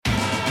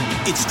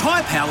It's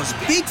Tyre Power's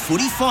Big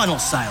Footy Final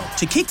Sale.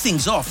 To kick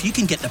things off, you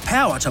can get the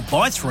power to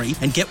buy 3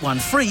 and get 1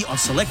 free on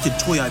selected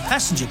Toyo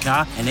passenger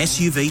car and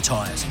SUV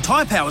tyres.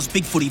 Tyre Power's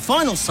Big Footy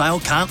Final Sale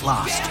can't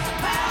last.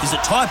 Visit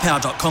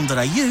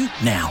tyrepower.com.au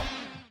now.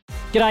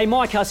 G'day,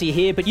 Mike Hussey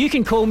here, but you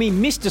can call me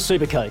Mr.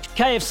 Supercoach.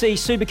 KFC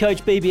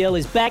Supercoach BBL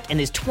is back and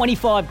there's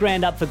 25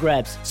 grand up for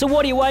grabs. So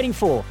what are you waiting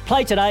for?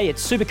 Play today at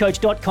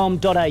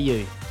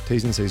supercoach.com.au.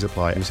 T's and C's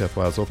apply. New South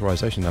Wales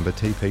authorisation number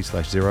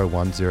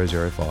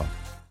TP/01005.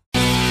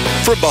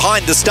 From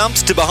behind the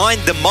stumps to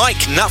behind the mic,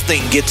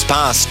 nothing gets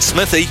past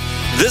Smithy.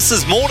 This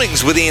is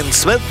Mornings with Ian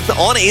Smith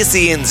on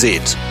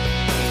SENZ.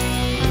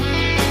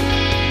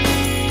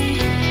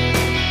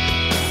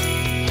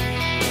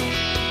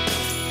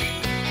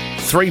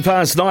 Three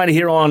past 9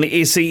 here on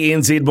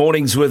SENZ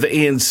Mornings with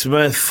Ian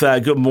Smith.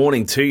 Good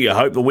morning to you.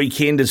 Hope the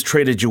weekend has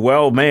treated you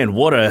well. Man,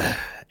 what a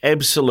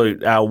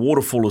absolute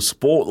waterfall of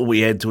sport that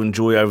we had to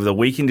enjoy over the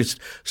weekend. Just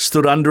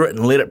stood under it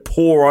and let it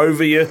pour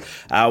over you.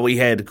 We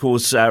had, of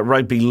course,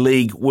 Rugby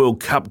League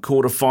World Cup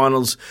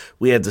quarterfinals.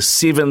 We had the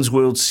Sevens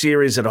World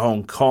Series at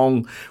Hong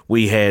Kong.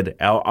 We had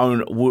our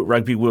own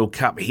Rugby World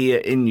Cup here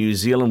in New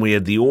Zealand. We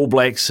had the All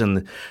Blacks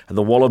and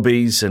the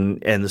Wallabies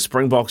and the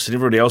Springboks and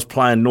everybody else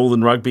playing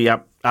Northern Rugby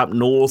up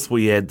north.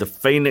 We had the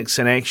Phoenix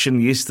in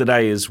action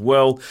yesterday as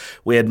well.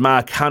 We had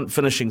Mark Hunt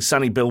finishing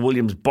Sonny Bill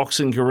Williams'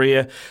 boxing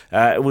career.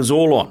 It was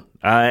all on.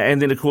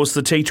 And then, of course,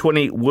 the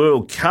T20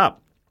 World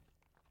Cup.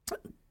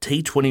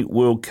 T20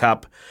 World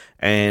Cup.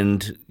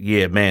 And,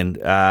 yeah, man,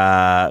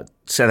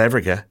 South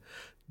Africa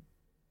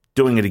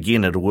doing it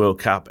again at a World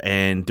Cup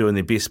and doing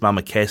their best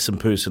Mama Cass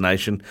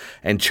impersonation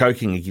and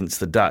choking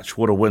against the Dutch.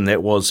 What a win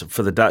that was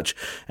for the Dutch,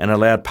 and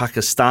allowed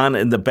Pakistan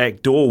in the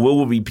back door.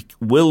 Will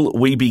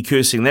we be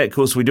cursing that? Of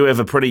course, we do have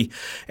a pretty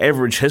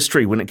average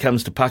history when it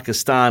comes to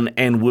Pakistan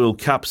and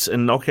World Cups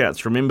and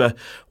knockouts. Remember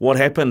what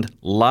happened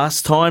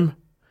last time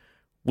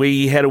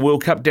we had a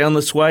World Cup down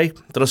this way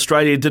that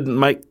Australia didn't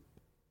make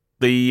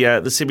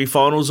the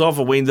semi-finals of,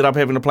 and we ended up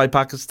having to play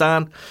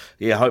Pakistan.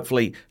 Yeah,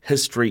 hopefully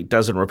history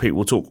doesn't repeat.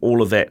 We'll talk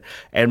all of that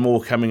and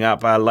more coming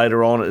up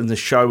later on in the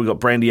show. We've got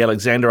Brandy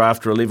Alexander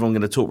after 11. I'm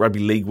going to talk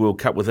Rugby League World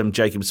Cup with him,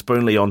 Jacob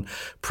Spoonley on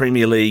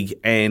Premier League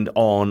and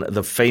on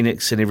the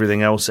Phoenix and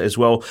everything else as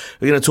well.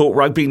 We're going to talk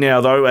rugby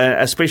now, though.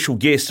 A special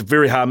guest, a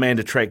very hard man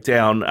to track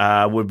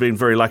down. We've been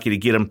very lucky to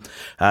get him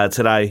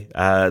today.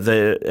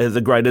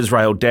 The great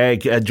Israel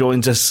Dag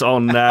joins us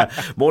on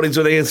Mornings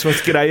with Ian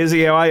Smith. G'day,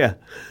 Izzy. How are you?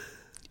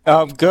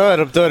 I'm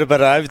good. I'm doing a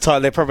bit of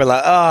overtime. They're probably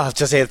like, I've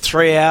just had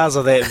 3 hours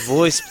of that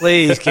voice.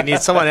 Please, can you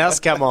someone else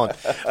come on?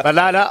 But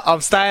no,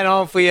 I'm staying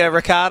on for you,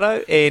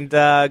 Ricardo, and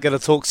going to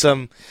talk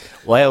some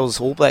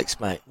Wales All Blacks,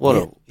 mate. What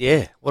a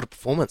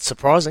performance.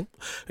 Surprising.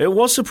 It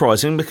was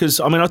surprising because,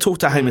 I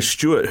talked to Hamish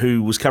Stewart,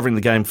 who was covering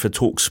the game for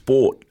Talk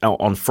Sport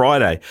on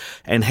Friday,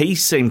 and he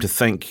seemed to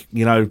think,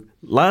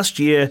 last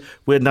year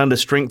we had an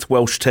under-strength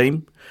Welsh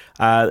team.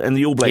 And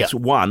the All Blacks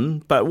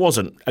won, but it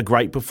wasn't a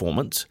great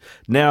performance.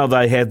 Now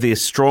they have their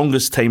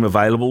strongest team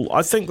available.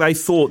 I think they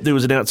thought there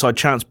was an outside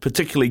chance,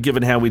 particularly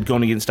given how we'd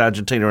gone against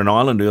Argentina and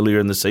Ireland earlier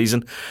in the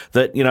season,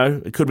 that,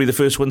 it could be the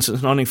first win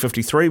since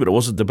 1953, but it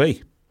wasn't to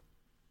be.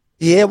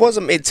 Yeah, it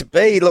wasn't meant to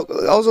be. Look,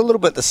 I was a little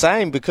bit the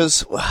same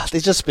because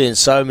there's just been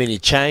so many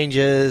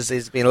changes.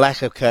 There's been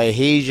lack of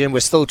cohesion.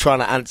 We're still trying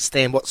to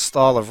understand what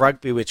style of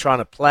rugby we're trying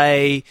to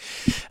play.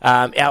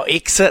 Our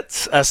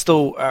exits are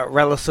still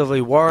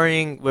relatively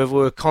worrying.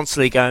 We're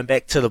constantly going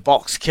back to the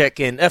box kick,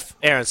 and if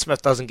Aaron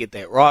Smith doesn't get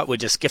that right, we're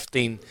just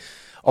gifting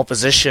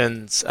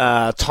opposition's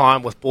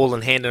time with ball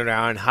in hand in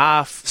our own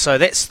half. So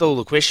that's still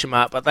the question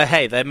mark. But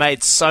they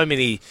made so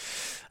many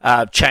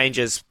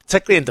changes,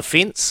 particularly in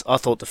defence. I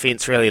thought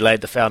defence really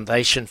laid the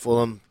foundation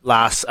for them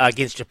last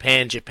against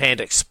Japan. Japan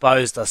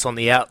exposed us on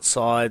the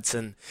outsides,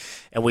 and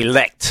we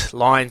lacked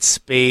line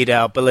speed,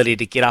 our ability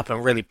to get up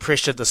and really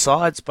pressured the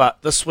sides.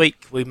 But this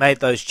week we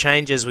made those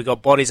changes. We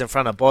got bodies in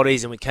front of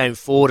bodies, and we came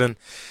forward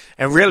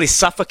and really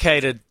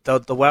suffocated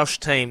the Welsh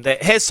team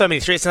that has so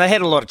many threats. And they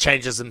had a lot of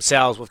changes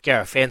themselves with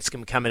Gareth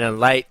Anscombe coming in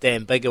late.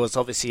 Dan Biggar was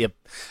obviously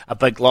a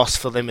big loss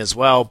for them as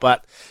well.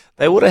 But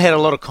they would have had a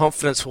lot of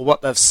confidence for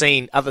what they've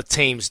seen other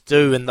teams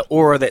do and the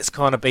aura that's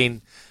kind of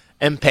been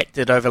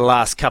impacted over the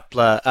last couple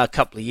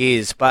of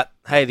years. But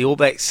hey, the All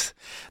Blacks,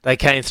 they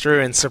came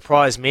through and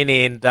surprised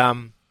many. And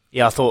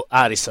I thought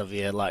Ardie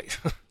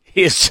Savea,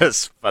 he's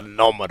just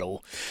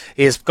phenomenal.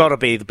 He's got to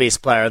be the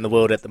best player in the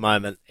world at the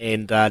moment,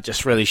 and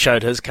just really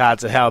showed his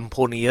cards of how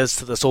important he is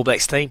to this All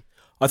Blacks team.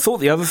 I thought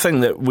the other thing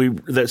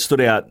that stood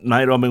out,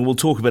 mate, we'll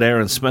talk about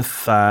Aaron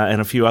Smith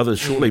and a few others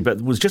shortly,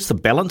 but was just the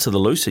balance of the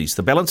Lucies.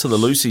 The balance of the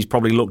Lucies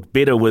probably looked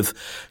better with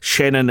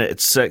Shannon at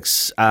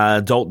 6,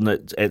 Dalton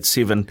at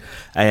 7,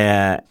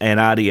 and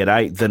Ardie at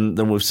 8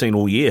 than we've seen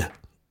all year.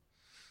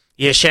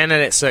 Yeah, Shannon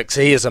at 6,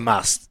 he is a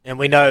must. And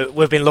we know,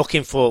 we've been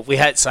looking for, we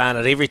hate saying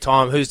it every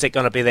time, who's that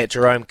going to be, that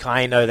Jerome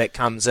Kaino that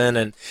comes in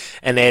and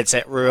adds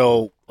that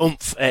real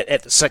oomph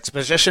at the 6th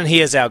position. He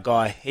is our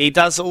guy. He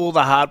does all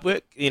the hard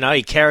work.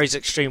 He carries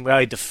extremely well.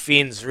 He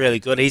defends really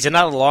good. He's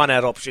another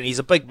line-out option. He's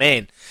a big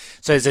man.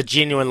 So there's a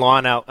genuine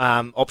line-out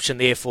option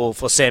there for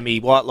Sammy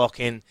Whitelock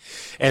and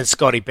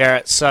Scotty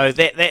Barrett. So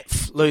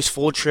that loose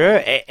forward trio,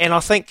 and I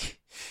think...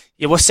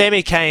 Yeah, with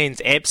Sammy Kane's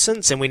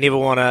absence, and we never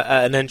want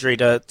an injury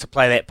to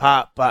play that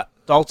part, but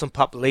Dalton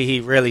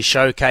Papali'i really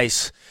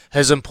showcased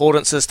his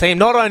importance to his team,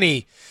 not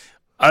only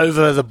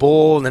over the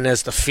ball and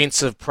his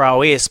defensive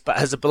prowess, but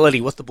his ability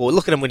with the ball.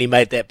 Look at him when he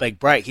made that big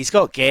break. He's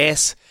got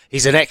gas.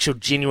 He's an actual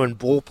genuine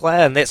ball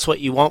player, and that's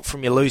what you want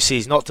from your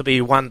loosies, not to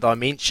be one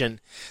dimension,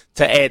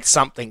 to add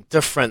something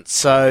different.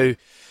 So,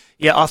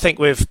 yeah, I think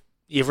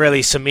you've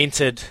really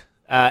cemented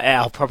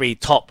our probably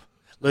top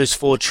loose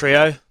forward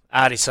trio.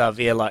 Ardie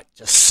Savea,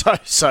 just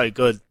so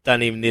good.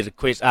 Don't even need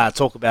to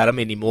talk about him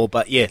anymore.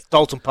 But yeah,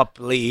 Dalton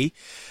Papali'i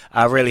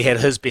really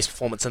had his best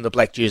performance in the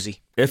black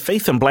jersey. If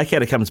Ethan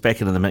Blackadder comes back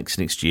into the mix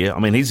next year, I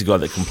mean, he's a guy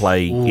that can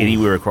play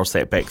anywhere across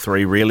that back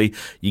three, really.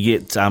 You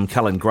get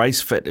Cullen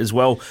Grace fit as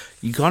well.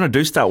 You kind of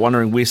do start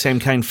wondering where Sam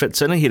Cane fits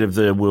in ahead of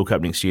the World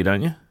Cup next year,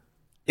 don't you?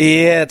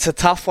 Yeah, it's a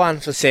tough one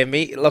for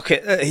Sammy. Look,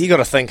 you got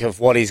to think of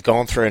what he's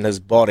gone through in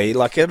his body.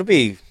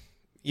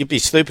 You'd be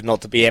stupid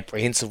not to be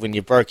apprehensive when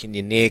you've broken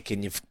your neck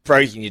and you've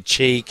broken your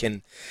cheek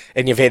and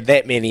you've had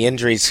that many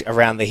injuries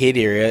around the head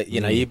area.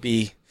 You'd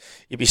be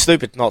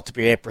stupid not to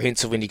be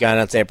apprehensive when you're going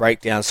into that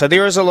breakdown. So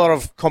there is a lot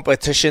of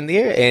competition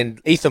there, and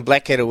Ethan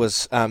Blackadder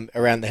was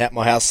around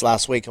my house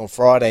last week on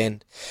Friday,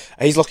 and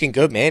he's looking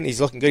good, man.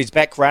 He's looking good. He's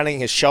back running.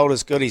 His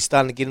shoulder's good. He's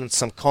starting to get into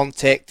some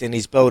contact, and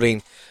he's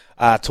building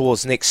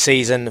towards next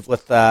season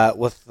with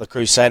the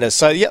Crusaders.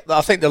 So, yeah,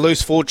 I think the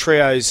loose forward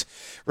trio's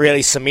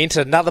really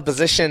cemented. Another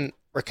position,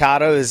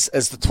 Ricardo, is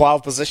the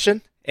 12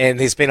 position, and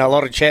there's been a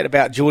lot of chat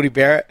about Jordie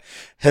Barrett,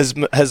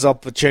 his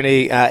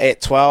opportunity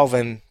at 12,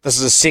 and this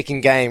is his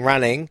second game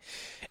running,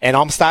 and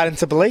I'm starting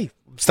to believe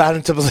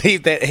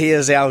that he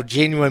is our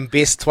genuine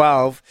best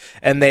 12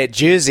 in that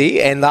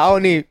jersey, and the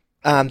only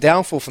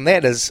downfall from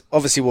that is,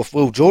 obviously with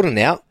Will Jordan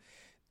out,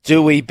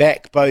 do we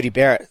back Bodie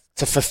Barrett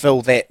to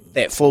fulfill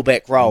that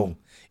fullback role?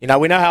 We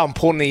know how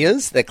important he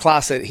is, the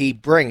class that he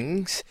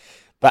brings.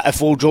 But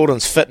if Will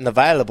Jordan's fit and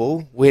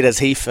available, where does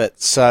he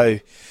fit? So,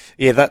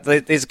 yeah,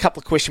 there's a couple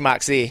of question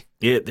marks there.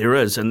 Yeah, there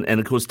is. And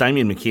of course,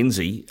 Damien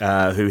McKenzie,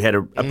 who had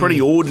a pretty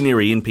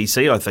ordinary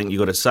NPC, I think you've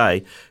got to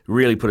say,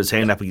 really put his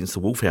hand up against the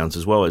Wolfhounds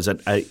as well as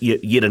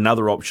yet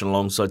another option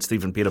alongside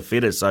Stephen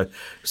Petafeta. So,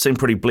 seemed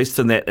pretty blessed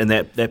in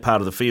that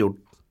part of the field.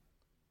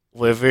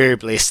 We're very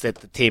blessed at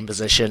the 10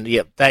 position.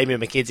 Yep, Damien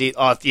McKenzie,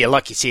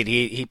 like you said,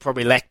 he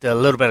probably lacked a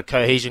little bit of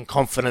cohesion,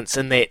 confidence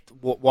in that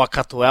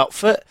Waikato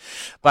outfit,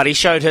 but he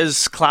showed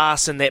his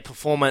class in that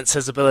performance,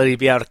 his ability to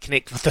be able to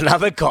connect with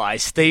another guy,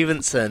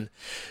 Stevenson,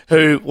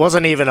 who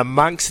wasn't even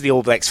amongst the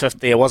All Blacks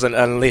 50. It wasn't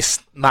unless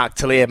Mark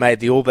Talia made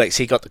the All Blacks,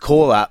 he got the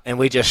call up, and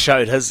we just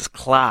showed his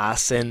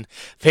class, and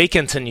if he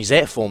continues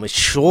that form,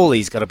 surely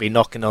he's got to be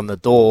knocking on the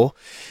door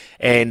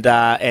and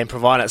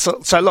providing it.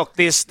 So look,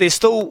 there's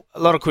still a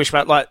lot of question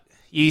about, like,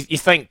 you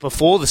think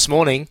before this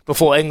morning,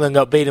 before England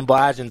got beaten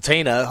by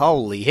Argentina,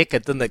 holy heck, I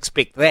didn't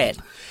expect that.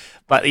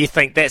 But you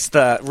think that's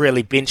the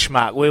really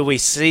benchmark where we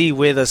see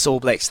where this All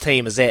Blacks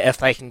team is at. If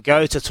they can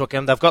go to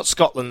Twickenham, they've got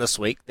Scotland this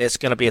week. That's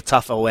going to be a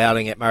tougher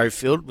outing at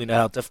Murrayfield. We know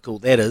how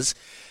difficult that is.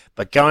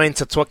 But going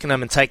to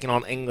Twickenham and taking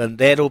on England,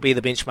 that'll be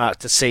the benchmark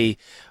to see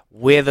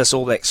where this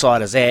All Black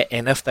side is at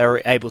and if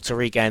they're able to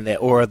regain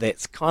that aura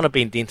that's kind of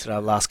been dented over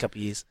the last couple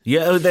of years.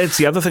 Yeah, that's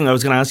the other thing I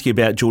was going to ask you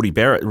about. Jordie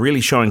Barrett really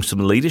showing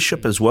some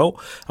leadership as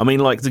well. I mean,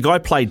 like, the guy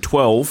played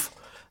 12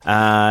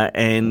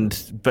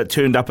 but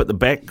turned up at the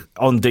back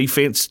on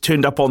defence,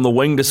 turned up on the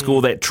wing to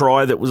score that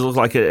try that was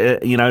like he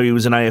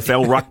was an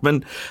AFL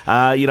ruckman.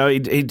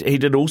 He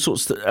did all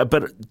sorts.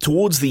 But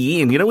towards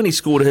the end, when he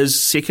scored his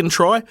second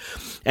try,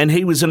 and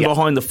he was in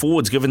behind the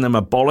forwards, giving them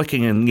a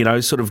bollocking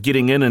and sort of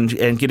getting in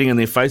and getting in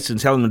their face and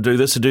telling them to do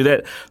this and do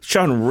that,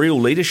 showing real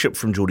leadership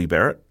from Jordie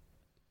Barrett.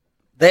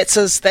 That's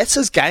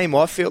his game.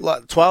 I feel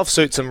like 12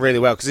 suits him really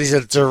well because he's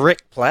a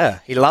direct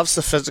player. He loves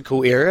the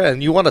physical area,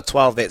 and you want a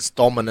 12 that's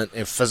dominant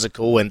and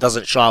physical and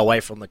doesn't shy away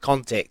from the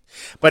contact.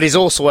 But he's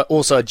also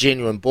a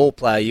genuine ball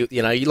player.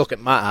 You look at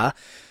Ma'a,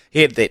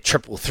 he had that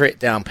triple threat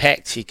down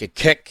packed. He could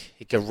kick,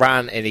 he could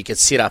run, and he could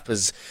set up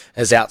his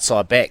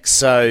outside back.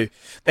 So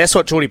that's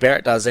what Jordie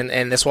Barrett does,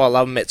 and that's why I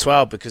love him at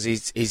 12 because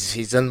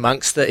he's in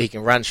amongst it. He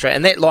can run straight.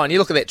 And that line, you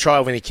look at that try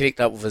when he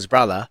connected up with his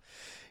brother.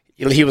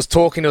 He was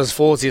talking to his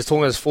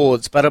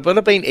forwards, but it would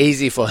have been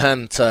easy for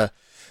him to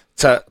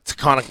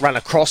kind of run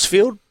a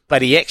crossfield,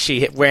 but he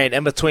actually ran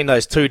in between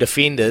those two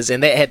defenders,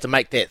 and that had to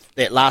make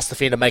that last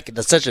defender make a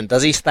decision.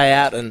 Does he stay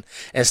out and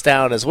stay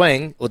on his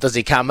wing, or does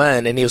he come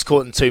in? And he was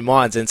caught in two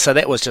minds, and so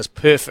that was just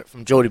perfect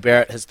from Jordie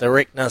Barrett, his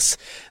directness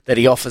that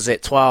he offers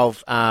at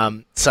 12.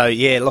 So,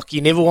 yeah, look,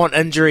 you never want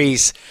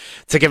injuries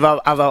to give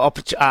up other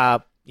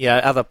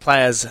other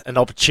players an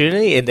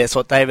opportunity, and that's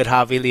what David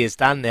Havili has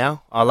done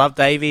now. I love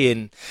Davey,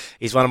 and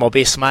he's one of my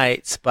best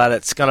mates, but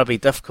it's going to be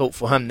difficult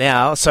for him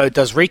now. So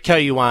does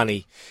Rieko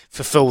Ioane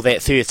fulfill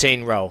that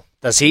 13 role?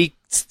 Does he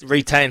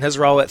retain his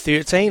role at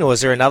 13, or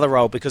is there another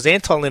role? Because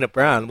Anton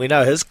Leonard-Brown, we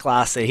know his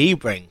class that he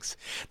brings.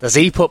 Does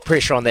he put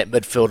pressure on that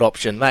midfield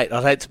option? Mate,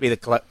 I'd hate to be the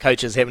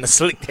coaches having to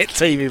select that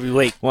team every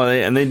week. Well,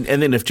 and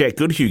then if Jack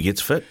Goodhue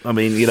gets fit, I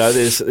mean,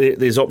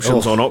 there's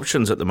options on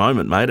options at the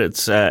moment, mate.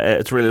 It's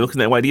really looking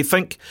that way. Do you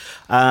think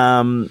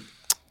Aaron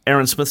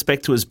Smith's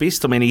back to his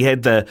best? I mean, he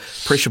had the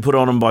pressure put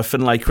on him by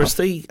Finlay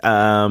Christie,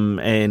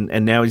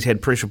 and now he's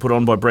had pressure put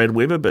on by Brad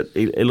Weber, but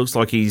it looks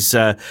like he's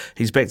back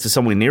to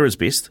somewhere near his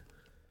best.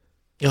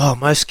 Oh,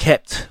 most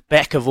capped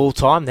back of all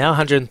time now,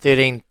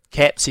 113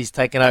 caps. He's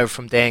taken over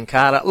from Dan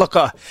Carter. Look,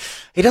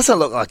 he doesn't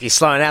look like he's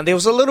slowing down. There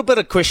was a little bit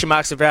of question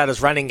marks about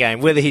his running game,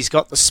 whether he's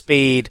got the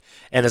speed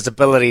and his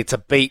ability to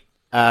beat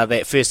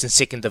that first and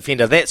second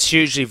defender. That's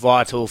hugely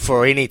vital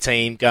for any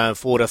team going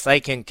forward. If they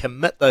can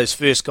commit those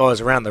first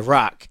guys around the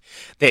ruck,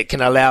 that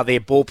can allow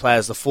their ball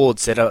players, the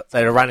forwards that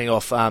are running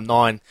off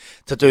 9,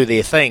 to do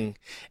their thing.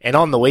 And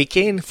on the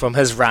weekend, from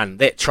his run,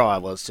 that try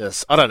was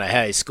just, I don't know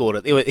how he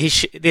scored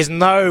it. There's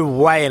no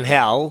way in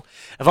hell,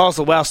 if I was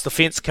the Welsh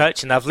defence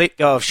coach and they've let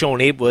go of Sean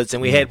Edwards,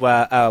 and we had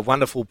a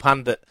wonderful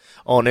pundit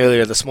on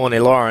earlier this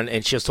morning, Lauren,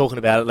 and she was talking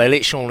about it, they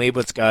let Sean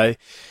Edwards go,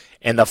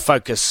 and they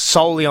focus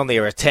solely on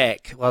their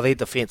attack while their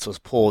defence was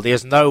poor.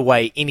 There's no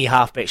way any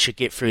halfback should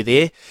get through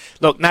there.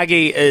 Look,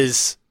 Nuggie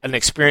is an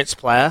experienced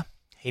player.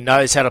 He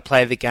knows how to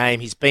play the game.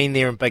 He's been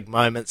there in big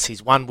moments.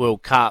 He's won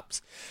World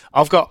Cups.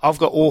 I've got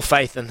all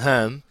faith in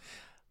him,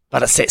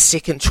 but it's that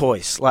second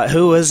choice. Like,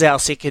 who is our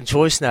second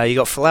choice now? You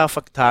got Folau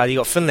Fakatava, you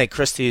got Finlay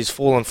Christie, who's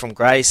fallen from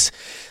grace.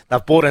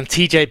 They've brought in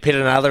TJ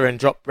Perenara and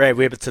dropped Brad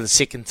Weber to the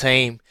second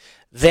team.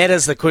 That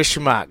is the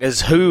question mark,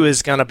 is who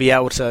is going to be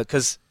able to,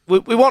 because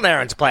we want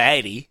Aaron to play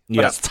 80,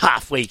 but it's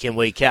tough week in,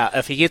 week out.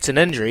 If he gets an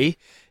injury,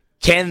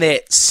 can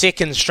that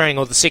second string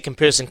or the second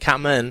person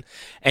come in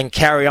and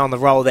carry on the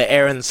role that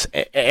Aaron's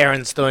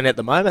doing at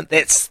the moment?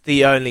 That's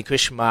the only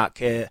question mark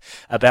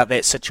about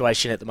that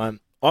situation at the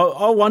moment.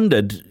 I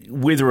wondered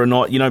whether or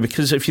not,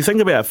 because if you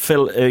think about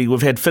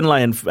we've had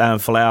Finlay and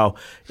Folau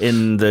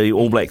in the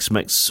All Blacks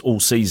mix all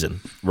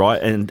season,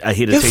 right? And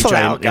ahead of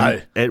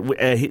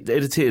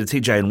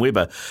TJ and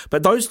Weber.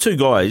 But those two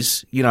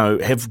guys,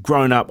 have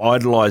grown up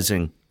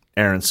idolising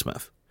Aaron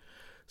Smith.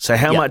 So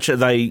how much in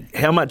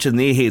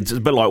their heads, it's a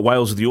bit like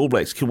Wales with the All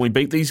Blacks, can we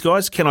beat these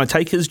guys? Can I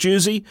take his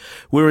jersey?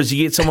 Whereas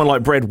you get someone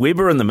like Brad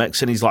Weber in the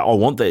mix and he's like, I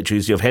want that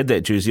jersey, I've had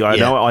that jersey,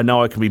 I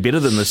know I can be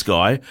better than this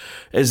guy.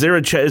 Is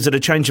it a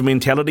change of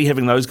mentality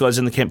having those guys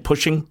in the camp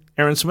pushing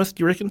Aaron Smith,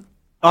 do you reckon?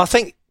 I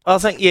think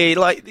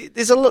like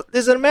there's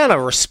an amount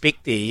of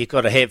respect there you've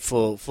got to have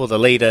for the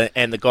leader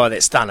and the guy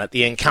that's done it,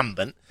 the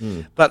incumbent.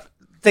 But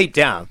deep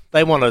down,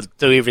 they want to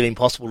do everything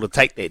possible to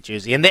take that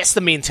jersey. And that's the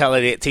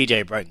mentality that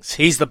TJ brings.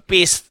 He's the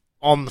best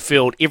on the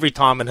field every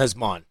time in his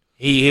mind.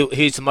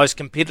 He's the most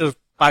competitive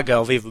bugger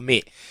I've ever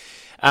met.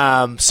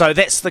 So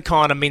that's the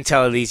kind of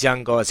mentality these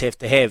young guys have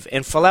to have.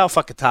 And Folau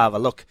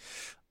Fakatava, look,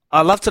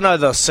 I'd love to know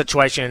the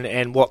situation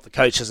and what the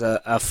coaches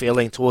are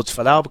feeling towards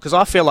Folau, because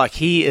I feel like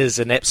he is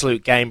an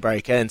absolute game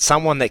breaker and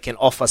someone that can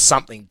offer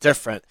something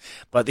different,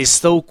 but there's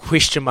still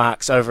question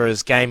marks over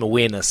his game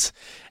awareness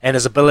and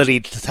his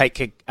ability to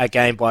take a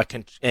game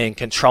and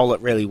control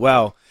it really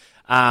well.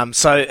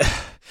 So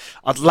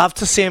I'd love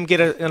to see him get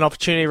an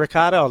opportunity,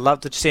 Ricardo. I'd love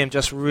to see him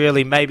just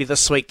really maybe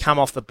this week come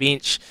off the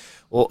bench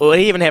or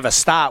even have a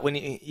start when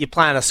you're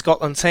playing a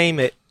Scotland team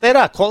that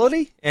are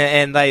quality,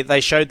 and they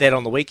showed that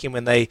on the weekend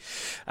when they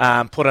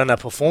put in a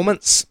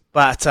performance.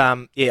 But,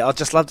 I'd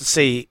just love to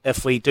see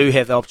if we do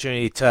have the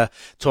opportunity to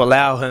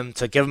allow him,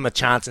 to give him a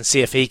chance and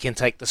see if he can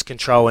take this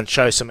control and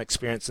show some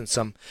experience and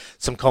some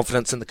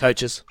confidence in the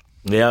coaches.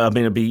 Yeah, I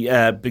mean,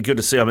 it'd be good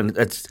to see. I mean,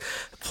 it's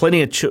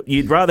plenty of.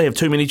 You'd rather have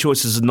too many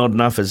choices than not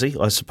enough, is he?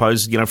 I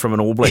suppose, from an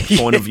All Black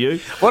point of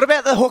view. What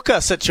about the hooker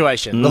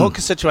situation? The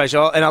hooker situation,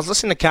 and I was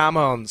listening to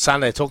Karma on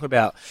Sunday talking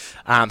about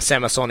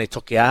Samasoni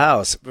Tukiaha. I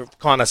was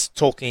kind of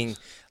talking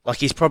like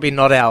he's probably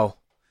not our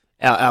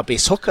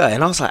best hooker,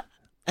 and I was like,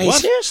 are you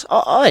serious?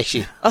 I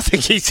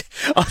think he's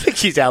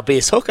our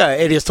best hooker.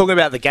 And he was talking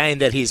about the game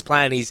that he's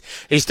playing.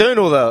 He's doing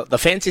all the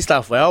fancy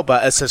stuff well,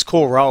 but it's his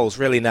core roles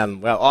really done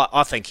well.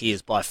 I think he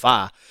is by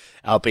far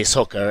our best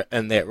hooker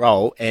in that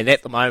role. And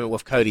at the moment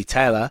with Cody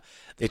Taylor,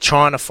 they're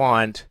trying to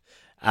find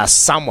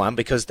someone,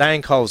 because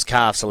Dane Cole's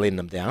calves are letting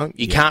them down.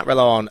 You can't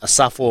rely on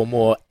Asafo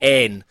Moore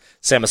and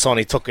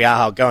Samasoni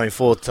Tukiaha going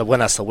forward to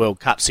win us the World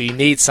Cup. So you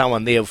need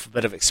someone there with a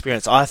bit of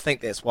experience. I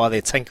think that's why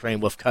they're tinkering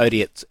with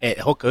Cody at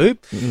hooker,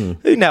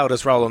 who nailed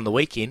his role on the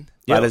weekend.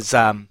 But it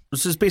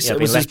was his best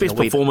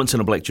performance in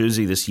a black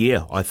jersey this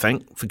year, I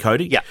think, for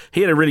Cody. Yeah.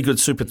 He had a really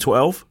good Super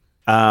 12.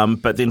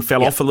 But then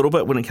fell off a little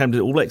bit when it came to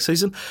the All Black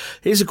season.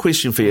 Here's a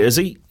question for you,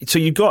 Izzy. So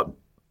you've got,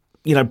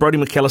 Brodie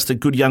McAllister,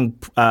 good young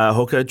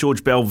hooker.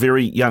 George Bell,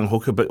 very young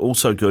hooker, but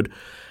also good.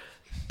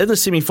 In the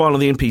semi-final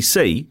of the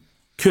NPC,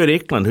 Kurt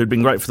Eklund, who'd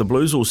been great for the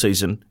Blues all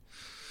season,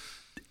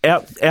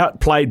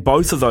 outplayed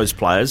both of those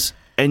players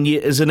and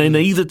yet isn't in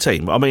either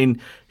team. I mean,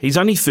 he's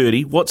only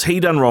 30. What's he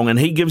done wrong? And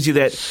he gives you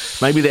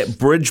that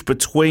bridge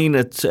between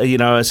a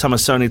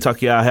Samasoni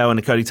Takiahau and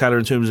a Cody Taylor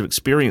in terms of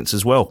experience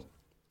as well.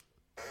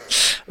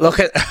 Look,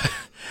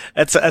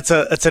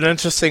 it's an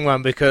interesting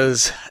one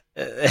because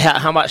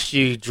how much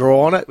do you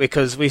draw on it?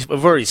 Because we've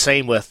already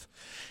seen with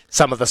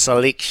some of the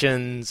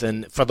selections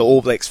and for the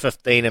All Blacks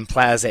 15 and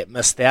players that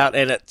missed out,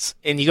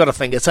 and you got to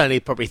think it's only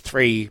probably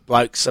three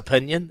blokes'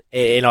 opinion,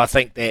 and I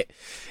think that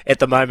at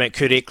the moment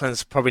Kurt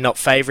Eklund's probably not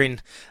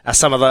favouring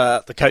some of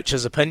the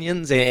coaches'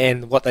 opinions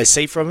and what they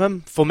see from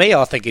him. For me,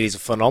 I think he's a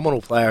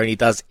phenomenal player and he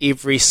does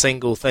every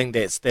single thing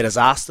that is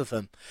asked of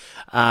him.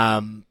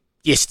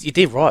 Yes, you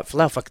did right.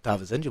 Folau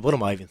Fakatava's injured. What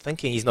am I even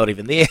thinking? He's not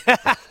even there.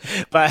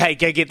 But hey,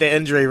 go get that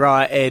injury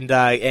right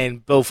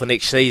and build for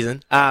next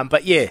season.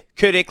 But yeah,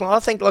 Kurt Eklund, I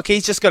think, look,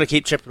 he's just got to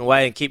keep chipping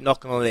away and keep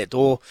knocking on that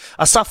door.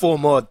 Asafo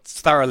Moore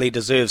thoroughly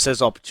deserves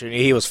his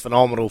opportunity. He was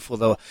phenomenal for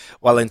the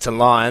Wellington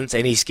Lions,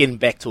 and he's getting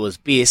back to his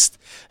best.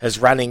 His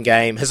running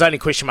game, his only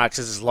question marks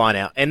is his line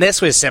out, and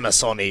that's where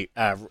Samasoni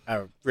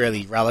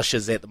really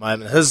relishes at the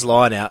moment. His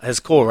line out,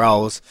 his core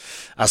roles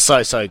are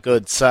so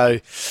good. So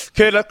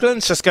Kurt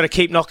Eklund's just got to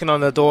keep knocking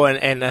on the door,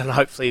 and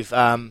hopefully,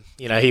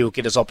 he will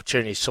get his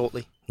opportunity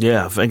shortly.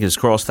 Yeah, fingers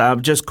crossed.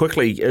 Just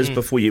quickly,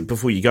 before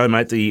you go,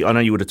 mate. I know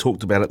you would have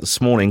talked about it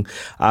this morning,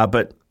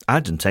 but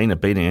Argentina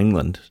beating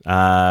England.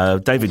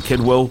 David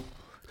Kidwell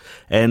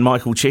and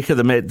Michael Cheika,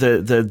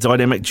 the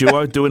dynamic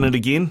duo, doing it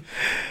again.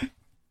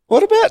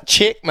 What about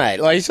Czech,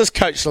 mate? Like, he's just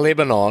coached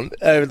Lebanon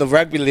over the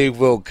Rugby League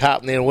World Cup,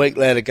 and then a week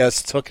later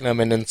goes to Twickenham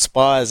and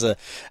inspires an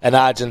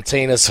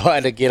Argentina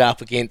side to get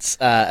up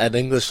against an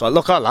English side.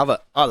 Look, I love it.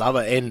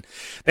 And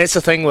that's the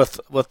thing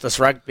with this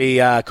rugby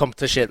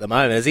competition at the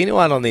moment. Is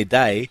anyone on their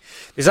day,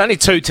 there's only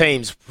two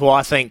teams who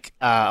I think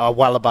are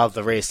well above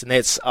the rest, and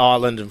that's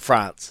Ireland and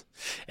France.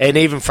 And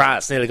even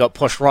France nearly got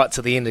pushed right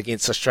to the end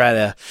against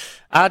Australia.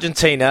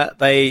 Argentina,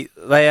 they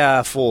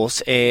are a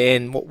force,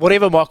 and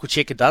whatever Michael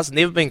Cheika does,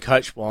 never been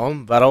coached by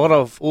him, but out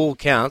of all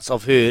accounts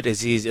I've heard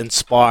is he's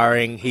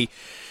inspiring.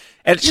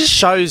 And it just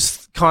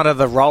shows kind of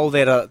the role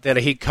that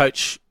a head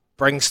coach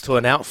brings to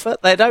an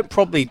outfit. They don't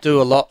probably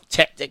do a lot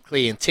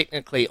tactically and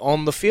technically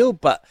on the field,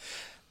 but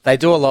they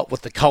do a lot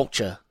with the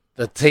culture,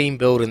 the team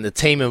building, the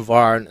team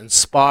environment,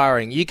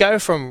 inspiring. You go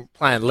from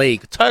playing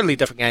league, totally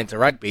different game to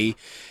rugby,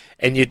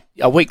 and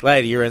a week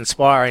later you're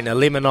inspiring a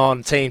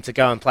Lebanon team to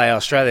go and play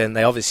Australia, and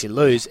they obviously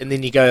lose, and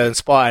then you go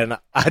inspire an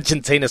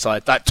Argentina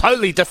side. They're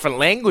totally different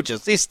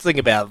languages. This thing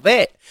about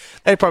that,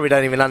 they probably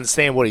don't even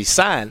understand what he's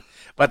saying,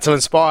 but to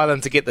inspire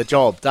them to get the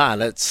job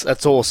done, it's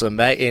awesome,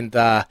 mate. And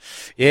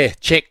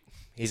Czech,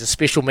 he's a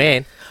special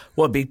man.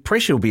 Well,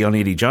 pressure will be on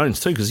Eddie Jones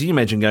too, because you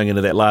imagine going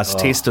into that last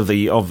test of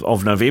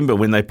November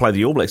when they play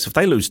the All Blacks. If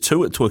they lose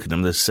two at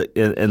Twickenham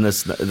in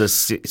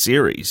this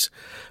series,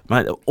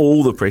 mate,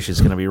 all the pressure is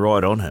going to be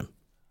right on him.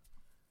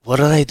 What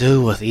do they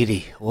do with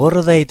Eddie?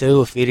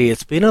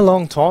 It's been a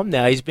long time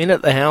now. He's been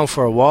at the helm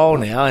for a while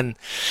now, and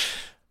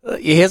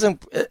he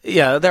hasn't.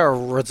 They're a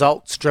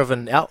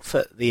results-driven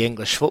outfit, the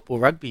English Football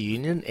Rugby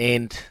Union,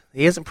 and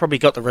he hasn't probably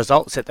got the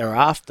results that they're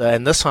after.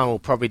 And this one will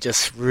probably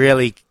just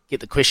really get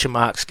the question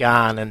marks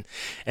going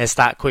and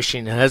start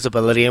questioning his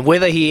ability and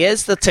whether he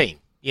is the team.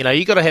 You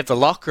got to have the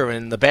locker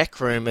room and the back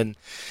room, and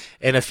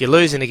if you're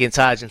losing against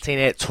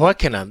Argentina at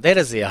Twickenham, that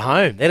is their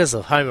home. That is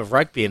the home of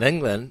rugby in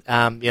England.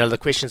 The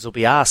questions will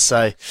be asked.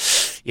 So,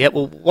 yeah,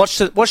 well, watch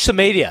the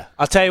media.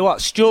 I'll tell you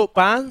what, Stuart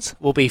Barnes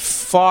will be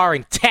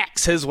firing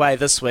tacks his way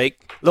this week.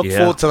 Look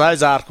forward to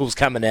those articles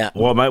coming out.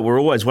 Well, mate, we're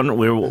always wondering.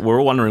 We're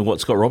all wondering what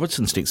Scott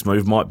Robertson's next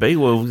move might be.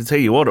 Well, I'll tell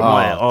you what, it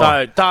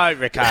might. Don't,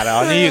 Ricardo.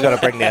 I knew you got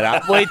to bring that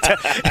up.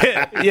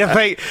 You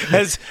think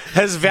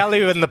his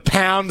value in the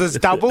pound has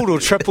doubled or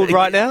tripled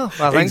right now?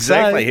 I think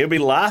exactly. So. He'll be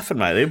laughing,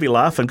 mate. He'll be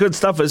laughing. Good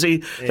stuff,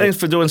 Izzy. Yeah. Thanks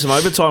for doing some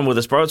overtime with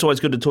us, bro. It's always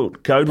good to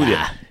talk code with you.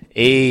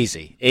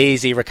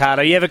 Easy,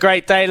 Ricardo. You have a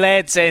great day,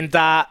 lads, and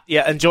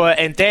enjoy it.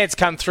 And Dad's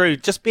come through.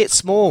 Just bet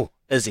small.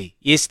 Izzy.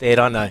 Yes, Dad,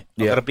 I know. I've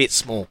got to bet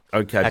small.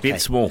 Okay, bet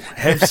small.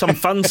 Have some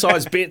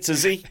fun-sized bets,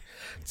 Izzy.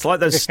 It's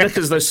like those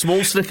Snickers, those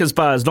small Snickers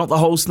bars, not the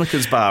whole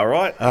Snickers bar,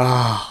 right?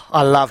 Oh,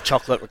 I love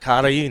chocolate,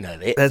 Ricardo. You know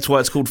that. That's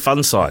why it's called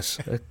fun size.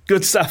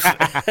 Good stuff.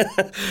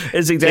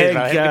 Izzy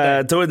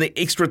Dag doing the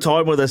extra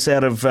time with us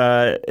out of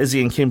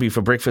Izzy and Kempy for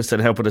breakfast and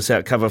helping us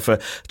out cover for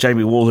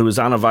Jamie Wall, who was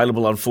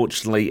unavailable,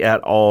 unfortunately, out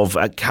of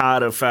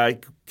Cardiff.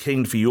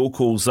 Keen for your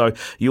calls, though,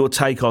 your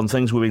take on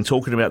things. We've been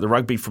talking about the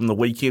rugby from the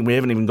weekend. We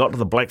haven't even got to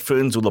the Black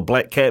Ferns or the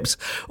Black Caps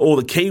or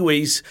the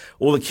Kiwis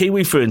or the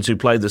Kiwi Ferns who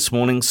played this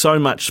morning. So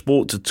much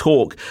sport to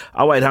talk.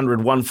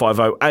 0800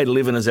 150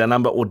 811 is our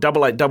number, or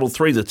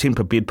 8833 the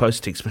Temper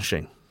Bedpost text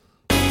machine.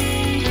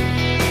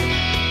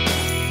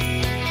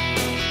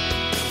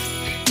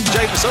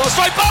 Jameson on a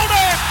straight, bowled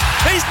it!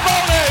 He's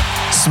bowled it!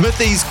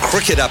 Smithy's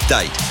Cricket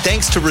Update,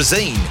 thanks to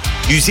Resene,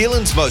 New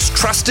Zealand's most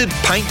trusted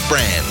paint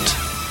brand.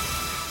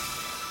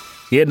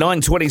 Yeah,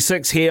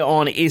 9:26 here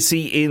on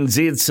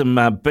SENZ.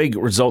 Some big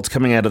results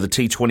coming out of the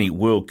T20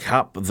 World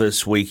Cup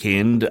this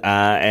weekend,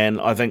 and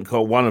I think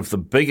one of the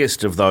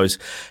biggest of those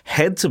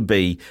had to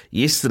be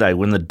yesterday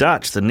when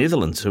the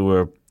Netherlands, who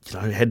were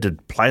had to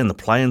play in the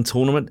play-in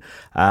tournament,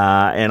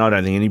 and I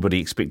don't think anybody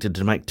expected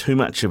to make too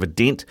much of a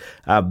dent,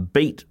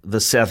 beat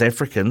the South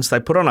Africans. They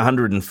put on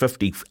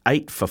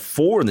 158 for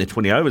 4 in their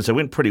 20 overs. They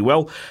went pretty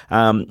well.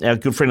 Our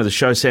good friend of the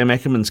show, Sam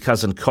Ackerman's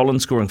cousin Colin,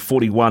 scoring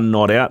 41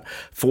 not out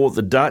for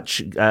the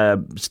Dutch.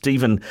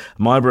 Stephen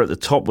Myber at the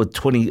top with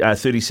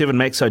 37.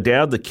 Max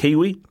O'Dowd, the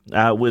Kiwi,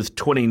 with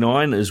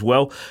 29 as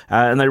well.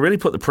 And they really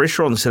put the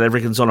pressure on the South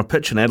Africans on a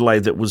pitch in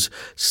Adelaide that was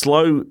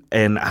slow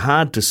and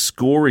hard to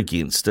score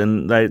against.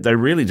 And they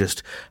really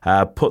just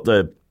put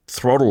the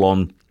throttle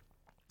on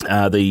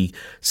the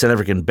South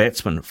African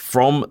batsmen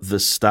from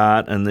the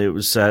start, and there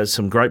was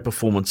some great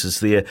performances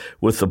there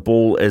with the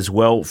ball as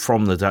well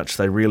from the Dutch.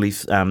 They really,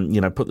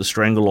 put the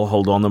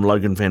stranglehold on them.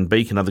 Logan van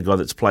Beek, another guy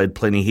that's played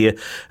plenty here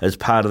as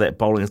part of that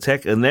bowling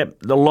attack, and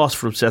the loss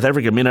from South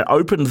Africa, it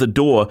opened the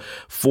door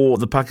for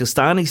the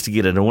Pakistanis to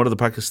get in. And what do the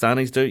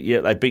Pakistanis do? Yeah,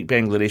 they beat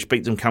Bangladesh,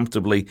 beat them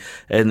comfortably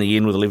in the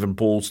end with 11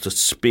 balls to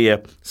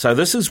spare. So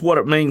this is what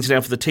it means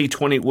now for the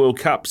T20 World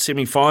Cup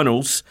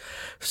semi-finals.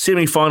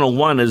 Semi-final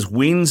 1 is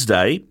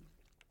Wednesday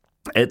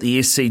at the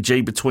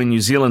SCG between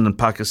New Zealand and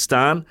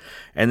Pakistan,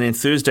 and then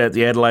Thursday at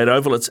the Adelaide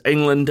Oval, it's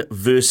England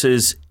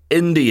versus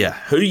India.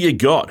 Who you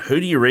got? Who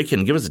do you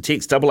reckon? Give us a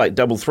text,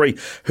 8833.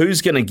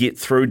 Who's going to get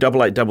through?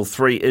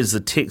 8833 is the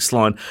text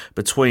line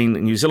between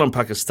New Zealand,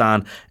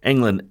 Pakistan,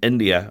 England,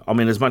 India.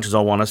 As much as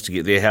I want us to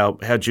get there,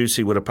 how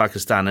juicy would a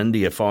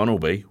Pakistan-India final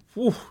be?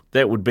 Whew,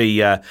 that would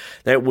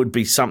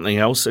be something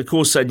else. Of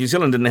course, New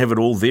Zealand didn't have it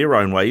all their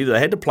own way either. They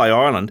had to play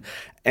Ireland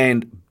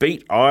and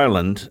beat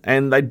Ireland,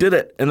 and they did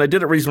it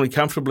reasonably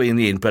comfortably in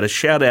the end. But a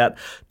shout out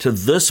to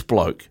this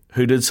bloke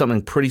who did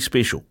something pretty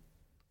special.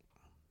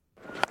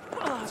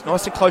 It's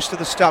nice and close to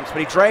the stumps, but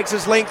he drags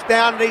his length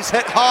down and he's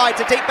hit high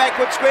to deep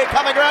backward square,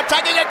 coming around,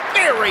 taking a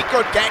very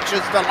good catch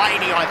is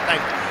Delaney, I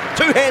think.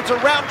 2 hands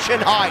around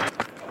chin height.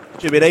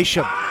 Jimmy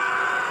Neesham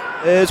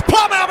is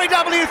plumb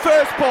LBW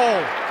first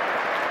ball.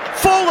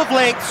 Full of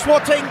length,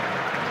 swatting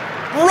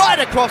right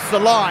across the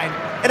line,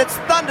 and it's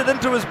thundered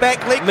into his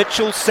back leg.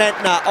 Mitchell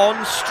Santner on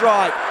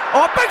strike.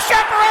 Oh, big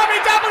shot for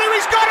LBW,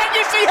 he's got it,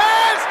 yes he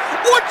has!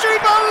 Would you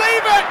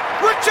believe it?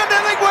 Richard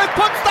Illingworth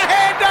puts the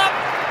hand up.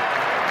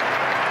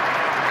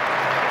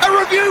 A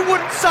review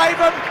wouldn't save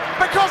him,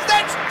 because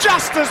that's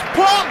just as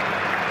plumb.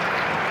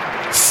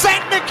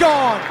 Santner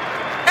gone,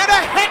 and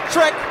a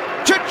hat-trick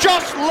to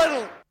Josh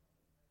Little.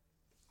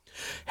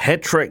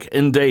 Hat-trick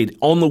indeed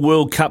on the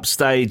World Cup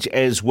stage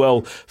as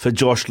well for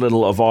Josh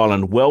Little of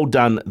Ireland. Well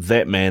done,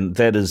 that man.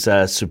 That is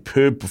a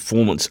superb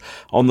performance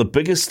on the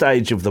biggest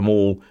stage of them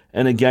all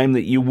in a game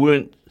that you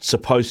weren't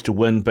supposed to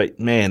win, but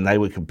man, they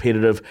were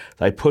competitive.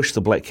 They pushed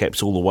the Black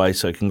Caps all the way,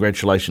 so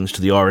congratulations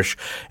to the Irish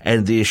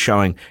and their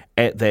showing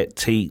at that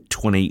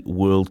T20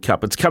 World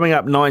Cup. It's coming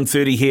up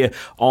 9:30 here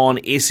on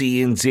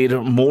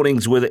SENZ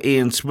Mornings with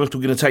Ian Smith.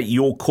 We're going to take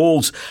your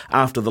calls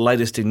after the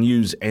latest in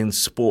news and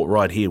sport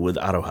right here with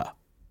Aroha.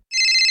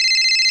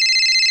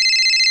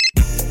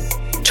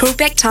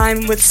 Talkback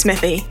time with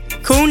Smithy.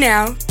 Call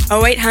now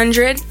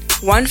 0800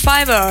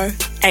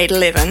 150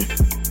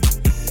 811.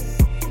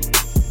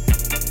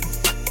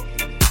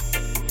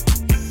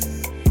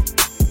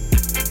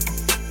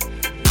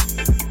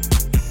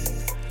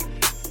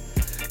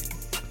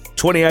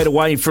 28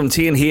 away from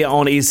 10 here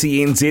on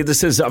SENZ.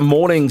 This is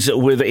Mornings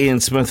with Ian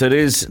Smith. It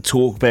is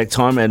talkback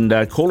time, and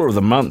caller of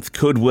the month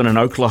could win an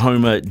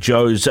Oklahoma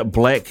Joe's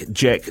Black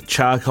Jack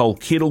Charcoal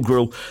Kettle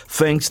Grill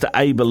thanks to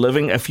Aber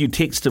Living. A few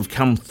texts have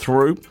come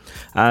through.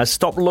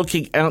 Stop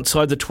looking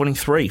outside the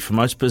 23. For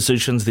most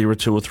positions, there are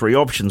 2 or 3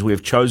 options. We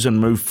have chosen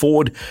move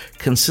forward.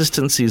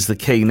 Consistency is the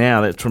key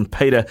now. That's from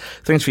Peter.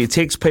 Thanks for your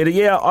text, Peter.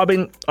 Yeah,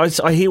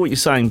 I hear what you're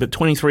saying, but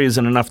 23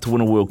 isn't enough to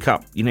win a World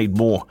Cup. You need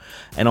more.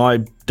 And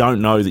I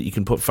don't know that you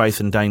can put faith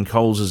in Dane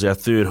Coles as our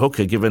third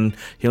hooker, given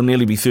he'll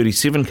nearly be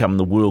 37 come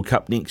the World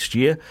Cup next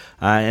year,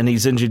 and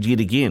he's injured yet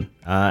again.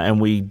 And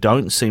we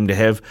don't seem to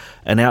have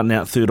an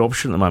out-and-out third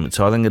option at the moment.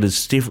 So I think it is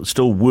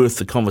still worth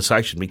the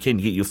conversation. We can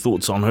get your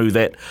thoughts on who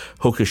that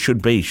hooker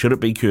should be. Should it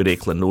be Kurt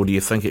Eklund, or do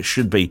you think it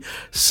should be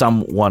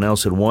someone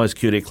else? And why is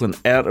Kurt Eklund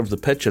out of the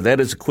picture? That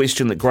is a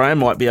question that Graham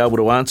might be able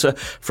to answer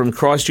from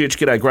Christchurch.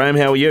 G'day, Graham.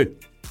 How are you?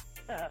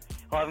 I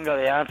haven't got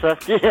the answer.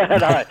 Yeah,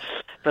 no.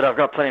 But I've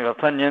got plenty of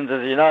opinions,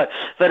 as you know.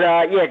 But,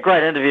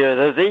 great interview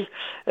with Izzy,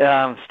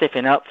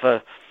 stepping up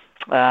for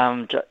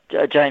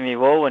Jamie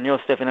Wall, and you're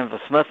stepping in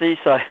for Smithy.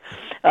 So,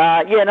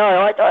 I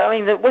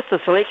mean, with the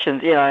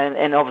selections,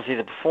 and obviously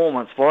the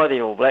performance by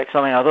the All Blacks,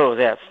 I mean, I thought it was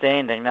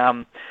outstanding.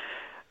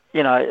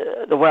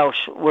 The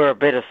Welsh were a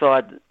better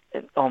side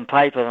on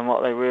paper than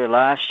what they were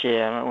last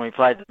year when we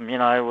played them,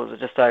 was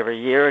just over a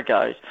year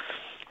ago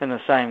in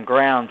the same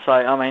ground. So,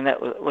 I mean,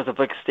 that was a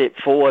big step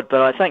forward.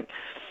 But I think,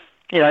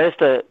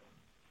 just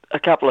a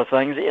couple of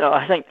things.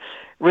 I think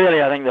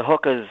the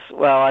hookers,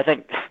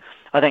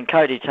 I think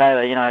Cody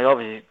Taylor,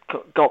 obviously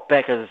got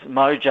back his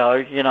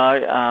mojo,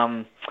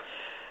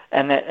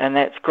 and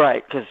that's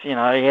great because he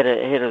had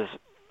his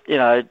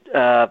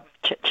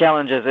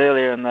challenges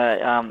earlier in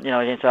the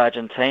against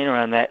Argentina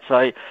and that. So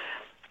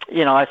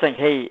I think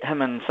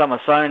him and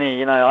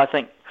Samasoni, I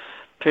think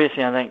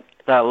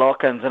they're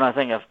lock-ins, and I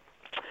think if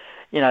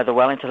the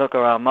Wellington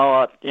hooker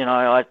Moat,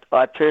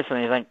 I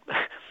personally think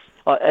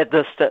at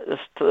this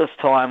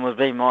time would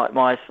be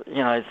my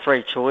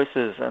three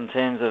choices in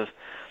terms of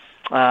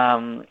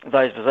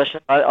those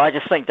positions. I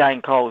just think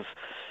Dane Coles,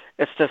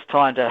 it's just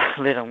time to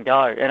let him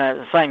go. And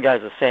the same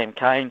goes with Sam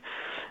Cane.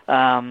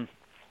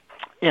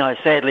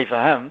 Sadly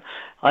for him,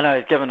 I know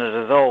he's given it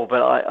his all,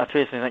 but I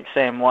personally think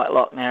Sam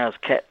Whitelock now as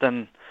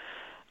captain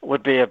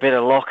would be a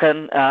better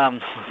lock-in.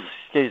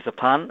 Excuse the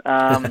pun.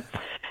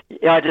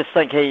 I just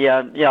think he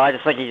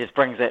just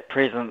brings that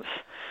presence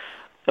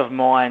of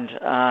mind,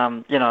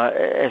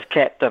 as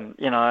captain,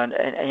 and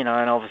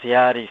obviously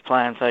Artie's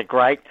playing so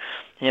great.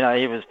 He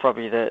was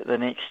probably the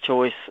next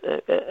choice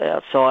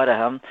outside of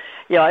him.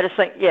 I just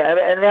think,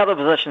 and the other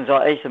positions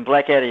like Ethan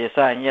Blackadder, you're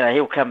saying,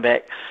 he'll come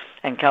back,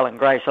 and Cullen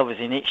Grace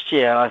obviously next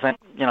year. And I think,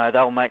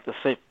 they'll make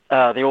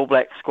the All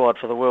Black squad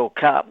for the World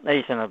Cup.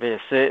 Ethan will be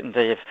a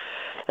certainty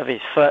if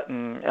he's fit,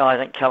 and I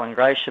think Cullen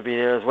Grace should be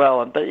there as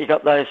well. But you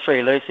got those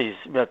three Lucy's,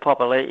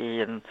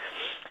 Papali'i and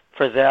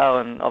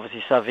Frizzell, and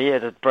obviously Xavier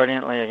did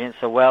brilliantly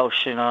against the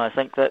Welsh. I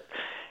think that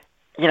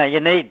you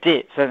need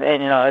depth,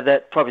 and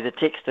that probably the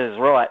text is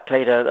right,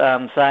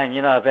 Peter, saying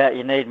about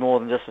you need more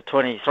than just a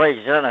 23.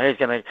 You don't know who's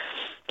going to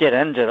get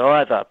injured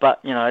either,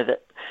 but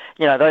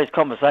those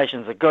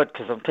conversations are good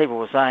because people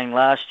were saying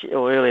last year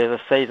or earlier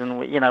this season,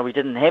 we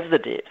didn't have the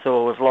depth,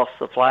 or we've lost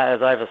the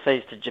players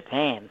overseas to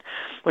Japan,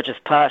 which is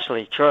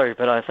partially true.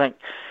 But I think,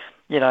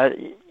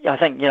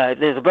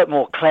 there's a bit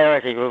more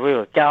clarity where we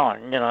were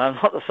going.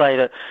 Not to say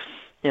that,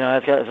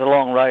 it's a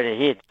long road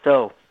ahead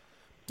still.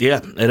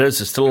 Yeah, it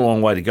is. It's still a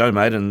long way to go,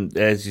 mate. And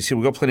as you said,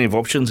 we've got plenty of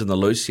options in the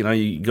loose.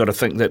 You got to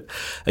think that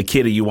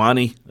Akira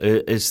Ioane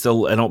is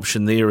still an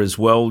option there as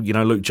well.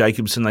 Luke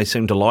Jacobson, they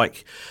seem to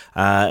like.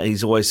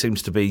 He's always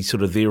seems to be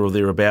sort of there or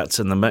thereabouts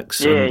in the mix.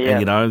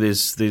 And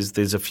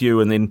there's a few.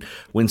 And then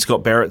when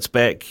Scott Barrett's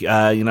back, he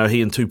and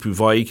Tupu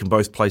Vai can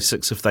both play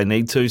six if they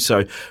need to.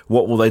 So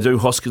what will they do?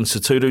 Hoskins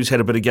Sotutu's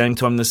had a bit of game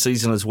time this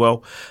season as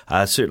well.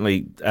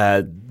 Certainly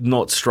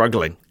not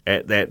struggling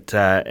at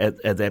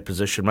that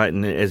position, mate,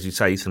 and as you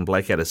say, Ethan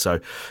Blackadder. So,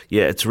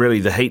 it's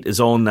really the heat is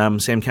on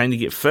Sam Cane to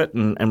get fit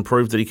and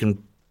prove that he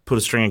can put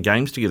a string of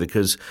games together,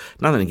 because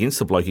nothing against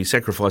the bloke, he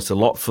sacrificed a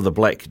lot for the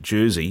black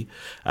jersey,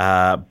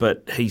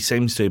 but he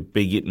seems to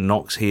be getting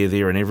knocks here,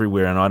 there and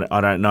everywhere, and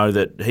I don't know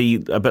that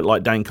he, a bit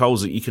like Dane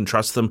Coles, that you can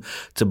trust them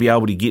to be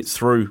able to get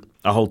through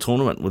a whole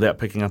tournament without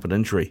picking up an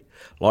injury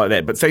like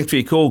that. But thanks for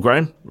your call,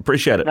 Graham.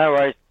 Appreciate it. No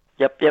worries.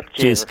 Yep.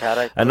 Cheers,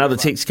 Ricardo. Another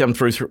text come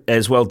through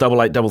as well,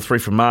 8833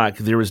 from Mark.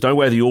 There is no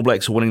way the All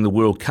Blacks are winning the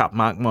World Cup,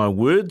 mark my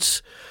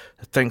words.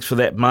 Thanks for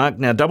that, Mark.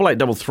 Now,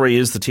 8833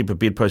 is the Temper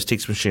Bedpost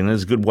text machine. It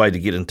is a good way to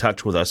get in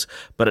touch with us,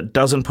 but it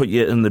doesn't put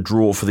you in the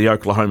draw for the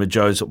Oklahoma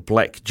Joe's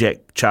Black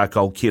Jack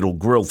Charcoal Kettle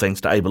Grill,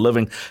 thanks to Ava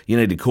Living. You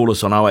need to call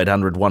us on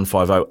 0800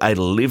 150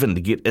 811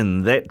 to get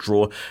in that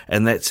draw,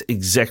 and that's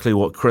exactly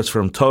what Chris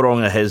from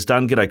Tauranga has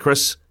done. G'day,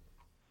 Chris.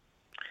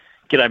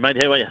 G'day,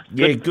 mate. How are you?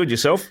 Yeah, good.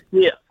 Yourself?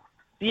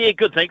 Yeah,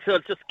 good, thanks. So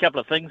it's just a couple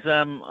of things.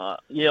 I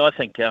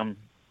think,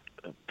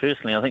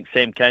 personally, I think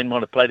Sam Cane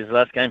might have played his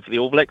last game for the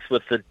All Blacks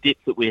with the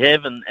depth that we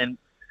have, and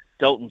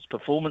Dalton's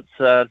performance,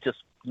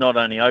 just not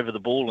only over the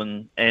ball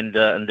and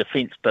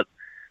defence, but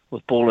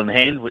with ball in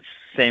hand, which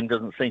Sam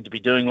doesn't seem to be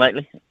doing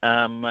lately.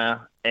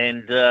 The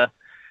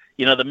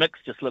mix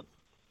just looked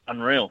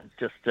unreal.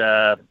 Just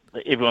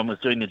everyone was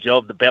doing the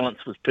job. The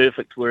balance was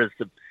perfect, whereas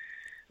it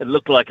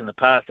looked like in the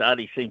past,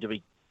 Artie seemed to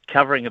be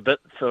covering a bit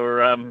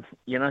for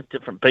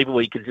different people.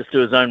 He could just do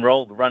his own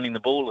role, running the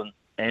ball,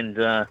 and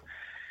I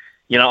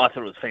thought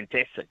it was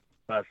fantastic.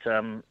 But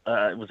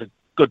it was a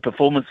good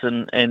performance,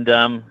 and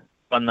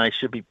one they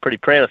should be pretty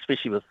proud,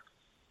 especially with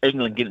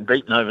England getting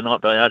beaten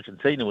overnight by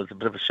Argentina. Was a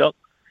bit of a shock.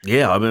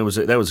 Yeah, I mean,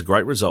 that was a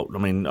great result. I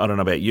mean, I don't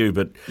know about you,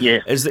 but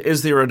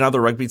is there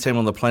another rugby team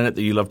on the planet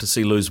that you love to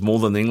see lose more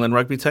than the England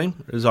rugby team?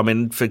 For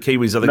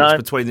Kiwis, I think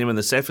it's between them and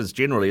the Saffers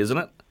generally, isn't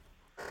it?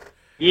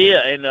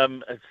 Yeah,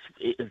 and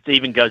it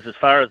even goes as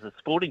far as the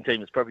sporting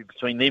team is probably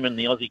between them and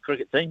the Aussie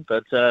cricket team.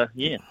 But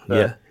yeah.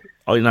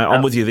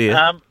 I'm with you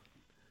there.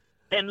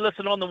 And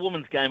listen, on the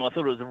women's game, I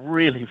thought it was a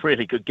really,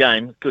 really good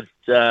game. Good,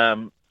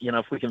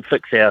 if we can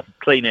fix our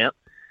clean out,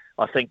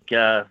 I think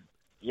girls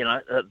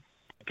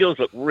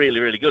look really,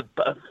 really good.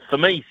 But for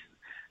me,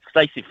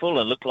 Stacey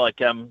Fuller looked like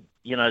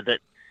that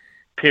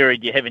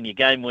period you have in your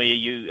game where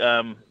you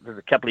there's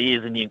a couple of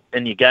years in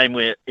your game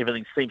where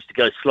everything seems to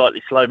go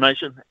slightly slow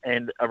motion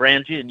and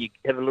around you, and you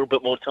have a little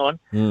bit more time.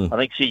 I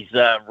think she's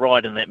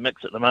right in that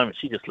mix at the moment.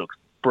 She just looks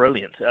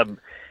brilliant,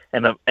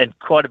 and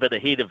quite a bit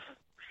ahead of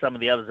some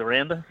of the others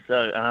around her.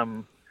 So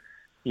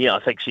I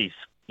think she's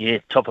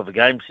top of the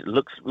game. She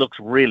looks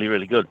really,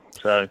 really good.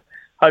 So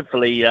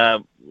hopefully,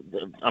 the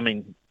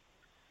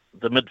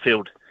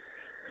midfield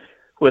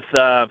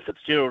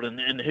Fitzgerald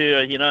and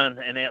her,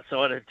 and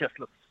outside it just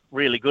looks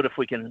really good if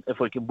we can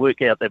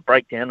work out that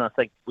breakdown. I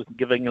think we can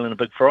give England a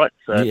big fright.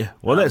 So, yeah,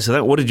 well, that's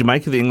that. What did you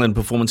make of the England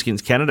performance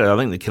against Canada? I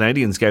think the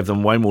Canadians gave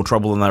them way more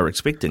trouble than they were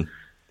expecting.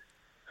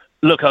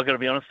 Look, I've got to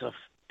be honest.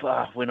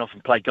 I went off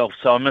and played golf,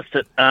 so I missed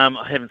it. I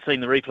haven't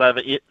seen the replay of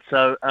it yet.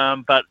 So,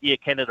 but yeah,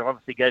 Canada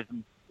obviously gave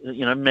them,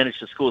 managed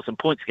to score some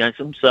points against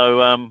them. So,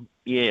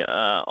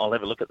 I'll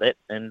have a look at that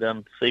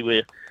and see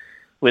where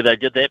they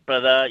did that.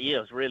 But I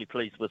was really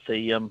pleased with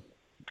the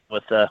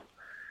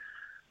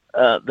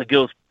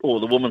girls or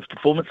the women's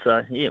performance.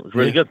 So it was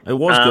really good. It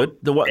was good.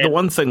 The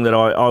one thing that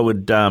I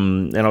would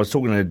and I was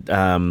talking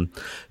to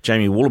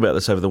Jamie Wall about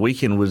this over the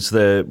weekend was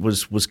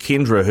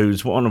Kendra,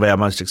 who's one of our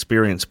most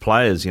experienced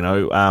players.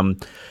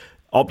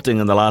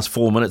 Opting in the last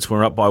 4 minutes,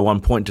 we're up by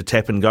 1 point to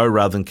tap and go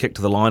rather than kick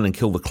to the line and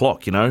kill the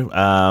clock.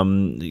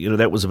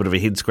 That was a bit of a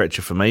head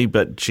scratcher for me.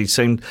 But she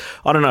seemed,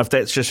 I don't know if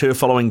that's just her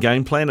following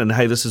game plan and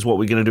hey, this is what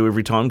we're going to do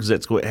every time because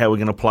that's how we're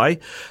going to play,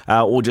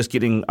 or just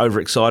getting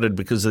overexcited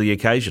because of the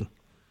occasion.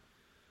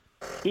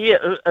 Yeah,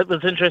 it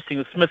was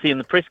interesting. Smithy in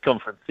the press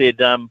conference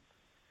said,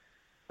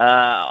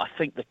 I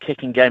think the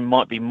kicking game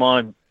might be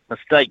my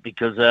mistake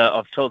because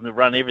I've told them to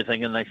run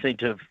everything and they seem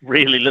to have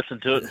really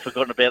listened to it and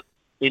forgotten about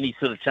any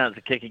sort of chance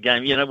to kick a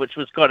game, which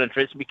was quite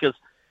interesting because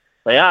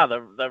they are.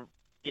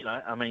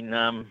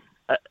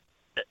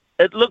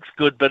 It looks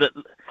good, but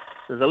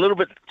there's a little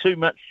bit too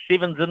much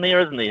sevens in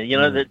there, isn't there?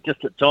 That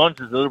just at times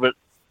there's a little bit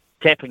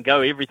tap and go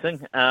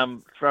everything,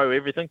 throw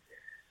everything.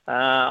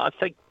 I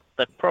think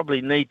they probably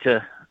need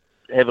to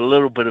have a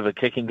little bit of a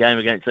kicking game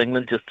against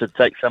England just to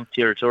take some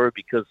territory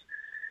because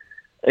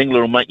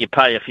England will make you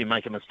pay if you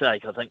make a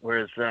mistake, I think.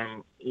 Whereas,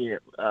 France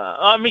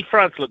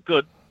looked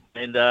good.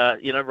 And,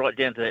 right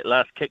down to that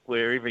last kick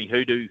where every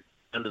hoodoo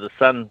under the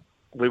sun,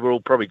 we were all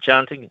probably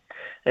chanting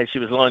as she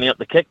was lining up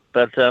the kick.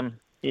 But,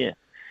 yeah.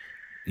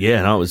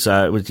 Yeah, no,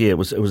 it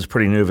was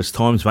pretty nervous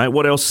times, mate.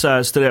 What else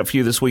stood out for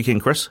you this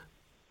weekend, Chris?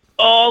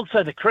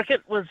 Also, the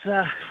cricket was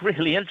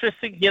really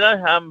interesting,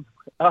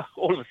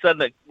 all of a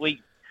sudden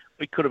we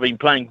could have been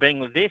playing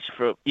Bangladesh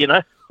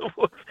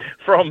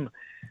from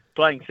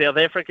playing South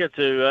Africa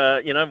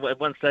to, at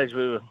one stage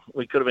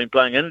we could have been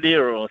playing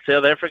India or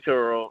South Africa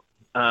or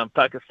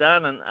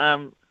Pakistan,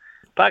 and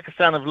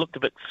Pakistan have looked a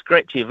bit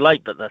scratchy of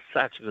late, but they're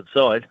such a good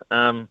side.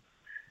 I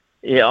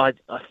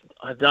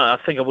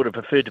think I would have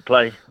preferred to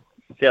play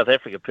South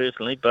Africa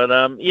personally, but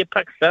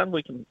Pakistan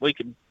we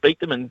can beat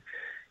them and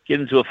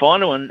get into a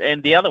final,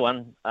 and the other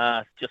one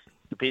just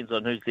depends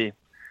on who's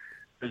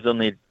on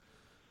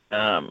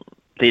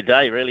their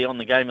day, really, on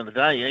the game of the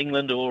day,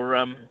 England or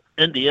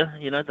India.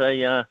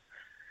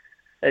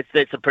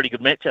 That's a pretty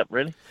good matchup,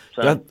 really.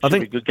 So I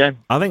think a good game.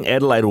 I think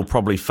Adelaide will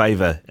probably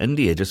favour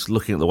India, just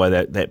looking at the way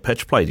that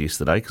pitch played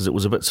yesterday, because it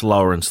was a bit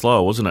slower and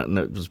slower, wasn't it? And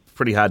it was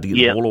pretty hard to get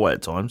the ball away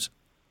at times.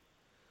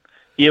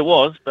 Yeah, it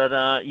was,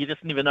 but you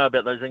just never know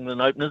about those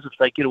England openers. If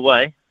they get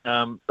away,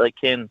 they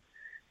can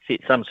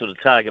set some sort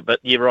of target. But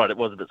you're right, it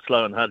was a bit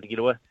slow and hard to get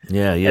away.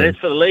 Yeah. And as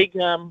for the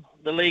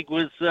league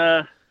was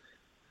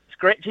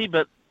scratchy,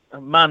 but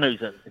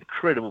Manu's an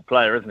incredible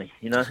player, isn't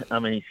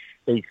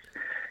he?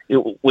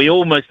 We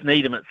almost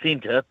need him at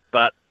centre,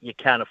 but you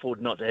can't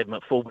afford not to have him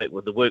at fullback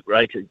with the work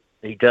rate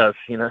he does,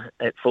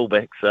 at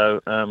fullback.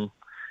 So, but,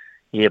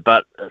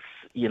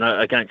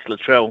 against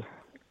Latrell,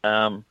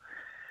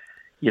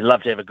 you'd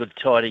love to have a good,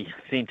 tidy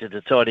centre to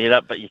tidy it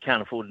up, but you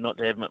can't afford not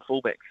to have him at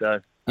fullback.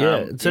 So,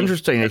 it's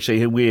interesting,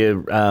 actually, where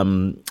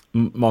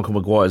Michael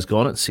Maguire's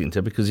gone at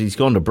centre because he's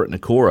gone to Britt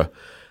Nakora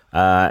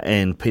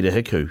and Peter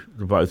Hiku,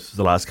 both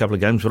the last couple of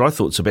games. But I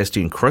thought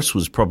Sebastian Kris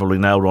was probably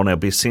nailed on our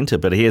best centre,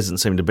 but he hasn't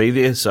seemed to be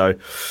there. So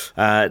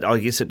I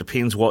guess it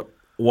depends what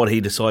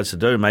he decides to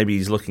do. Maybe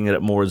he's looking at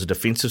it more as a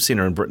defensive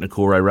centre in Britt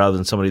Nakora rather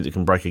than somebody that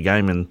can break a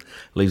game and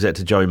leaves that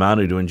to Joey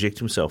Manu to inject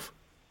himself.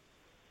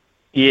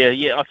 Yeah.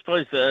 I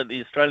suppose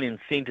the Australian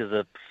centres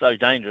are so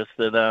dangerous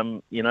that,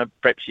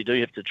 perhaps you do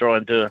have to try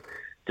and do a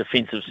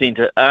defensive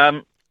centre.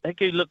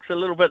 Hiku looks a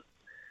little bit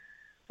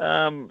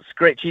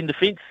scratchy in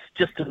defence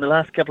just in the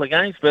last couple of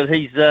games, but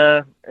he's he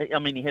had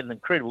an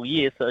incredible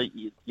year, so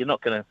you're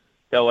not going to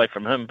go away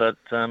from him. But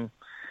I'm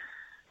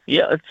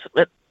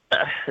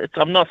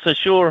not so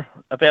sure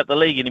about the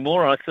league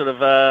anymore. I sort of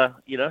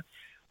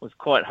was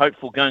quite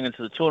hopeful going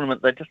into the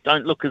tournament. They just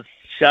don't look as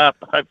sharp.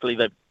 Hopefully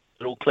it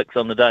all clicks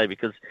on the day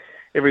because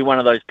every one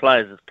of those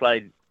players has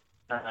played.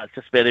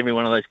 Just about every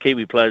one of those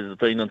Kiwi players has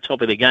been on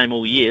top of their game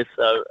all year.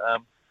 So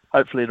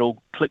hopefully it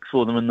all clicks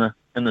for them in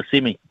the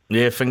semi.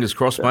 Yeah, fingers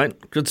crossed,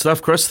 mate. Good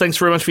stuff, Chris. Thanks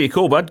very much for your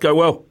call, bud. Go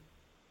well.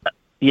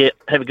 Yeah,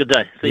 have a good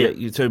day. See you.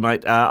 You too,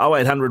 mate.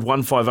 0800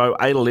 150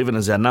 811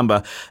 is our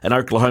number. And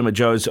Oklahoma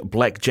Joe's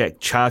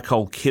Blackjack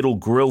Charcoal Kettle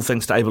Grill,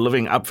 thanks to Ava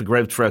Living, up for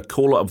grabs for our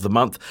caller of the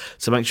month.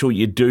 So make sure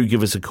you do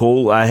give us a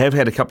call. I have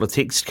had a couple of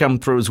texts come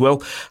through as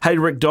well. Hey,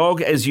 Rick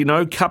Dog, as you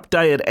know, Cup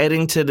Day at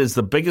Addington is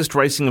the biggest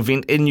racing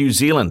event in New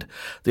Zealand.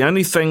 The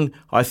only thing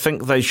I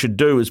think they should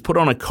do is put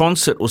on a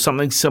concert or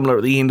something similar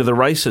at the end of the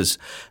races.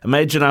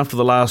 Imagine after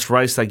the last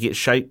race they get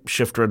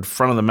Shapeshifter in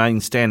front of the main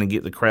stand and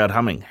get the crowd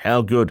humming.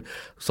 How good.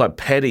 It's like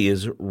Paddy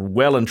is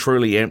well and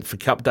truly amped for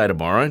Cup Day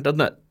tomorrow, doesn't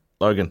it,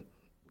 Logan?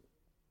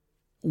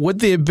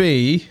 Would there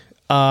be,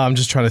 I'm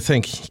just trying to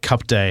think,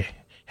 Cup Day.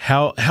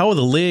 How are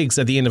the legs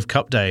at the end of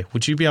Cup Day?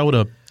 Would you be able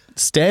to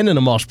stand in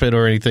a mosh pit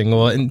or anything?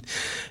 Or,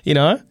 you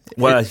know?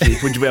 Well,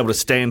 would you be able to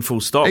stand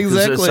full stop?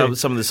 Exactly.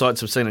 Some of the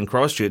sites I've seen in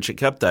Christchurch at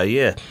Cup Day,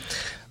 yeah.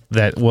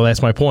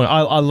 That's my point.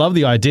 I love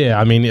the idea.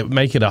 I mean,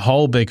 make it a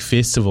whole big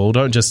festival.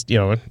 Don't just,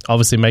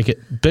 obviously make it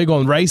big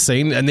on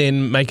racing and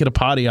then make it a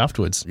party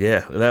afterwards.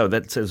 Yeah,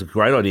 that's a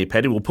great idea,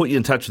 Paddy. We'll put you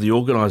in touch with the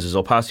organisers.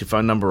 I'll pass your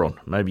phone number on.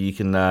 Maybe you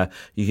can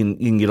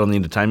get on the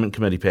entertainment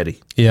committee,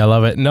 Paddy. Yeah, I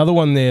love it. Another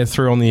one there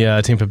through on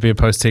the Temper Beer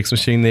Post text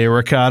machine there,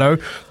 Ricardo.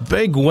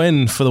 Big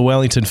win for the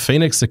Wellington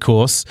Phoenix, of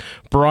course.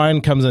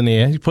 Brian comes in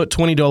there. He put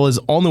 $20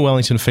 on the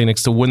Wellington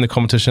Phoenix to win the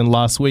competition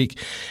last week,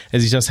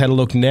 as he just had a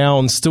look now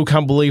and still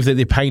can't believe that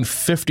they're paying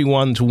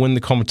 $51 to win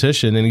the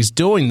competition, and he's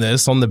doing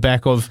this on the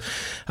back of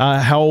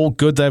how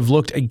good they've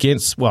looked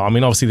against, well, I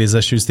mean, obviously there's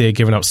issues there,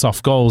 giving up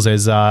soft goals,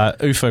 as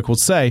Ufuk would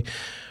say,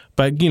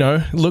 but,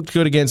 looked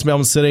good against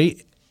Melbourne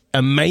City,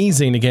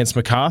 amazing against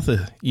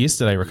Macarthur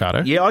yesterday,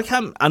 Ricardo. Yeah, I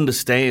can't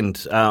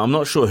understand. I'm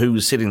not sure who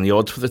was setting the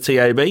odds for the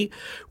TAB,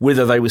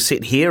 whether they were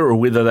set here or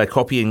whether they're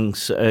copying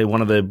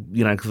one of the,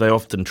 because they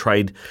often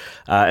trade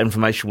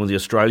information with the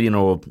Australian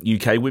or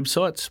UK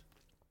websites.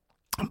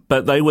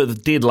 But they were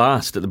dead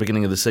last at the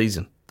beginning of the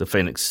season, the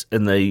Phoenix,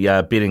 in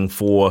the betting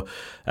for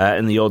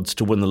in the odds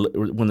to win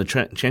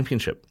the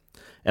championship.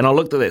 And I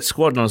looked at that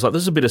squad and I was like,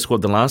 this is a better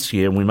squad than last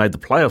year, and we made the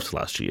playoffs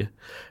last year.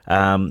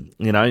 And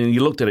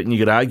you looked at it and you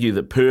could argue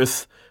that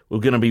Perth were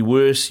going to be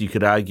worse. You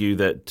could argue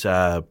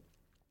that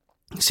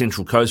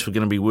Central Coast were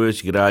going to be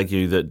worse. You could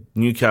argue that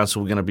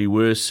Newcastle were going to be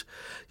worse.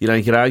 You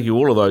could argue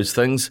all of those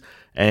things.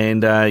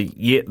 And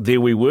yet there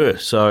we were.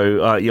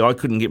 So I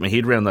couldn't get my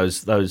head around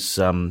those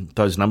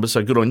numbers.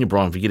 So good on you,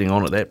 Brian, for getting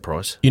on at that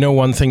price.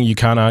 One thing you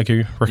can't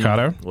argue,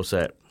 Ricardo. What's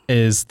that?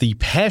 Is the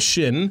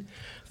passion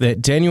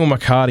that Daniel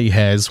McCarty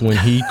has when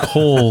he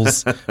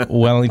calls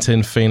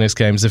Wellington Phoenix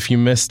games. If you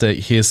missed it,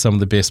 here's some of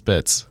the best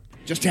bits.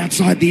 Just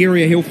outside the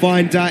area, he'll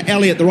find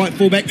Elliott, the right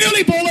fullback.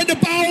 Early ball into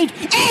Bold.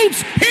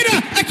 Olds, header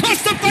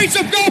across the face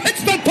of goal,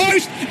 hits the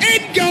post,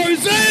 and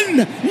goes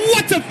in.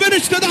 What a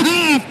finish to the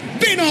half.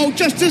 Ben Old,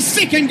 just his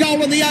second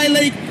goal in the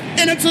A-League,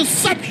 and it's a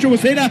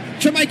sumptuous header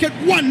to make it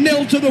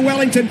 1-0 to the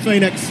Wellington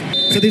Phoenix.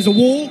 So there's a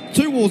wall,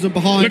 two walls in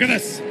behind. Look at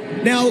this.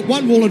 Now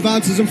one wall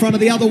advances in front of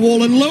the other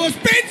wall, and Lewis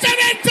bends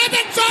it into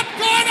the top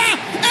corner.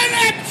 An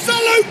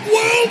absolute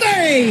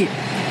worldie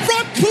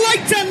from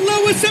Clayton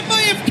Lewis. It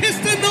may have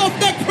kissed him off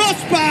the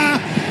crossbar.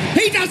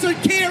 He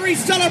doesn't care. He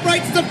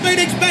celebrates the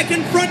Phoenix back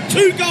in front,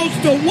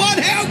 2-1.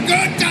 How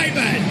good,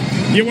 David?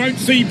 You won't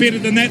see better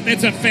than that.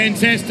 That's a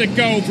fantastic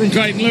goal from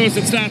Clayton Lewis.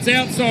 It starts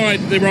outside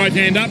the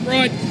right-hand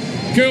upright,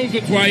 curls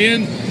its way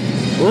in,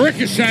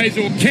 ricochets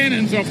or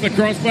cannons off the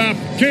crossbar.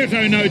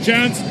 Curto, no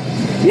chance.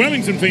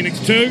 Wellington Phoenix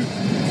 2,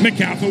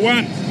 Macarthur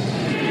 1.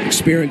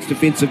 Experienced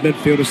defensive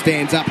midfielder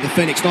stands up. The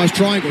Phoenix, nice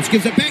triangles,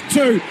 gives it back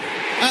to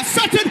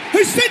Sutton,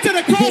 who sent it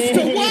across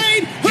to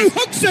Wade, who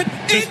hooks it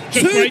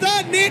into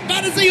the net.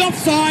 But is he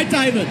offside,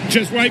 David?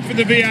 Just wait for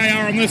the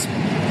VAR on this.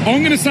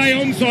 I'm going to say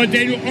onside,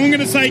 Daniel. I'm going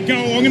to say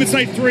goal. I'm going to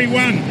say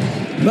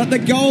 3-1. But the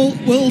goal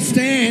will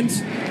stand.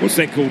 What's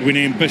that called when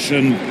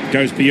ambition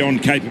goes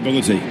beyond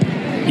capability?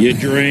 You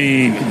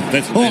dream.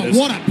 That's what that is.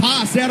 What a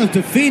pass out of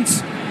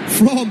defence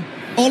from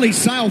Ollie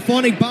Sale,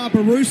 finding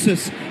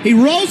Barbarousis. He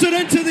rolls it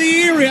into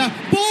the area,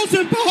 balls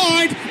in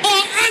behind.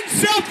 Oh,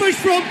 unselfish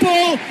from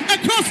Paul,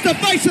 across the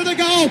face of the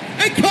goal,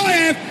 and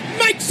Kayev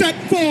makes it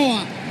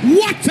 4.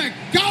 What a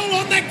goal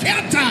on the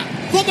counter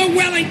for the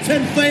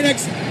Wellington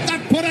Phoenix.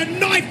 They've put a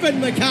knife in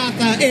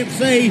Macarthur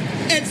FC.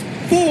 It's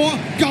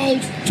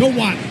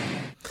 4-1.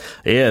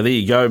 Yeah, there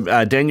you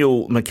go.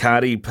 Daniel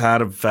McCarty,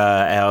 part of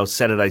our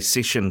Saturday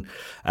session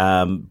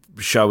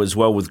show as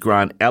well with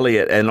Grant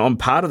Elliott, and I'm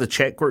part of the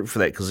chat group for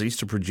that because I used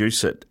to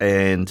produce it.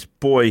 And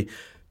boy,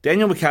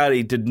 Daniel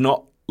McCarty did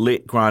not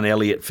let Grant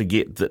Elliott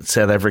forget that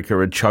South Africa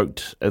had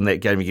choked in that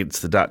game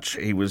against the Dutch.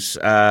 He was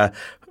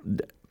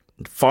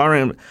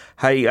firing,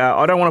 hey,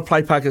 I don't want to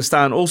play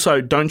Pakistan.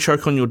 Also, don't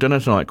choke on your dinner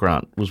tonight,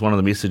 Grant, was one of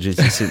the messages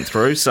he sent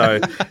through. So,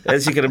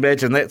 as you can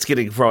imagine, that's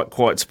getting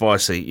quite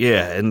spicy.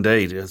 Yeah,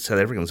 indeed. South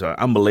Africans are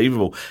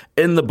unbelievable.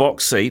 In the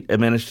box seat, and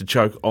managed to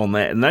choke on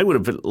that. And they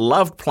would have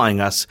loved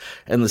playing us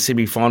in the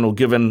semi-final,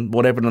 given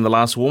what happened in the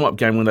last warm-up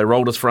game when they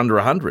rolled us for under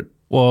 100.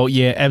 Well,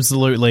 yeah,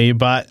 absolutely.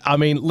 But, I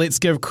mean, let's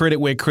give credit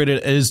where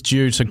credit is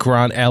due to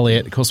Grant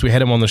Elliott. Of course, we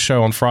had him on the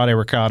show on Friday,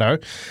 Ricardo.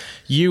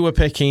 You were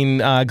picking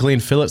Glenn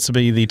Phillips to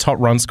be the top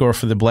run scorer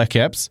for the Black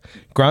Caps.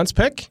 Grant's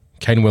pick,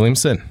 Kane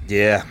Williamson.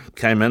 Yeah,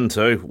 came in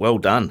too. Well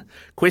done.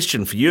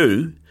 Question for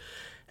you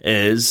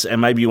is,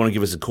 and maybe you want to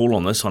give us a call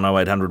on this on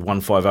 0800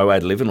 150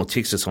 811 or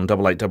text us on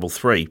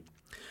 8833.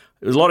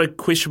 There's a lot of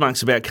question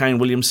marks about Kane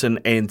Williamson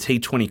and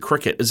T20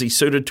 cricket. Is he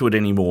suited to it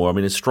anymore? I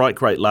mean, his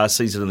strike rate last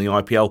season in the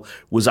IPL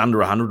was under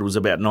 100. It was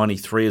about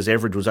 93. His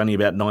average was only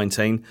about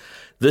 19.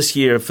 This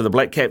year for the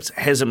Black Caps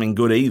hasn't been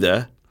good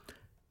either.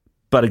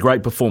 but a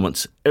great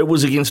performance. It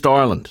was against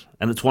Ireland,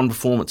 and it's one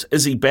performance.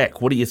 Is he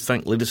back? What do you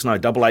think? Let us know.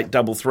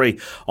 8833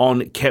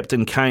 on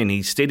Captain Kane.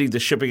 He steadied the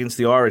ship against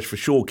the Irish for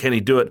sure. Can he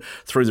do it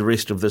through the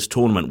rest of this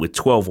tournament? We're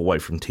 12 away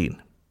from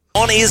 10.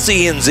 On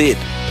SENZ.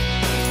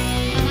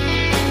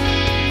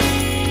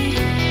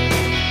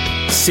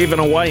 7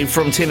 away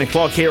from 10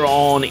 o'clock here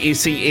on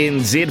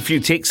SENZ. A few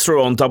texts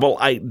through on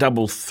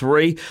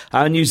 8833.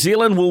 New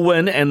Zealand will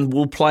win and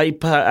will play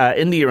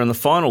India in the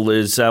final.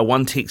 There's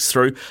one text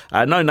through.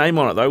 No name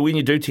on it, though. When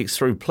you do text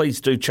through,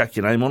 please do chuck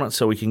your name on it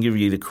so we can give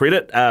you the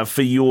credit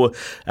for your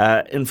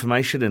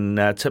information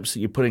and tips that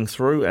you're putting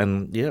through.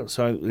 And, yeah,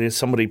 so there's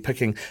somebody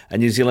picking a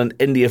New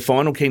Zealand-India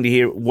final. Keen to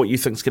hear what you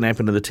think's going to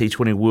happen to the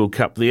T20 World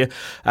Cup there.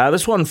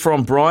 This one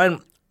from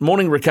Brian.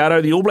 Morning,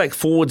 Ricardo. The All Black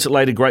forwards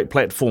laid a great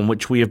platform,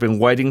 which we have been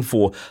waiting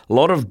for. A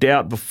lot of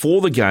doubt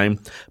before the game,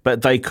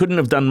 but they couldn't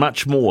have done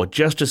much more.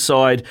 Just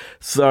aside,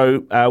 though,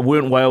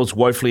 weren't Wales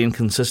woefully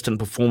inconsistent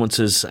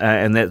performances,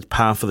 and that's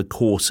par for the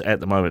course at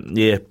the moment.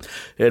 Yeah,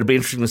 it'll be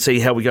interesting to see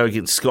how we go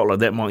against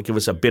Scotland. That might give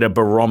us a better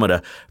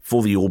barometer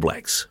for the All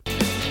Blacks.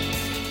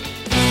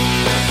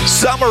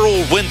 Summer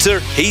or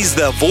winter, he's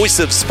the voice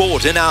of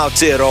sport in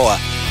Aotearoa.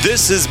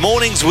 This is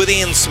Mornings with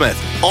Ian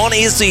Smith on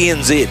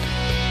SENZ.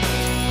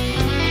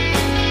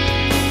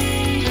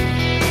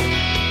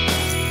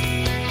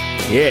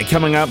 Yeah,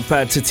 coming up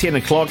to 10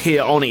 o'clock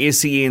here on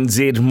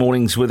SENZ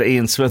Mornings with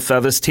Ian Smith.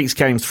 This text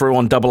came through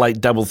on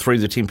 8833,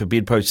 the Temper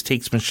Bedpost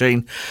text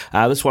machine.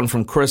 This one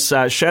from Chris.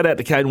 Shout out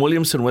to Kane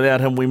Williamson. Without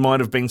him, we might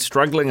have been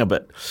struggling a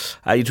bit.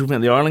 Are you talking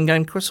about the Ireland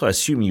game, Chris? I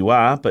assume you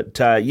are. But,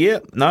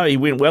 he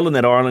went well in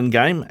that Ireland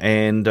game.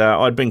 And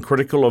I'd been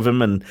critical of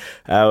him and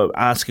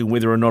asking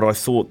whether or not I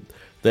thought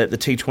that the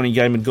T20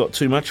 game had got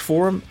too much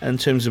for him in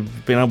terms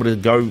of being able to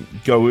go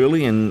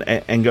early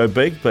and go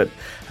big. But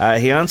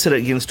he answered it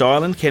against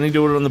Ireland. Can he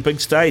do it on the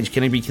big stage?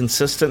 Can he be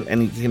consistent?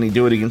 And can he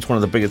do it against one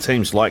of the bigger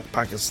teams like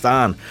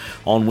Pakistan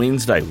on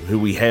Wednesday, who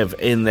we have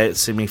in that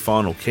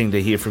semi-final? Keen to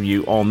hear from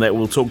you on that.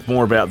 We'll talk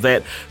more about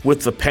that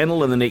with the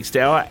panel in the next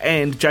hour.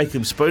 And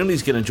Jacob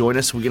Spoonley's going to join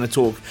us. We're going to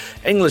talk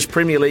English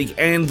Premier League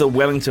and the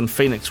Wellington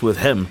Phoenix with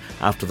him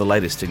after the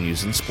latest in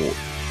news and sport.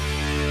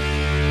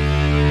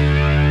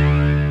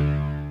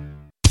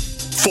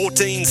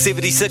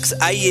 1476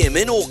 AM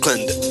in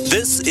Auckland.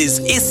 This is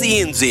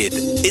SENZ.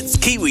 It's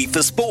Kiwi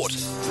for Sport.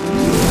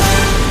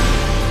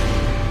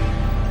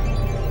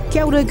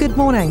 Kia ora, good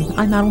morning.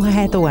 I'm Aroha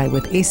Hathaway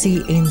with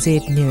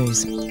SENZ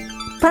News.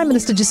 Prime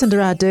Minister Jacinda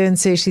Ardern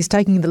says she's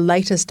taking the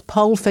latest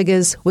poll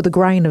figures with a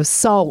grain of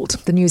salt.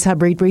 The News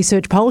Hub Read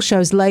Research poll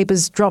shows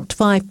Labour's dropped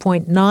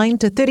 5.9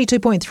 to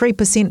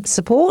 32.3%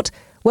 support,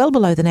 well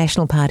below the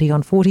National Party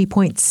on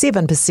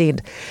 40.7%.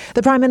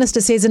 The Prime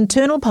Minister says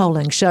internal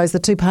polling shows the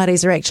two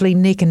parties are actually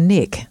neck and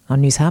neck on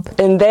News Hub.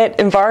 In that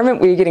environment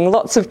where you're getting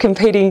lots of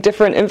competing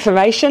different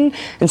information,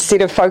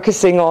 instead of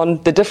focusing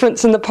on the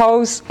difference in the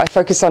polls, I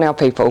focus on our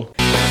people.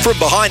 From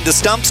behind the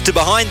stumps to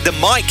behind the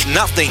mic,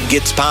 nothing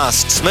gets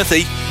past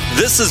Smithy.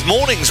 This is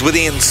Mornings with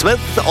Ian Smith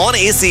on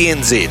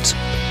SENZ.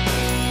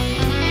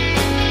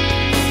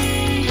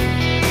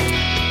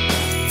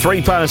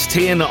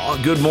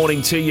 10:03. Good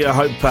morning to you. I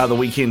hope the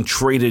weekend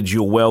treated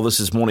you well. This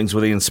is Mornings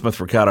with Ian Smith.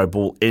 Ricardo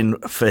Ball in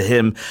for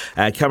him.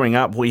 Coming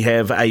up, we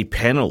have a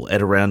panel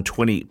at around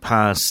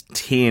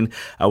 10:20.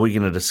 We're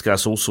going to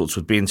discuss all sorts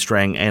with Ben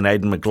Strang and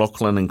Aidan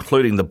McLaughlin,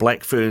 including the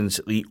Black Ferns,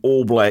 the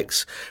All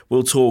Blacks.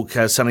 We'll talk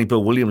Sonny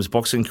Bill Williams'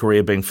 boxing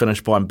career being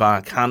finished by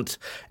Mark Hunt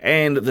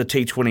and the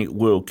T20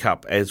 World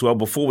Cup as well.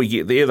 Before we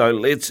get there, though,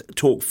 let's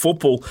talk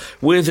football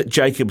with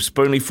Jacob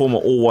Spoonley, former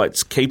All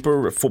Whites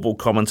keeper, football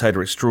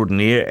commentator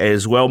extraordinaire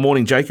as well.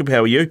 Morning, Jacob.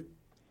 How are you?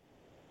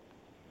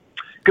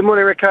 Good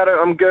morning,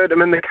 Ricardo. I'm good.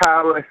 I'm in the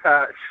car with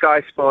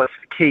Sky Sports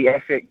key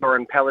asset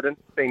Goran Paladin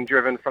being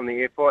driven from the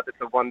airport. It's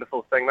a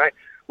wonderful thing, mate.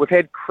 We've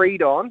had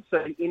Creed on,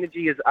 so the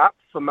energy is up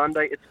for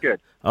Monday. It's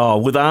good. Oh,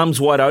 with arms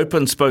wide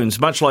open,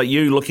 Spoons, much like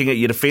you looking at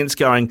your defence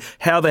going,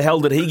 how the hell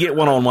did he get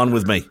one-on-one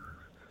with me?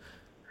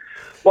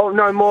 Well,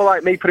 no, more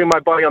like me putting my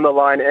body on the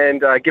line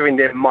and giving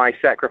them my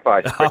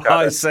sacrifice.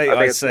 I see.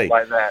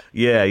 Like that.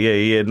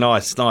 Yeah.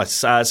 Nice.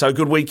 So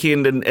good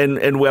weekend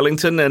in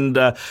Wellington, and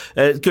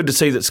good to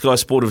see that Sky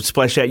Sport have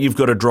splashed out. You've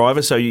got a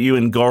driver, so you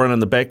and Goran in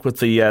the back with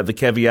the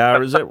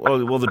caviar, is it?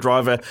 Well, the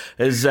driver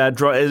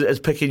is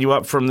picking you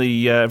up from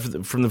the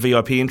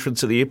VIP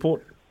entrance at the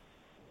airport.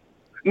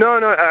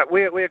 No,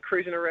 we're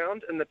cruising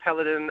around in the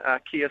Paladin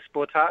Kia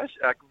Sportage.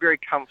 Very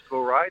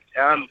comfortable ride.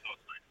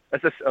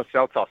 It's a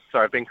Seltos.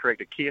 Sorry, I've been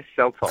corrected. Kia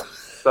Seltos.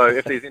 So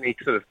if there's any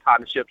sort of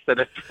partnerships that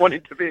are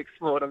wanting to be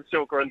explored, I'm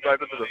sure Goran's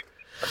open to them.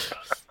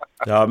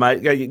 Oh,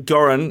 mate,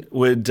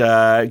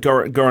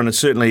 Goran is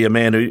certainly a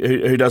man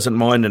who doesn't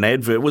mind an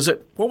advert. Was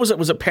it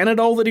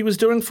Panadol that he was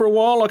doing for a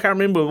while? I can't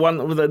remember one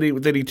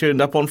that he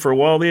turned up on for a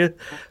while there.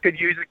 Could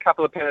use a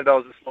couple of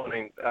Panadols this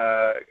morning.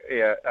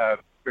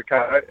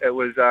 Ricardo. It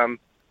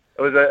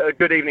was a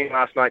good evening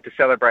last night to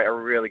celebrate a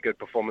really good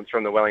performance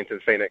from the Wellington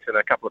Phoenix, and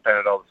a couple of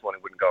Panadol this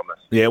morning wouldn't go amiss.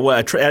 Yeah,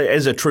 well,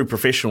 as a true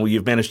professional,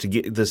 you've managed to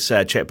get this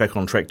chat back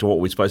on track to what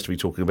we're supposed to be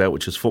talking about,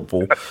 which is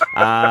football.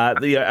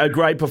 A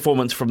great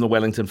performance from the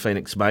Wellington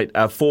Phoenix, mate.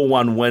 A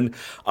 4-1 win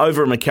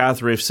over a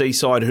Macarthur FC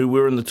side who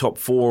were in the top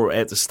 4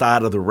 at the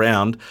start of the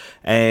round.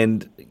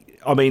 And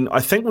I mean, I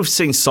think we've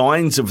seen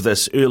signs of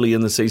this early in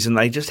the season.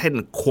 They just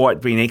hadn't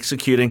quite been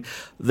executing.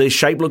 Their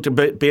shape looked a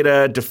bit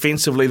better.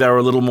 Defensively, they were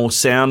a little more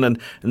sound, and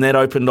that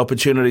opened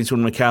opportunities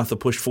when Macarthur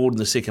pushed forward in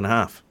the second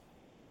half.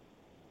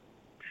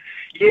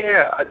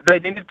 Yeah, they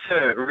needed to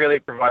really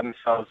provide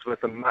themselves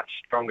with a much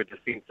stronger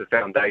defensive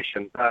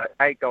foundation.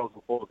 8 goals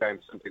in 4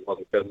 games simply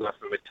wasn't good enough,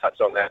 and we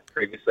touched on that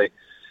previously.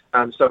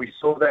 So we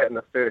saw that in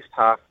the first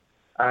half.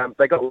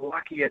 They got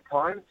lucky at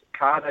times.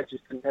 Carter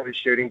just didn't have his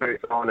shooting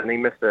boots on, and he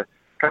missed a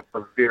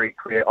couple of very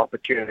clear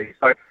opportunities.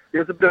 So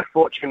there was a bit of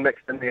fortune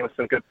mixed in there with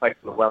some good play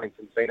from the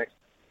Wellington Phoenix.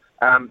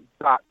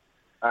 But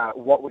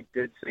what we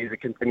did see is a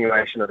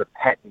continuation of the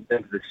pattern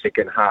into the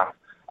second half.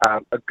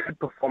 A good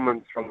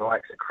performance from the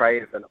likes of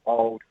Crave and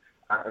Old,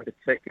 in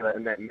particular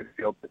in that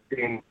midfield, but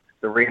then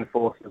the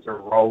reinforcements are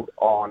rolled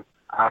on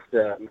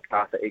after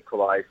Macarthur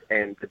equalised,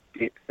 and the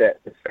depth that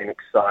the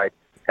Phoenix side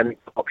and the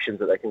options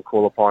that they can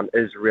call upon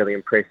is really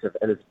impressive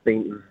and has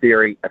been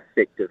very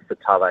effective for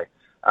Tale.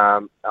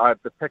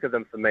 The pick of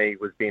them for me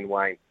was Ben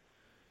Waine.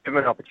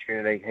 Given an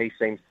opportunity, he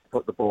seems to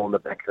put the ball in the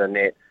back of the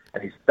net,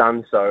 and he's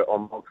done so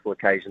on multiple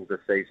occasions this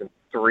season.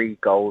 3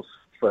 goals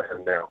for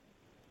him now.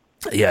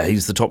 Yeah,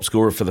 he's the top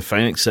scorer for the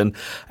Phoenix and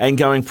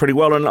going pretty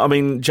well. And I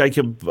mean,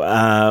 Jacob,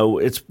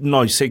 it's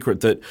no secret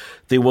that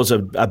there was a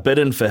bid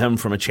in for him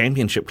from a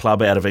championship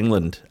club out of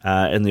England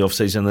in the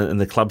off-season, and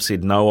the club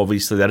said no.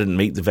 Obviously, they didn't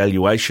meet the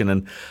valuation,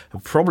 and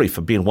probably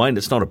for Ben Waine,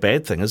 it's not a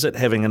bad thing, is it?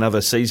 Having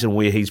another season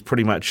where he's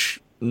pretty much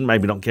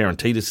maybe not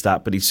guaranteed to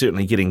start, but he's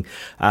certainly getting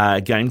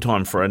game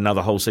time for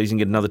another whole season,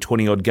 get another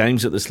 20-odd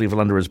games at this level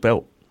under his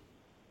belt.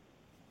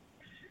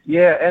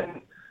 Yeah,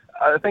 and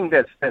I think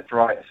that's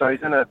right. So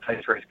he's in a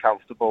place where he's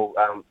comfortable.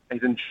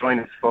 He's enjoying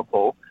his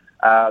football.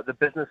 The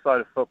business side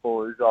of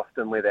football is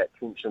often where that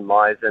tension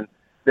lies, and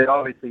there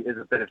obviously is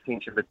a bit of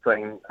tension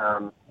between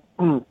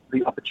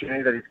the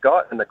opportunity that he's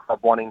got and the club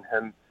wanting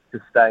him to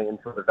stay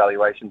until the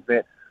valuation's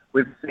met.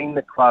 We've seen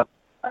the club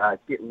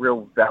get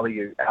real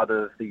value out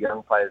of the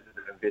young players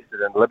that have invested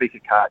in Libby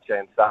Kakacha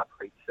and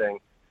Sarpreet Singh.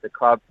 The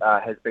club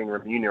has been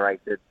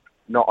remunerated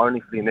not only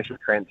for the initial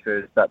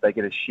transfers, but they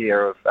get a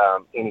share of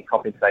any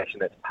compensation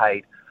that's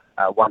paid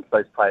once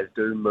those players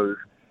do move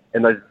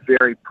in those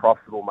very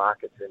profitable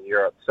markets in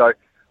Europe. So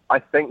I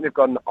think they've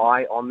got an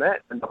eye on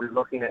that, and they'll be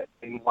looking at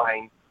Ben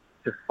Waine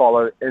to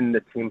follow in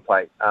the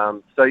template.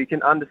 So you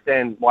can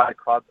understand why the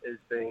club is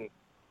being,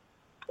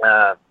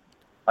 I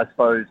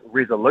suppose,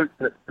 resolute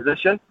in its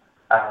position.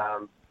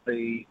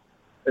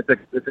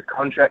 It's a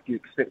contract. You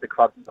expect the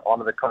club to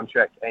honour the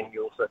contract, and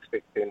you also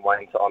expect Ben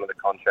Waine to honour the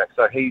contract.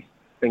 So he's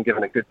been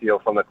given a good deal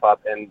from the club,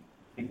 and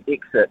the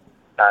exit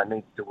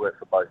needs to work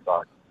for both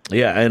sides.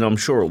 Yeah, and I'm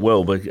sure it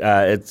will, but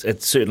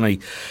it's certainly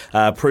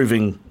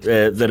proving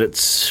that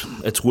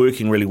it's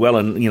working really well,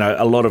 and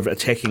a lot of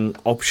attacking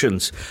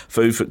options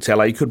for Ufuk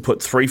Talay. You could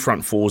put 3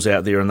 front fours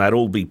out there, and they'd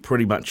all be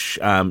pretty much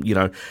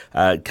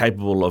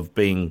capable of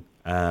being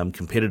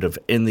competitive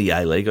in the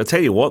A-League. I'll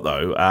tell you what,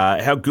 though,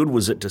 how good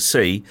was it to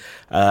see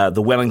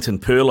the Wellington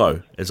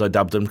Perlo, as I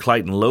dubbed him,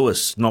 Clayton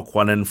Lewis, knock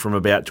one in from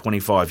about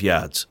 25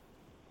 yards.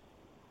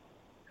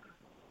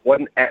 What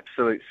an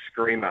absolute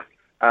screamer.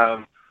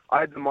 I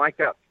had the mic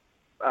up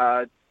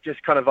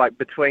just kind of like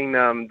between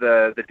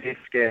the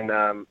desk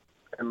and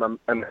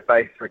my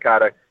face,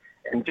 Ricardo,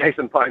 and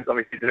Jason Pine's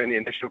obviously doing the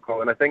initial call,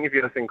 and I think if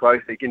you listen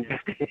closely, you can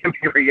just hear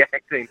me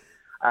reacting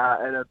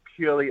in a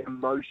purely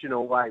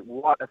emotional way.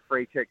 What a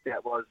free kick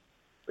that was.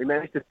 We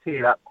managed to tee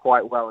it up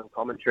quite well in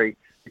commentary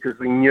because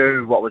we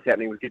knew what was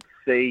happening. We could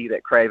see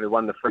that Crave had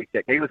won the free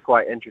kick. He was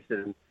quite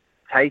interested in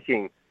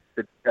taking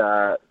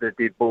the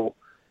dead ball.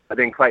 But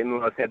then Clayton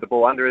Lewis had the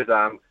ball under his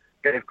arm,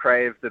 gave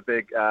Crave the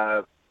big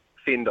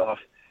fend off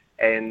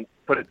and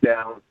put it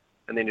down,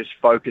 and then just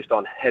focused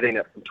on hitting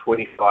it from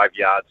 25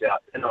 yards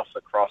out and off the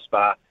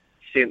crossbar,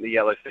 sent the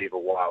Yellow Fever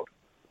wild.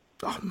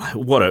 Oh, mate,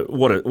 what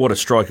a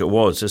strike it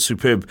was. It's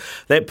superb.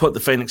 That put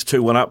the Phoenix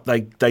 2-1 up.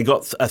 They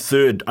got a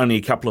third only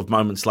a couple of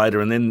moments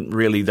later, and then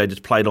really they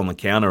just played on the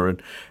counter,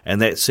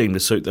 and that seemed to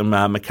suit them.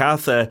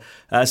 Macarthur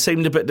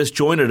seemed a bit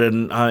disjointed,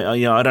 and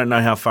I don't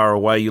know how far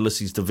away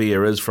Ulysses De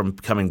Vere is from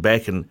coming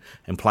back and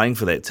playing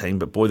for that team,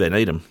 but boy, they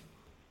need him.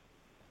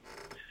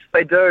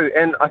 They do,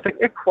 and I think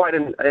they're quite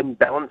an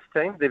imbalanced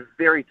team. They're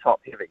very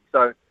top-heavy.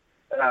 So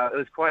it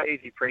was quite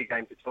easy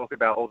pre-game to talk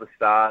about all the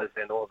stars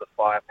and all the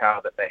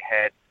firepower that they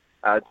had.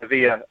 De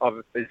Vere,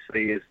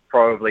 obviously, is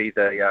probably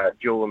the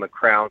jewel in the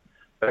crown.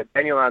 But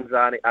Daniel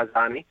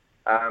Azani,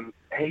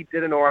 he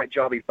did an all right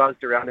job. He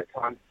buzzed around at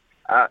times.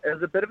 It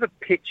was a bit of a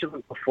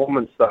petulant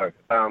performance, though,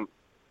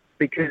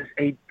 because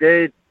he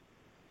did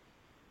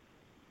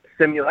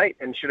simulate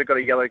and should have got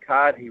a yellow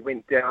card. He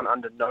went down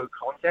under no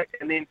contact.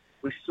 And then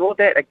we saw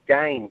that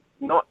again,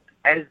 not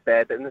as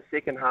bad, but in the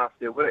second half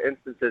there were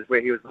instances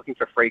where he was looking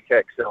for free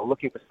kicks or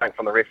looking for something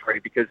from the referee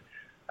because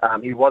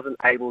he wasn't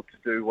able to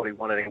do what he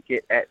wanted and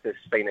get at this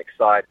Phoenix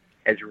side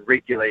as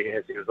regularly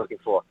as he was looking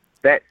for.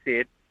 That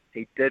said,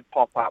 he did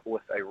pop up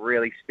with a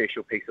really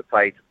special piece of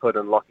play to put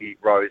in Lockie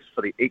Rose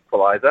for the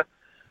equaliser.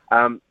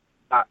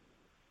 But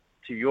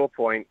to your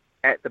point,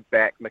 at the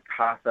back,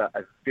 MacArthur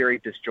are very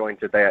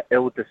disjointed. They are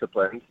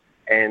ill-disciplined,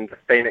 and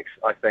Phoenix,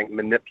 I think,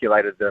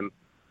 manipulated them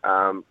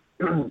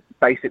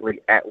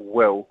basically at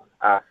will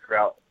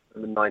throughout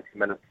the 90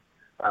 minutes.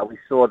 We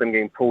saw them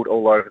getting pulled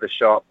all over the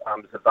shop.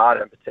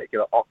 Zavada in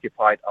particular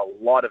occupied a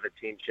lot of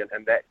attention,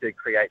 and that did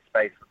create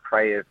space for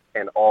Kraev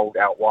and Old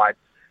out wide.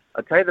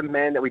 I'd tell you the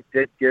man that we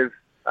did give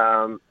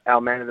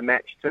our man of the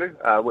match to,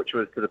 which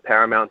was to the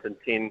Paramount and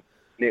 10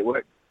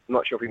 network. I'm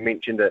not sure if we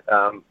mentioned it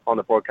on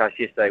the broadcast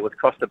yesterday, was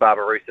Costa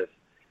Barbarouses.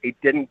 He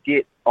didn't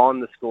get on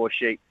the score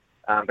sheet,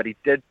 but he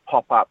did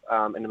pop up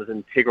and was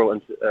integral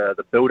into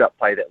the build-up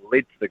play that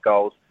led to the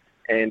goals.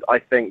 And I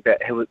think that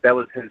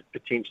was his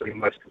potentially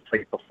most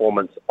complete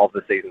performance of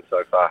the season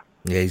so far.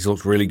 Yeah, he's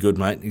looked really good,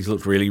 mate. He's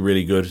looked really,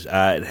 really good,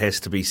 it has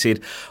to be said.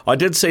 I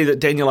did see that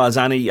Daniel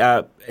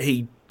Arzani,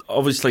 he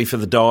obviously for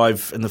the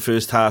dive in the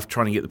first half,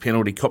 trying to get the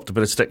penalty, copped a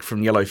bit of stick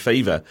from yellow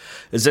fever.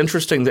 It's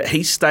interesting that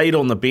he stayed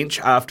on the bench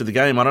after the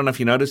game. I don't know if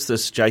you noticed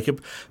this,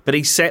 Jacob, but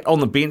he sat on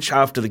the bench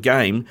after the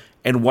game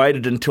and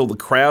waited until the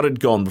crowd had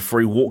gone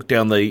before he walked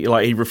down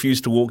he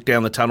refused to walk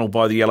down the tunnel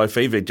by the yellow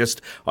fever,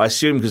 just, I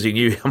assume, because he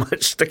knew how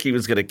much stick he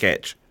was going to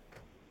catch.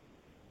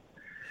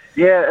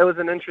 Yeah, it was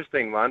an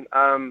interesting one.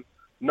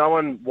 No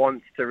one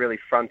wants to really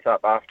front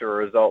up after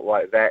a result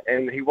like that,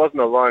 and he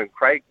wasn't alone.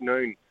 Craig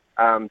Noon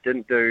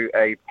didn't do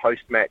a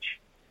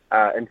post-match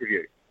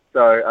interview.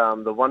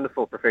 So the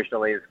wonderful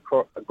professional is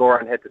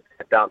Goran had to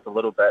dance a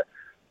little bit,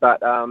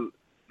 but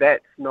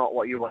that's not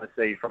what you want to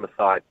see from a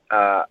side.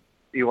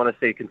 You want to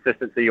see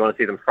consistency. You want to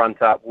see them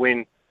front up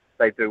when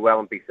they do well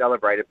and be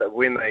celebrated. But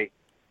when they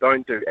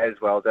don't do as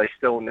well, they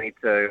still need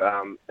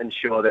to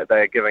ensure that they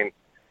are giving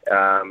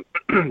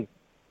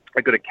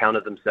a good account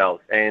of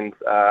themselves. And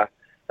a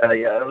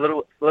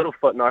little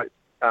footnote: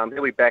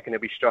 he'll be back and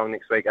he'll be strong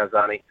next week,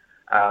 Arzani.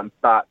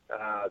 But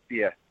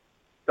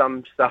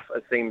some stuff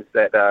it seems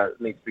that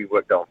needs to be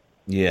worked on.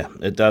 Yeah,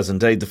 it does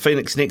indeed. The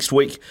Phoenix next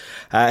week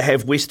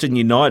have Western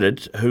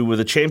United, who were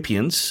the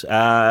champions,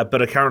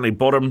 but are currently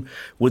bottom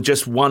with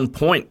just 1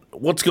 point.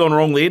 What's gone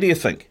wrong there, do you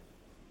think?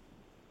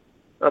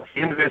 That's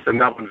the inverse of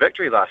Melbourne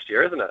Victory last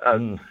year, isn't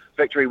it?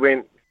 Victory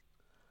went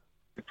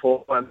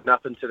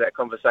up into that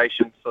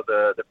conversation for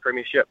the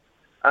premiership.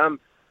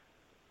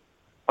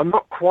 I'm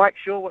not quite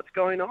sure what's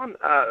going on.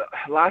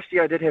 Last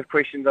year I did have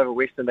questions over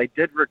Western. They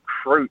did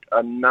recruit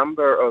a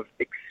number of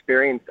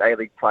experienced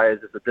A-League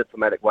players, is a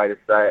diplomatic way to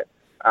say it.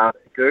 They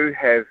do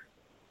have,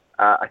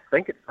 I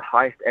think it's the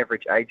highest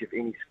average age of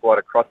any squad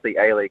across the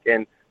A-League.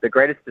 And the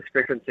greatest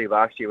discrepancy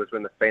last year was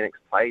when the Phoenix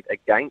played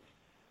against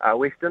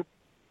Western.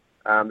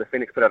 The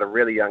Phoenix put out a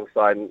really young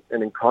side, and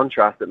in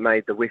contrast it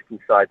made the Western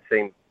side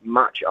seem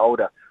much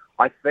older.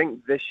 I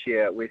think this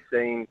year we're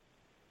seeing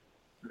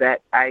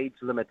that age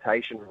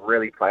limitation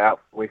really play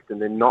out for Western.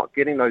 They're not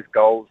getting those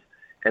goals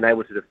and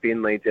able to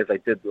defend leads as they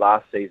did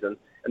last season.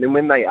 And then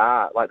when they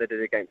are, like they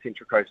did against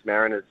Central Coast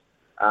Mariners,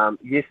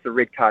 yes, the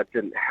red card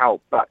didn't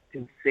help, but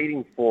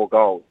conceding 4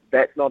 goals,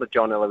 that's not a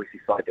John Aloisi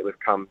side that we've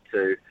come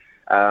to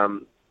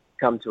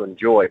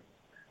enjoy.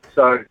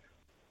 So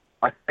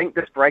I think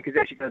this break is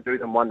actually going to do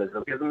them wonders.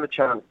 It'll give them a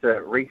chance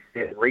to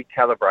reset,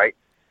 recalibrate,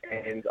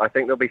 and I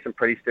think there'll be some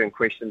pretty stern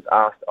questions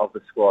asked of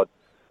the squad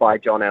by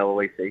John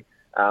Aloisi.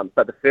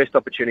 But the first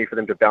opportunity for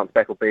them to bounce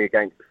back will be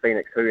against the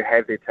Phoenix, who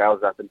have their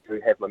tails up and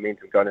who have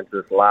momentum going into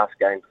this last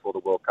game before the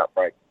World Cup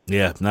break.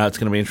 Yeah, no, it's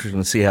going to be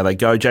interesting to see how they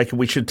go. Jacob,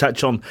 we should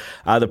touch on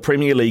the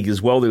Premier League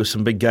as well. There were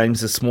some big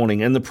games this morning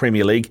in the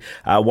Premier League.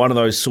 One of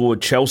those saw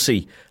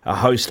Chelsea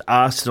host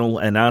Arsenal,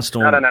 and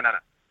Arsenal... No.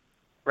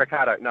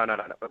 Ricardo, no.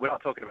 We're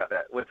not talking about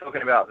that. We're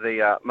talking about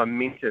the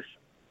momentous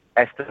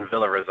Aston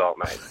Villa result,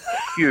 mate.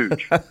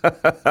 Huge.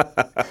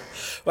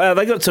 Well,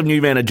 they got some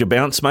new manager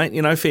bounce, mate.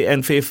 You know,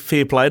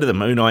 fair play to them.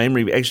 Unai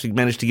Emery actually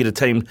managed to get a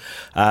team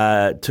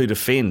to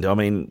defend. I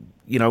mean,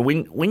 you know,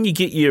 when you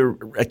get your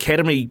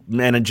academy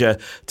manager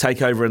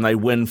take over and they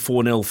win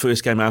 4-0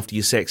 first game after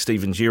you sack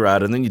Steven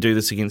Gerrard, and then you do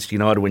this against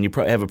United when you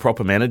have a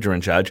proper manager in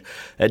charge,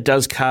 it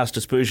does cast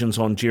aspersions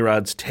on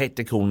Gerrard's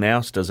tactical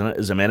nous, doesn't it,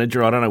 as a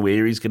manager? I don't know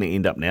where he's going to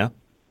end up now.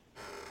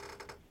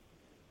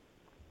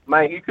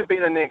 Mate, you could be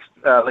the next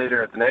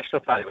leader of the National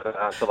Party with an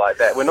answer like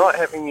that. We're not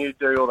having you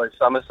do all those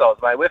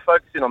somersaults, mate. We're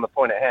focusing on the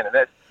point at hand, and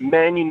that's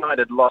Man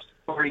United lost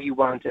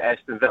 3-1 to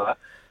Aston Villa,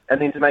 and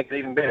then to make it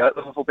even better,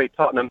 Liverpool beat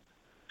Tottenham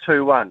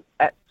 2-1.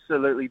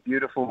 Absolutely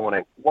beautiful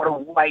morning. What a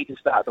way to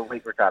start the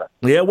week, Ricardo.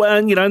 Yeah, well,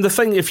 and, you know, the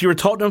thing, if you're a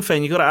Tottenham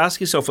fan, you've got to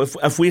ask yourself,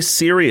 if we're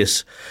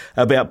serious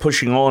about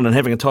pushing on and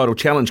having a title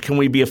challenge, can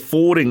we be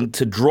affording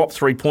to drop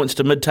 3 points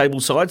to mid-table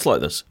sides like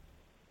this?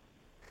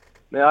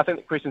 Now, I think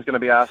the question's going to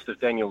be asked of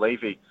Daniel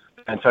Levy,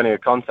 Antonio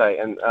Conte,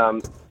 and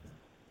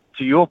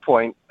to your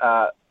point,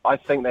 I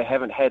think they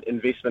haven't had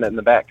investment in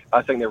the back.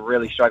 I think they're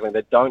really struggling.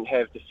 They don't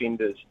have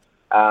defenders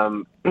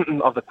of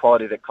the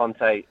quality that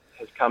Conte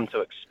has come to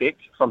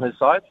expect from his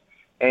sides.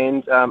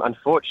 And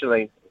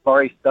unfortunately,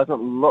 Boris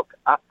doesn't look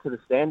up to the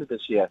standard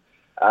this year.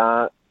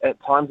 At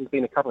times there's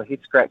been a couple of head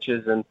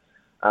scratches, and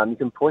you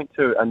can point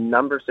to a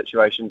number of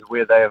situations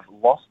where they have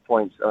lost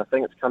points, and I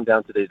think it's come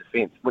down to their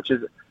defence, which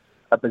is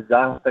a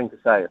bizarre thing to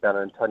say about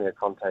an Antonio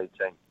Conte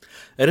team.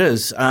 It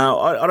is.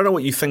 I don't know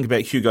what you think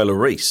about Hugo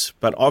Lloris,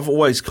 but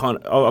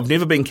I've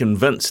never been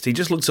convinced. He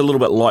just looks a little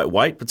bit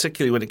lightweight,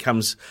 particularly when it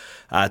comes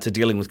to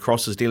dealing with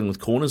crosses, dealing with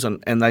corners,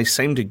 and they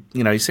seem to,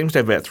 he seems to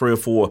have about 3 or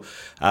 4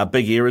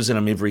 big errors in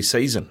him every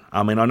season.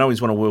 I mean, I know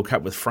he's won a World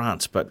Cup with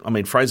France, but I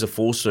mean, Fraser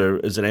Forster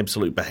is an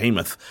absolute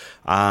behemoth,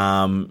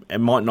 and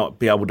might not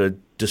be able to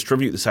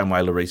distribute the same way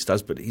Lloris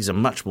does, but he's a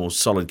much more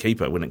solid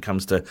keeper when it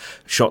comes to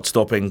shot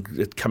stopping,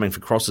 coming for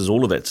crosses,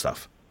 all of that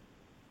stuff.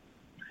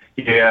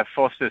 Yeah,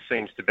 Foster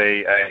seems to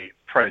be a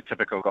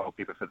prototypical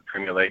goalkeeper for the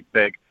Premier League.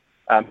 Big,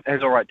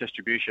 has all right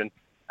distribution,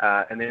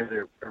 and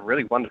then a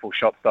really wonderful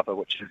shot stopper,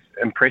 which is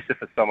impressive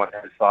for someone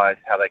his size,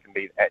 how they can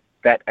be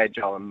that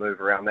agile and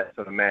move around that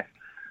sort of mass.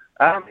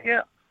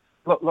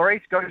 Look,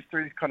 Lloris goes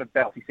through this kind of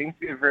bouts. He seems to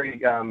be a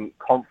very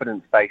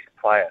confidence-based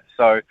player,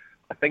 so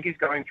I think he's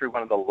going through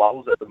one of the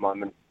lulls at the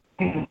moment,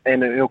 and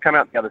he'll come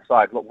out the other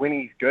side. Look, when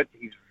he's good,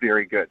 he's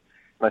very good.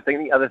 And I think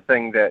the other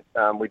thing that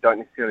we don't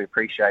necessarily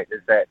appreciate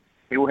is that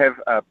he will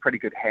have a pretty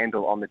good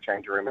handle on the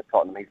change room at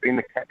Tottenham. He's been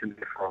the captain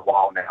there for a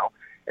while now,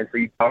 and so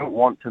you don't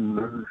want to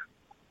move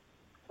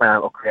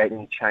or create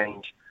any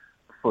change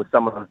for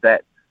someone of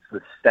that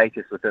sort of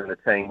status within the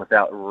team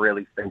without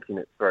really thinking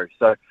it through.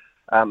 So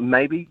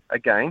maybe,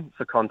 again,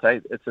 for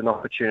Conte, it's an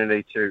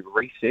opportunity to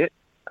reset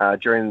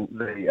during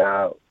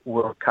the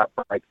World Cup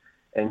break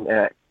and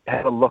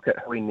have a look at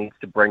who he needs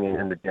to bring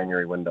in the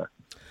January window.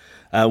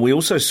 We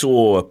also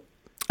saw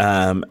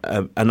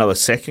another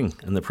sacking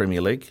in the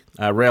Premier League.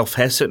 Ralph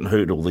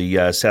Hasenhüttl,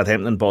 the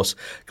Southampton boss,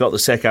 got the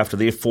sack after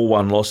their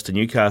 4-1 loss to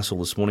Newcastle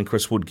this morning.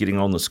 Chris Wood getting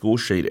on the score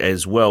sheet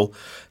as well.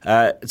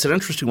 It's an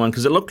interesting one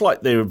because it looked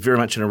like they were very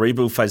much in a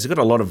rebuild phase. They've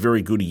got a lot of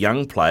very good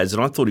young players,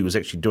 and I thought he was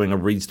actually doing a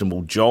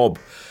reasonable job.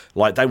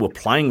 Like, they were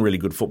playing really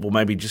good football,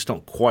 maybe just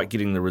not quite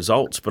getting the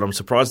results, but I'm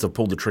surprised they've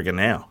pulled the trigger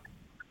now.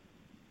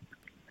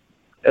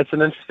 It's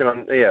an interesting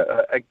one. Yeah,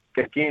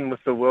 again,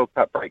 with the World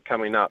Cup break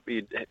coming up,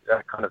 you'd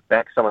kind of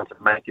back someone to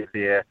make it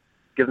there,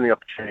 give them the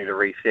opportunity to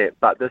reset.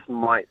 But this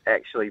might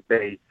actually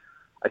be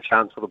a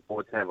chance for the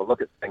board to have a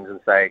look at things and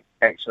say,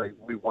 actually,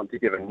 we want to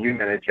give a new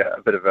manager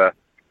a bit of a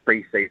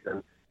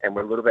pre-season, and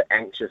we're a little bit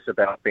anxious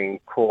about being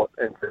caught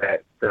into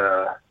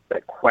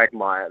that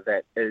quagmire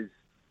that is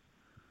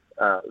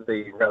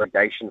the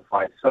relegation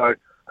fight. So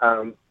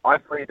I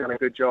thought he'd done a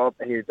good job.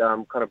 He'd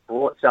kind of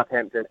brought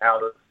Southampton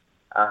out of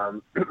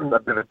a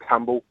bit of a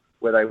tumble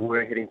where they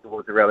were heading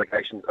towards the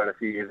relegation zone a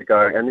few years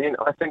ago. And then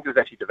I think he was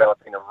actually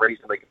developing a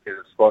reasonably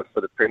competitive squad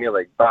for the Premier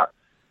League, but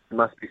there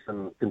must be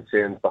some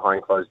concerns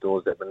behind closed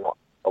doors that we're not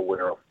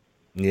aware of.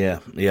 Yeah.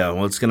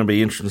 Well, it's going to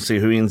be interesting to see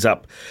who ends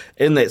up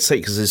in that seat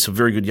because there's some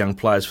very good young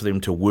players for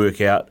them to work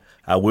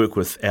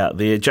with out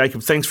there.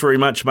 Jacob, thanks very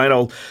much, mate.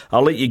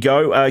 I'll let you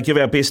go. Give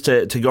our best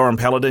to Goran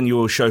Paladin,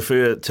 your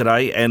chauffeur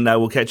today, and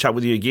we'll catch up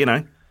with you again,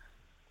 eh?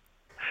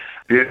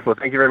 Beautiful.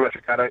 Thank you very much,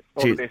 Ricardo.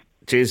 All the best.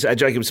 Cheers.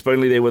 Jacob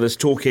Spoonley there with us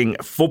talking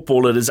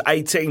football. It is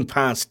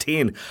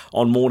 10:18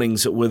 on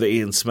Mornings with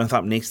Ian Smith.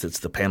 Up next, it's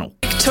The Panel.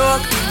 Big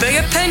talk,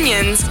 big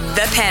opinions,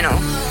 The Panel.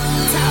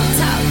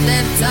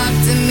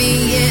 Talk to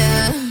me,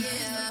 yeah.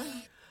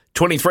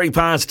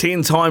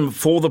 10:23, time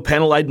for The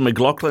Panel. Aidan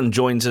McLaughlin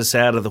joins us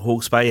out of the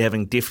Hawke's Bay,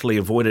 having deftly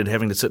avoided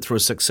having to sit through a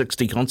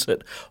 660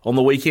 concert on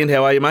the weekend.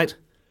 How are you, mate?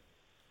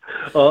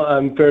 Oh,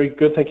 I'm very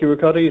good, thank you,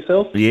 Ricardo.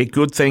 Yourself? Yeah,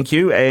 good, thank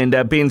you. And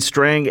Ben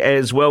Strang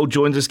as well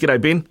joins us. G'day,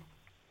 Ben.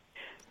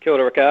 Kia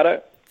ora,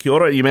 Ricardo. Kia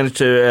ora. You managed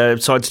to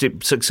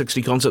sidestep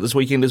 660 concert this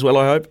weekend as well,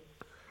 I hope?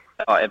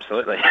 Oh,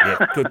 absolutely.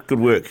 Yeah,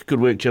 good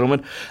work,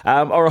 gentlemen.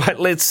 All right,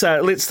 let's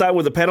start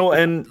with the panel,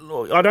 and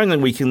I don't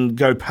think we can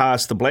go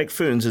past the Black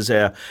Ferns as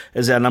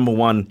our number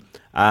one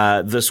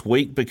this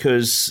week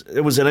because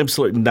it was an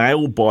absolute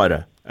nail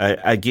biter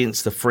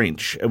against the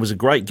French. It was a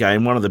great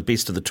game, one of the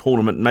best of the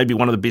tournament, maybe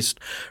one of the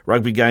best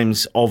rugby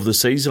games of the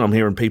season, I'm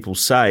hearing people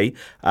say.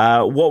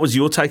 What was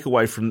your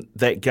takeaway from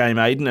that game,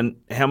 Aidan, and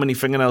how many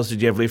fingernails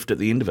did you have left at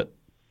the end of it?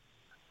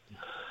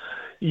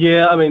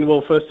 Yeah, I mean,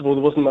 well, first of all,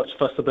 there wasn't much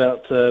fuss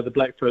about the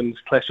Black Ferns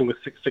clashing with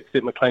 660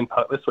 at McLean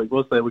Park this week,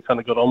 was there? We kind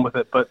of got on with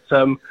it. But,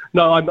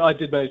 no, I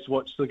did manage to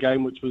watch the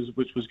game, which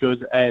was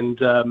good.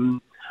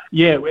 And,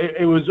 yeah,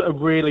 it was a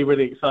really,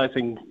 really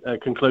exciting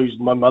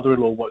conclusion. My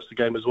mother-in-law watched the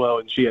game as well,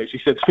 and she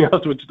actually said to me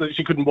afterwards that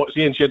she couldn't watch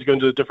the end. She had to go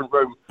into a different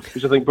room,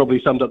 which I think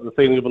probably summed up the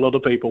feeling of a lot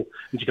of people.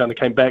 And she kind of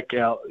came back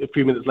out a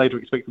few minutes later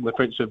expecting the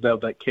French to have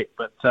nailed that kick.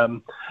 But,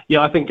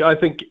 yeah, I think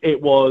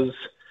it was...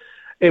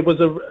 It was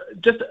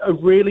just a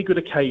really good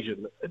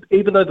occasion.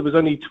 Even though there was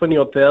only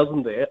 20-odd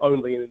thousand there,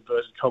 only in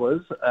inverted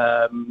commas,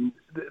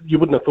 you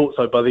wouldn't have thought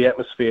so by the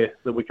atmosphere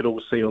that we could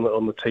all see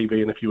on the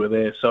TV and if you were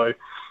there. So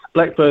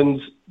Black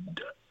Ferns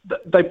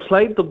they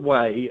played the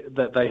way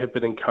that they have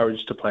been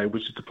encouraged to play,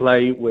 which is to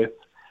play with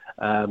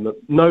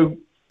no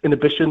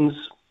inhibitions,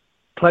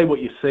 play what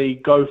you see,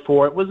 go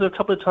for it. Was there a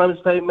couple of times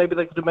maybe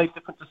they could have made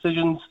different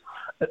decisions?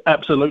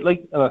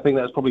 Absolutely, and I think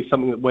that's probably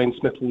something that Wayne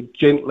Smith will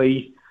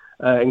gently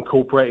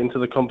incorporate into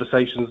the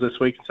conversations this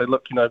week and say,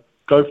 look,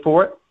 go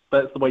for it.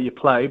 That's the way you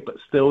play, but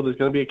still there's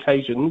going to be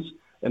occasions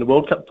in a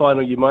World Cup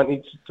final you might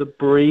need to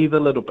breathe a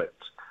little bit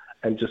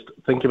and just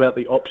think about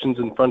the options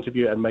in front of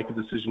you and make a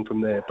decision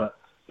from there. But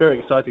very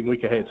exciting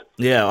week ahead.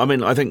 Yeah, I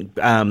mean, I think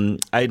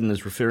Aidan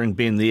is referring,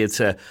 Ben, there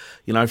to,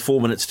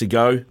 4 minutes to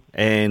go,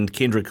 and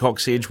Kendra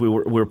Cox-Edge,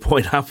 we're a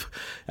point up,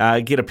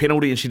 get a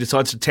penalty, and she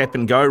decides to tap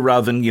and go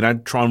rather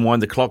than, try and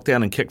wind the clock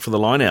down and kick for the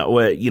line out.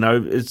 Or,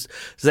 is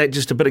that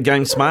just a bit of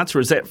game smarts, or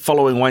is that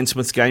following Wayne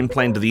Smith's game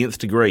plan to the nth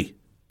degree?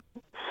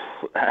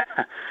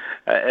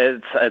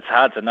 It's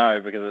hard to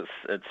know because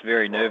it's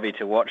very nervy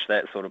to watch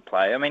that sort of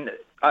play. I mean,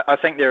 I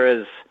think there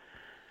is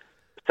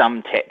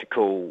some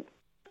tactical,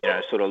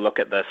 sort of look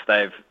at this.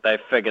 They've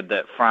figured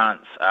that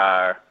France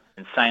are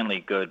insanely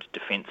good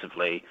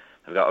defensively.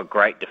 They've got a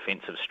great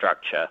defensive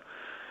structure.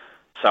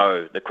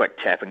 So the quick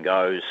tap and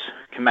goes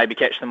can maybe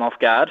catch them off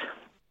guard.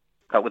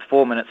 But with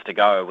 4 minutes to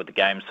go, with the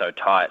game so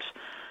tight,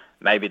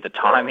 maybe the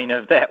timing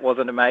of that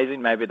wasn't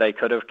amazing. Maybe they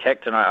could have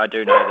kicked, and I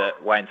do know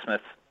that Wayne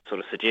Smith sort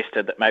of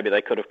suggested that maybe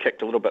they could have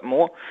kicked a little bit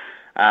more.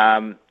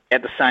 At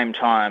the same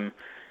time,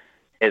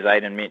 as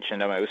Aidan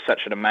mentioned, it was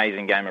such an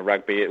amazing game of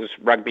rugby. It was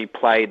rugby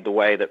played the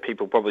way that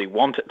people probably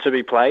want it to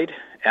be played,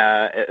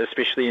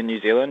 especially in New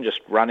Zealand,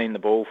 just running the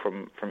ball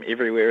from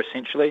everywhere,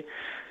 essentially.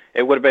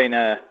 It would have been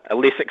a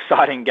less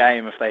exciting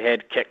game if they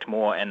had kicked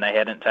more and they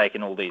hadn't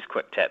taken all these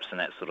quick taps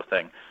and that sort of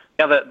thing.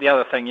 The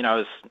other thing,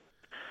 is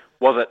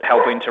was it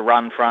helping to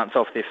run France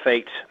off their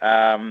feet?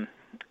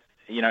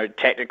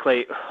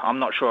 Tactically, I'm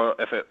not sure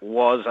if it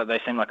was. They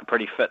seemed like a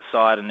pretty fit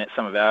side, and that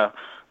some of our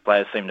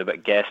players seemed a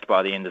bit gassed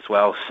by the end as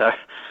well. So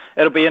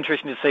it'll be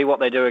interesting to see what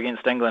they do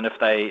against England if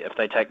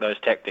they take those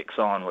tactics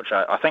on, which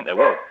I think they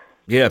will.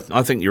 Yeah,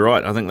 I think you're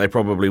right. I think they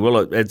probably will.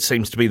 It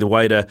seems to be the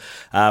way to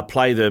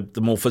play the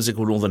more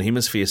physical Northern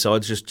Hemisphere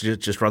sides,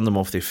 just run them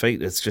off their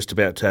feet. It's just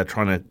about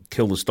trying to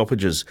kill the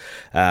stoppages,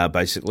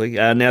 basically.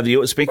 Now,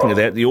 speaking of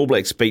that, the All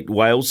Blacks beat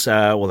Wales. They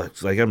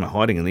got them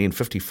hiding in the end,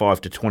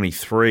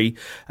 55-23.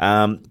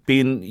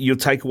 Ben, your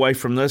takeaway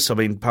from this? I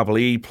mean,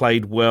 Papali'i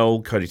played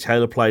well, Cody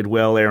Taylor played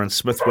well, Aaron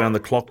Smith wound the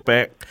clock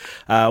back.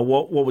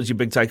 What was your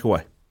big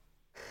takeaway?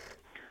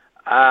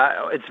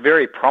 It's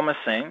very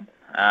promising.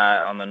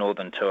 On the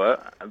Northern Tour,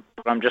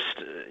 but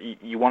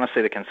you want to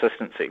see the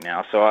consistency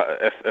now. So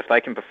if they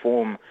can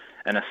perform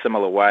in a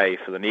similar way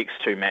for the next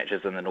two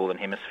matches in the Northern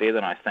Hemisphere,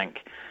 then I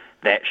think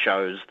that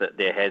shows that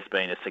there has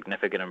been a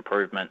significant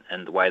improvement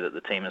in the way that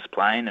the team is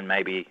playing and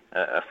maybe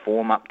a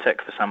form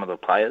uptick for some of the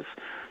players.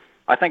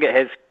 I think it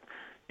has,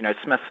 Aaron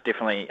Smith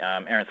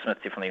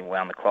definitely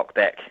wound the clock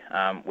back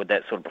with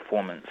that sort of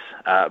performance.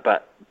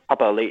 But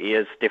Papali'i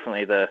is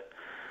definitely the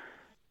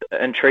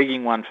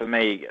intriguing one for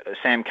me.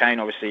 Sam Cane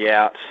obviously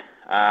out.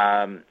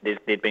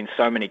 There'd been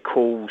so many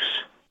calls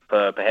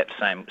for perhaps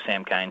Sam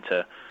Cane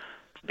to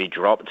be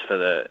dropped, for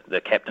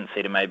the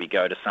captaincy to maybe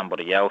go to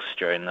somebody else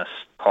during this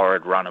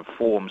horrid run of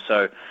form.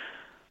 So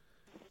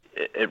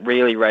it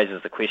really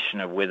raises the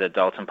question of whether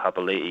Dalton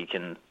Papali'i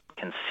can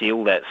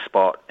seal that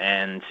spot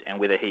and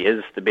whether he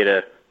is the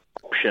better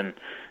option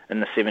in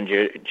the 7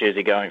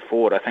 jersey going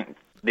forward. I think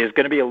there's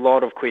going to be a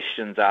lot of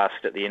questions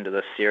asked at the end of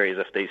this series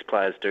if these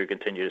players do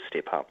continue to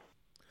step up.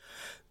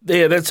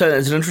 Yeah, it's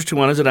an interesting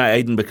one, isn't it,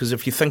 Aidan? Because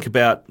if you think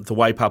about the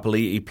way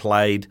Papali'i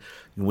played,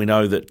 we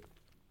know that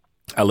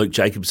Luke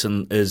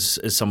Jacobson is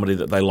somebody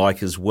that they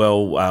like as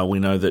well. We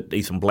know that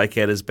Ethan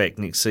Blackadder's back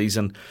next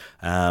season.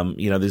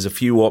 There's a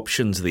few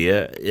options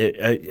there.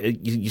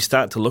 You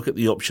start to look at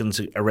the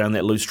options around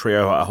that loose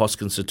trio.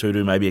 Hoskins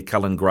Sotutu, maybe a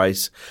Cullen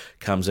Grace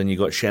comes in. You've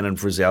got Shannon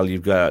Frizzell.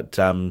 You've got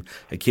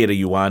Akira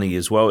Ioane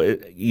as well.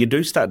 You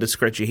do start to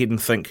scratch your head and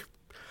think,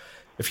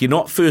 if you're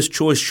not first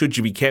choice, should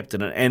you be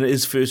captain? And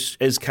is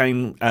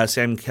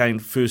Sam Cane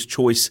first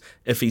choice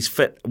if he's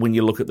fit when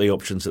you look at the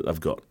options that they've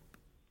got?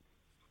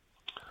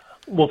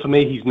 Well, for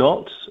me, he's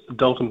not.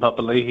 Dalton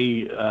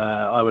Papali'i,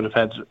 I would have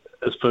had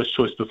as first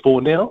choice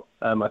before now.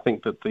 I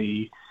think that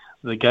the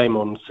game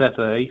on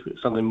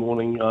Sunday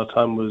morning, our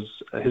time, was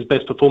his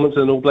best performance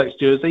in an All Blacks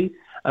jersey.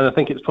 And I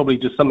think it's probably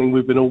just something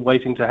we've been all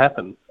waiting to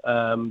happen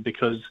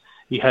because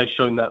he has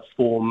shown that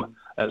form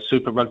at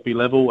Super Rugby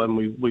level, and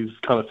we've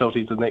kind of felt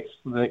he's the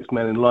next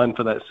man in line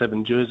for that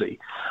 7 jersey.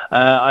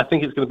 I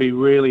think it's going to be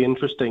really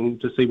interesting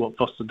to see what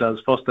Foster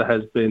does. Foster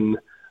has been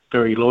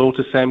very loyal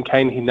to Sam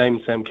Cane. He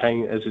named Sam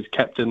Cane as his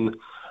captain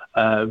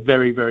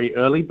very, very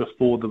early,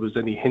 before there was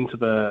any hint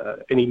of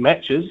any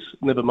matches,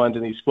 never mind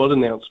any squad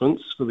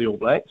announcements for the All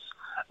Blacks.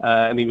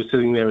 And he was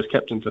sitting there as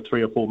captain for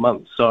 3 or 4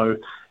 months. So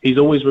he's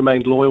always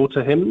remained loyal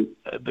to him.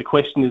 The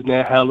question is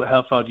now,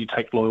 how far do you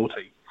take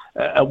loyalty?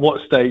 At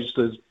what stage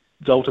does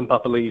Dalton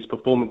Papali'i's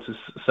performances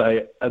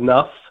say,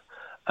 enough,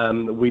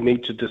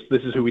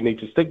 this is who we need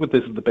to stick with,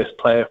 this is the best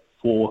player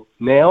for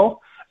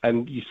now,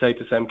 and you say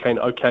to Sam Cane,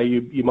 okay,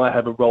 you might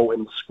have a role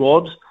in the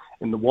squad,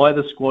 in the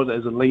wider squad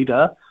as a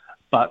leader,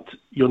 but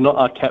you're not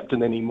our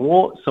captain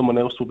anymore. Someone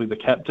else will be the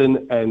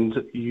captain,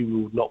 and you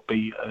will not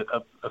be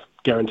a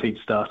guaranteed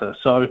starter.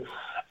 So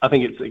I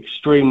think it's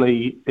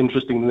extremely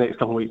interesting the next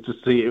couple of weeks to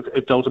see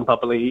if Dalton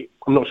Papali'i,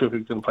 I'm not sure if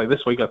he's going to play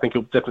this week, I think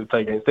he'll definitely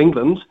play against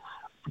England.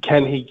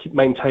 Can he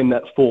maintain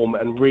that form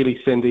and really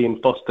send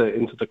Ian Foster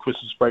into the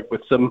Christmas break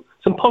with some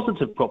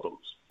positive problems?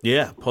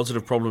 Yeah,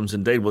 positive problems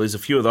indeed. Well, there's a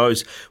few of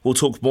those. We'll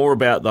talk more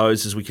about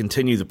those as we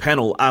continue the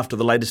panel after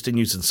the latest in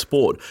news and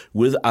sport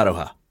with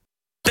Aroha.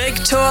 Big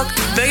talk,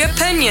 big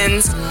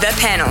opinions, the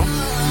panel.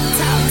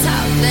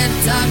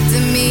 Talk to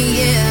me,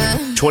 yeah.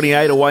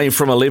 28 away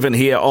from 11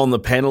 here on the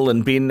panel.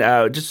 And Ben,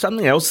 just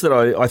something else that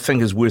I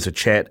think is worth a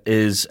chat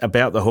is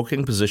about the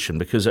hooking position,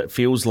 because it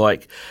feels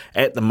like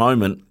at the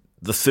moment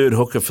the third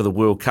hooker for the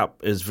World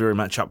Cup is very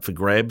much up for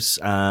grabs.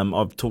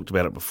 I've talked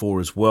about it before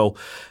as well,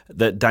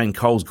 that Dane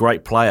Cole's a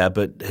great player,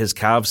 but his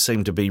calves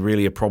seem to be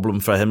really a problem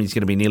for him. He's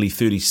going to be nearly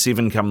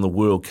 37 come the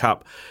World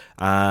Cup.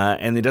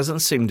 And there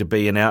doesn't seem to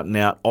be an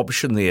out-and-out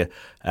option there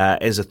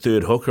as a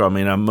third hooker. I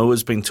mean,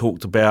 Mua's been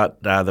talked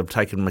about. They've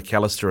taken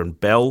McAllister and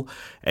Bell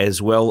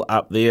as well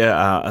up there.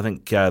 I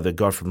think the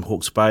guy from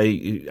Hawke's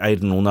Bay,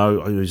 Aidan will know,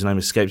 whose name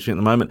escapes me at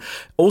the moment,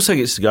 also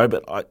gets to go.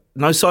 But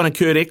no sign of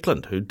Kurt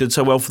Eklund, who did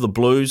so well for the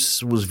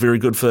Blues, was very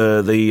good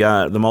for the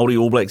Māori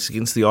All Blacks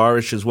against the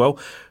Irish as well.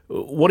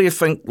 What do you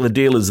think the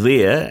deal is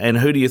there, and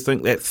who do you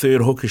think that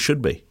third hooker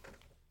should be?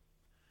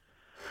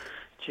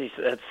 Geez,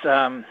 it's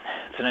an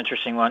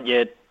interesting one.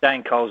 Yeah,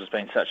 Dane Coles has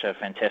been such a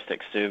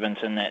fantastic servant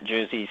in that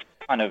jersey. He's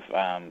kind of,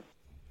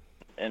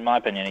 in my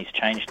opinion, he's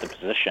changed the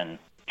position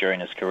during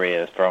his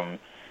career from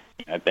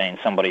being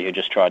somebody who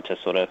just tried to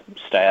sort of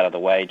stay out of the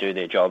way, do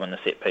their job in the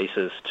set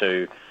pieces,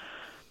 to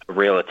a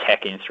real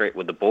attacking threat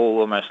with the ball,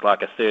 almost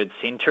like a third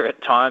centre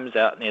at times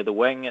out near the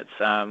wing.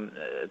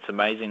 It's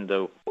amazing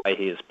the way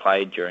he has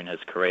played during his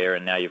career,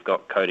 and now you've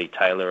got Cody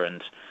Taylor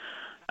and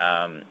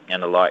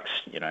the likes,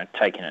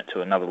 taking it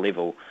to another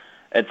level.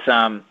 It's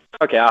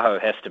Okeaho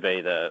has to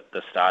be the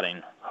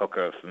starting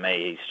hooker for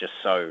me.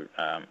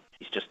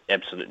 He's just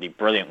absolutely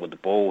brilliant with the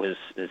ball. His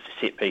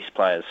set piece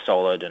play is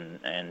solid,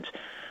 and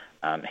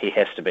he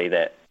has to be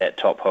that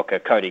top hooker.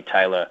 Cody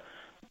Taylor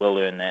will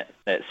earn that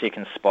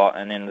second spot,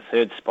 and then the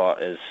third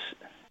spot is,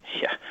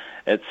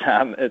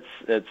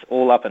 it's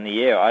all up in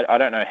the air. I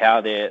don't know how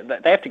they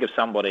have to give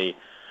somebody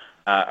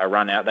a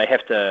run out. They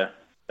have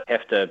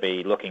to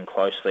be looking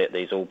closely at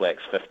these All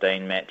Blacks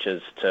 15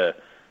 matches to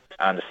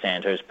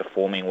understand who's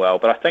performing well.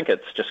 But I think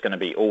it's just going to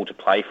be all to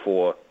play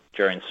for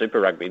during Super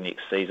Rugby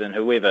next season.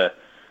 Whoever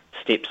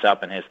steps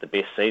up and has the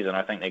best season,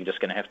 I think they're just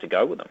going to have to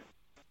go with them.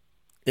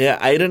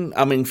 Yeah, Aidan,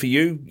 I mean, for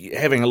you,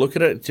 having a look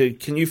at it,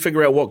 can you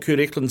figure out what Kurt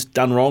Eklund's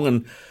done wrong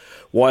and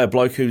why a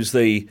bloke who's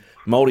the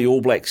Māori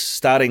All Blacks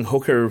starting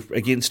hooker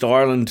against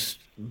Ireland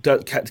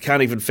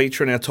can't even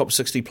feature in our top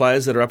 60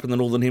 players that are up in the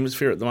Northern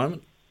Hemisphere at the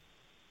moment?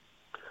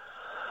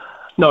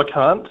 No, I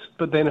can't.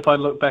 But then if I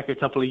look back a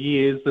couple of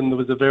years, then there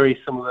was a very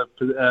similar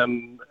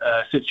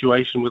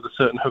situation with a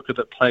certain hooker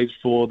that played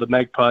for the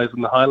Magpies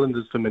and the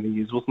Highlanders for many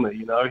years, wasn't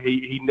it?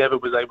 He never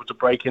was able to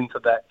break into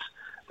that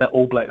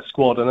All Black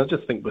squad, and I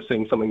just think we're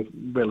seeing something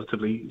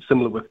relatively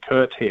similar with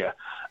Kurt here.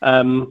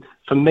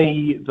 For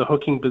me, the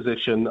hooking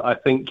position, I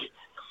think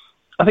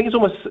it's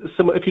almost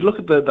similar. If you look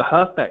at the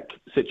halfback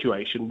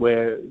situation,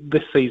 where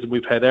this season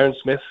we've had Aaron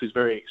Smith, who's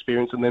very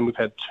experienced, and then we've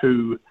had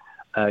two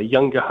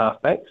younger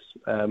halfbacks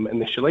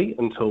initially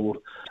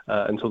until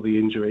the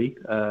injury,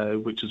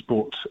 which has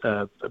brought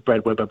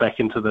Brad Weber back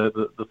into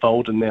the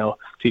fold, and now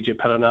TJ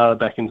Perenara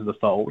back into the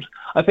fold.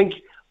 I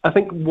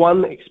think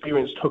one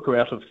experienced hooker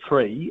out of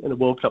three in a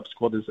World Cup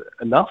squad is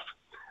enough,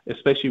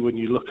 especially when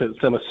you look at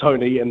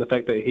Samisoni and the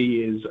fact that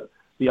he is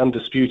the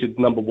undisputed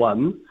number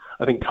one.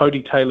 I think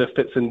Cody Taylor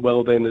fits in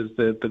well then as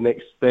the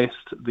next best,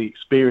 the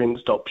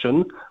experienced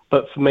option.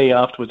 But for me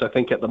afterwards, I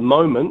think at the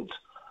moment,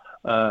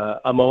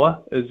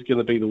 Amoa is going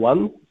to be the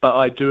one. But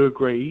I do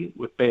agree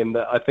with Ben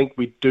that I think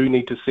we do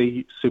need to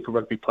see Super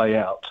Rugby play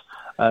out.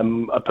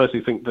 I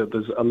personally think that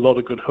there's a lot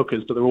of good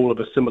hookers, but they're all of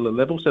a similar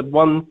level. So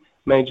one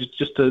manager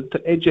just to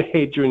edge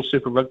ahead during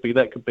Super Rugby,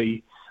 that could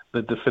be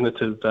the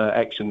definitive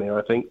action there,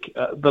 I think.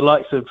 The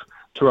likes of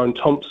Tyrone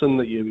Thompson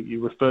that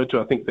you referred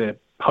to, I think they're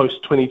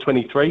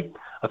post-2023.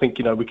 I think,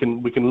 we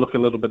can look a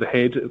little bit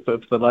ahead for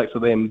the likes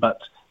of them,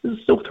 but there's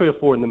still 3 or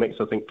 4 in the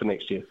mix, I think, for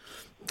next year.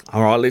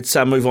 All right, let's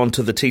move on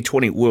to the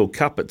T20 World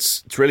Cup.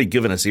 It's really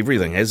given us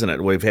everything, hasn't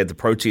it? We've had the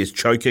Proteas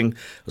choking,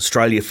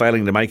 Australia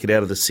failing to make it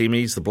out of the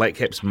semis, the Black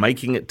Caps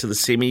making it to the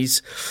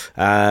semis.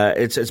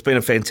 It's been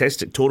a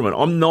fantastic tournament.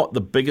 I'm not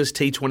the biggest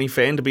T20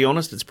 fan, to be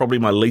honest. It's probably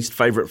my least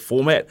favourite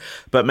format.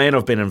 But, man,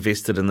 I've been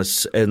invested in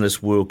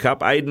this World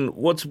Cup. Aidan,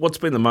 what's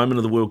been the moment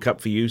of the World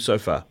Cup for you so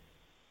far?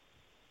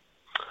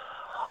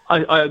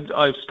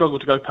 I've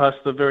struggled to go past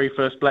the very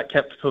first Black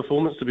Caps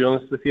performance, to be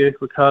honest with you,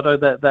 Ricardo.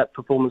 That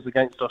performance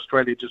against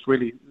Australia just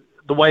really,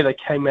 the way they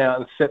came out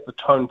and set the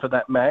tone for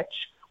that match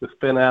with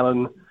Finn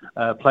Allen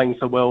playing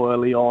so well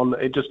early on,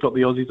 it just got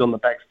the Aussies on the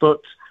back foot.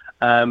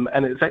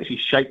 and it's actually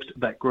shaped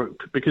that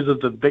group because of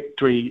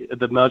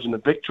the margin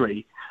of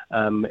victory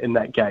in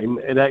that game.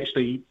 It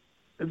actually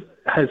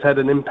has had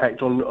an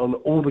impact on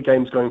all the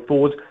games going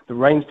forward. The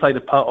rain's played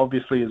a part,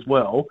 obviously, as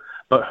well,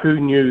 but who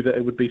knew that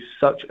it would be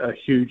such a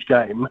huge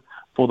game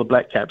for the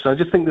Black Caps? And I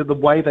just think that the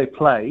way they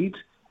played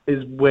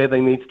is where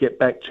they need to get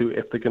back to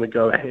if they're going to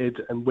go ahead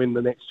and win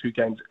the next 2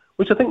 games,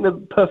 which I think they're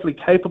perfectly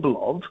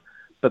capable of,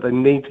 but they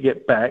need to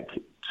get back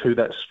to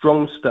that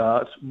strong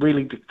start,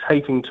 really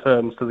dictating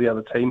terms to the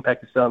other team,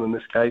 Pakistan in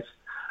this case.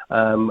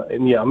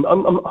 And yeah, I'm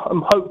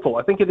hopeful.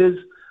 I think it is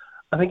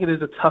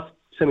a tough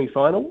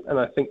semi-final, and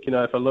I think,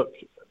 if I look,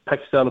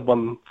 Pakistan have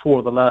won 4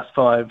 of the last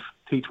 5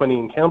 T20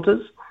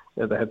 encounters.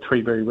 They had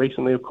 3 very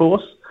recently, of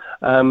course.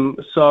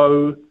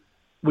 So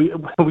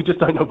we just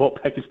don't know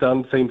what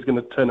Pakistan team's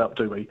going to turn up,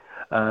 do we?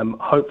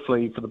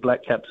 Hopefully for the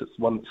Black Caps, it's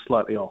one that's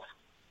slightly off.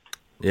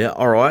 Yeah,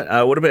 all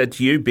right. What about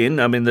you, Ben?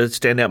 I mean, the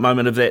standout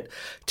moment of that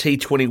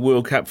T20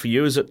 World Cup for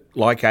you, is it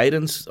like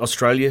Aidan's,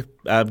 Australia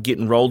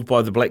getting rolled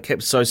by the Black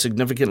Caps so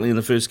significantly in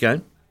the first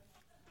game?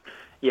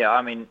 Yeah,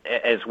 I mean,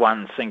 as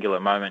one singular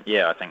moment,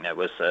 yeah, I think that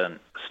was an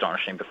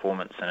astonishing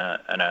performance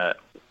and a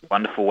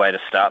wonderful way to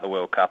start the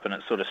World Cup, and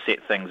it sort of set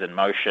things in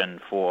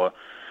motion for,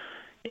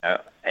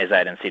 as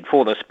Aidan said,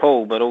 for this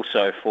pool, but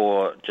also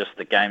for just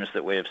the games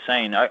that we have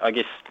seen. I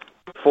guess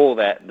before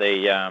that,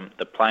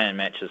 the play-in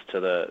matches to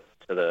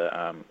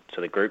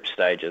the group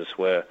stages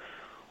were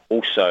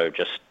also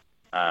just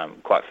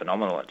quite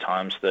phenomenal at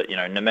times. That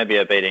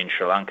Namibia beating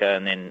Sri Lanka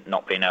and then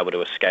not being able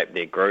to escape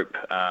their group.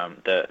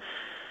 The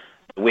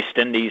West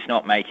Indies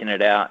not making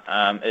it out.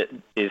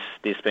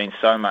 There's been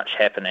so much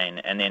happening,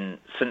 and then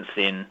since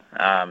then,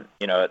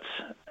 it's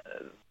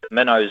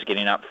minnows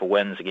getting up for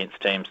wins against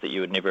teams that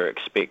you would never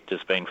expect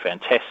has been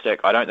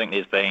fantastic. I don't think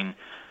there's been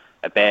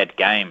a bad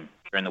game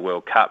during the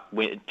World Cup.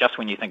 Just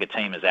when you think a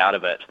team is out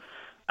of it,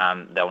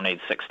 they'll need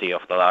 60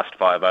 off the last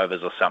 5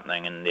 overs or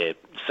something, and they're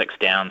 6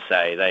 down,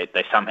 say,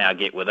 they somehow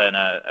get within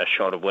a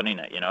shot of winning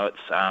it.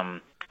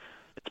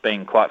 It's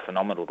been quite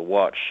phenomenal to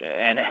watch,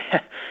 and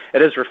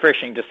it is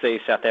refreshing to see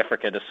South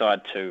Africa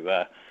decide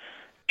to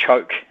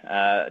choke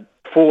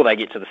before they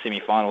get to the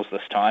semi-finals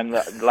this time.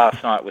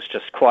 Last night was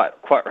just quite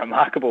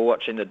remarkable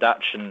watching the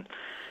Dutch and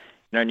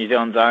New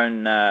Zealand's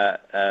own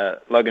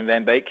Logan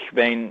van Beek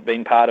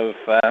being part of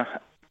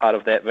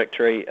that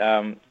victory.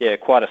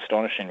 Quite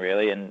astonishing,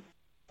 really. And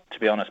to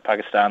be honest,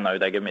 Pakistan, though,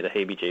 they give me the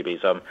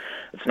heebie-jeebies.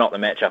 It's not the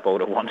matchup I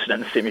would have wanted in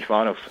the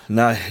semi-finals.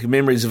 No,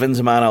 memories of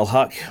Inzamam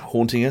al-Haq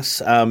haunting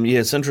us.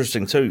 It's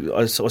interesting too.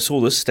 I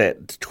saw this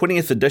stat.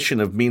 20th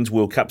edition of Men's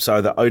World Cup, so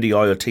the ODI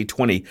or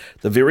T20,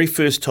 the very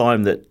first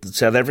time that the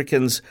South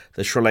Africans,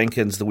 the Sri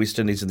Lankans, the West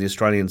Indies and the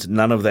Australians,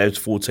 none of those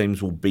 4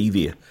 teams will be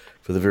there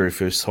for the very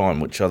first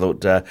time, which I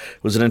thought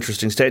was an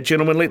interesting stat.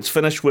 Gentlemen, let's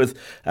finish with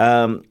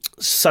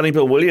Sonny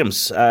Bill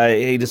Williams.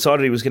 He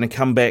decided he was going to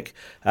come back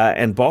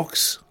and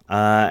box.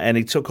 And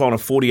he took on a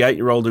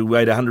 48-year-old who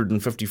weighed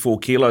 154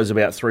 kilos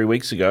about 3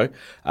 weeks ago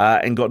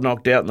and got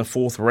knocked out in the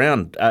 4th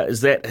round.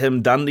 Is that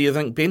him done, do you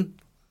think, Ben?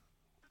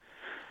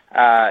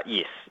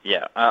 Yes,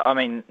 yeah. I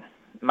mean,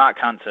 Mark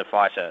Hunt's a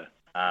fighter.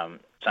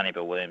 Sonny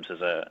Bill Williams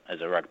is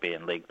a rugby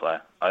and league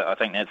player. I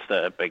think that's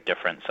the big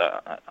difference.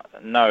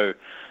 No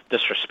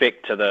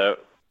disrespect to the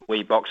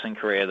wee boxing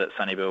career that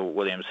Sonny Bill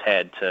Williams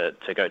had to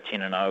go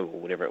 10-0 or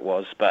whatever it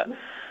was, but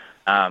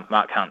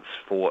Mark Hunt's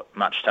fought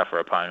much tougher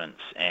opponents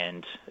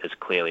and is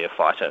clearly a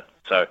fighter.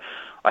 So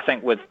I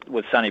think with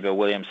Sonny Bill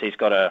Williams, he's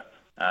got a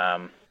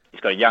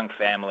young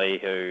family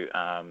who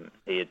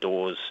he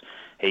adores.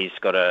 He's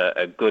got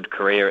a good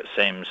career, it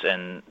seems,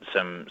 in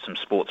some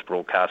sports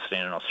broadcasting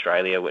in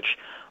Australia, which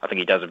I think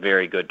he does a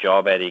very good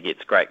job at. He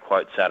gets great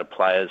quotes out of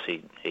players.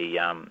 He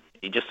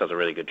just does a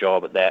really good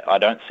job at that. I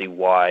don't see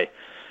why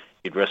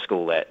you'd risk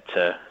all that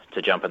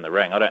to jump in the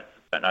ring. I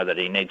don't know that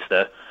he needs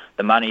the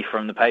money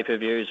from the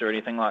pay-per-views or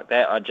anything like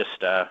that. I'd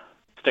just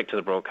stick to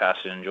the broadcast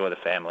and enjoy the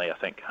family. I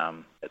think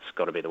it's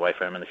got to be the way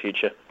for him in the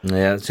future.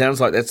 Yeah, it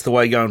sounds like that's the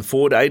way going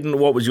forward. Aidan,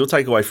 what was your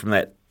takeaway from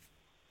that?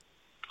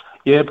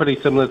 Yeah, pretty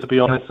similar, to be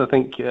honest. I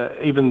think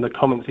even the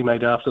comments he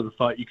made after the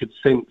fight, you could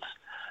sense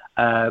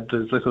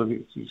there's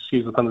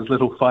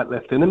little fight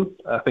left in him.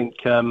 I think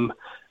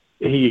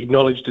he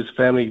acknowledged his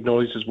family,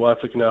 acknowledged his wife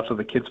looking after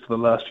the kids for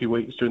the last few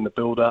weeks during the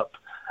build-up.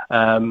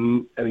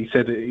 And he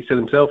said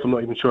himself, I'm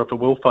not even sure if I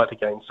will fight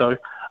again. So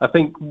I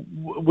think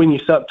when you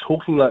start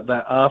talking like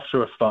that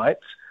after a fight,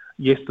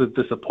 yes, the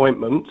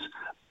disappointment,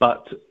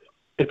 but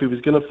if he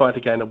was going to fight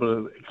again, I would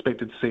have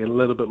expected to see a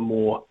little bit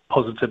more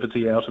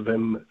positivity out of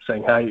him,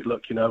 saying, hey,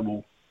 look,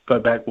 we'll go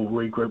back, we'll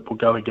regroup, we'll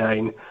go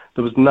again.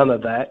 There was none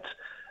of that.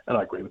 And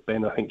I agree with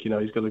Ben. I think,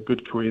 he's got a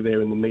good career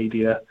there in the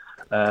media.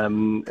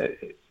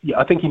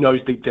 I think he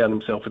knows deep down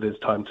himself it is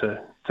time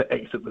to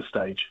exit the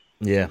stage.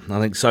 Yeah, I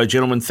think so.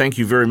 Gentlemen, thank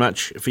you very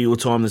much for your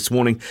time this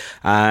morning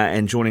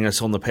and joining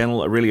us on the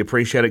panel. I really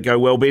appreciate it. Go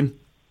well, Ben.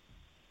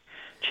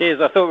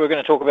 Cheers. I thought we were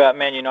going to talk about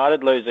Man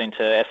United losing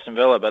to Aston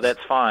Villa, but that's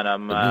fine.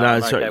 I'm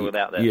okay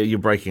without that. Yeah, you're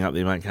breaking up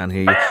there, mate. Can't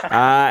hear you.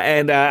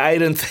 And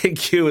Aidan,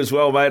 thank you as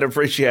well, mate.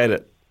 Appreciate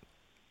it.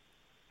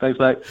 Thanks,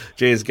 mate.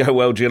 Cheers. Go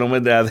well,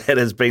 gentlemen. That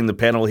has been the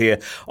panel here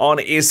on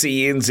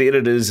SENZ.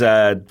 It is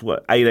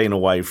 18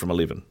 away from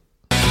 11.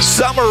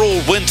 Summer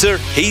or winter,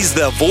 he's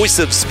the voice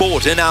of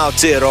sport in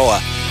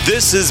Aotearoa.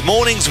 This is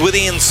Mornings with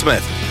Ian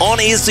Smith on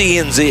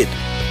SENZ.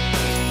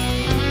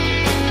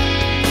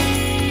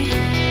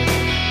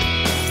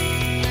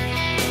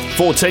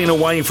 14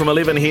 away from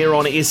 11 here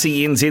on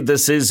SENZ.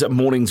 This is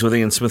Mornings with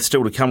Ian Smith.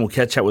 Still to come, we'll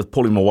catch up with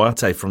Paulie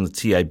Mawate from the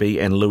TAB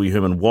and Louis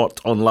Herman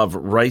Watt on Love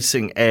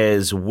Racing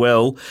as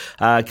well.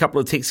 A couple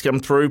of texts come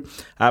through.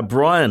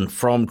 Brian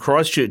from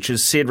Christchurch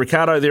has said,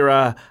 Ricardo, there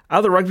are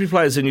other rugby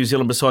players in New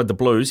Zealand beside the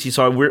Blues. Yes,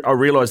 I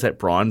realise that,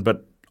 Brian,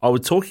 but I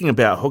was talking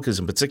about hookers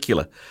in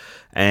particular.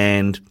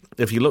 And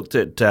if you looked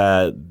at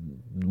the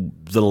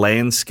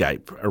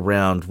landscape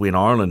around when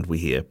Ireland were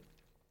here,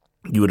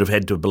 you would have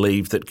had to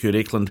believe that Kurt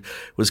Eklund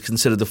was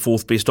considered the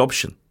fourth best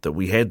option that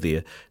we had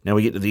there. Now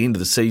we get to the end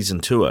of the season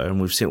tour and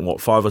we've sent,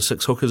 5 or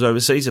 6 hookers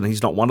overseas and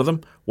he's not one of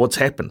them? What's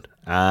happened?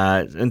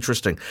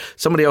 Interesting.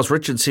 Somebody else,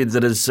 Richard, said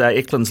that his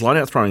Eklund's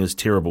line-out throwing is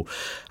terrible.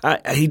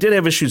 He did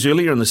have issues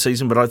earlier in the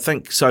season, but I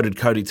think so did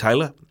Cody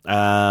Taylor.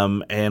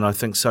 And I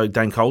think so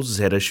Dane Coles has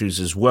had issues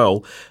as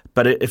well.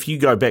 But if you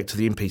go back to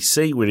the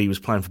NPC when he was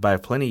playing for Bay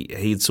of Plenty,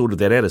 he had sorted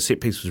that out. His set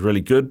piece was really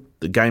good.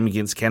 The game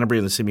against Canterbury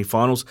in the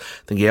semi-finals,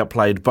 I think he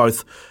outplayed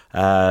both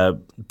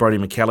Brodie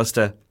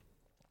McAllister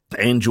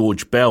and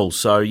George Bell.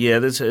 So, yeah,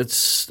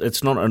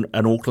 it's not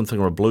an Auckland thing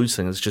or a Blues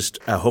thing. It's just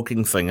a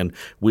hooking thing, and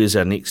where's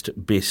our next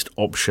best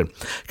option?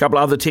 A couple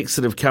of other texts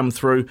that have come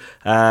through.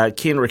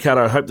 Ken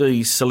Ricardo, I hope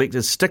the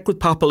selectors stick with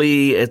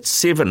Papali'i at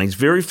 7. He's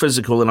very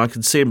physical, and I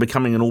could see him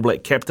becoming an All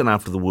Black captain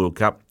after the World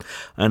Cup.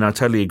 And I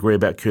totally agree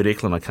about Kurt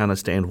Eklund. I can't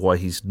understand why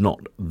he's not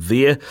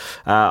there.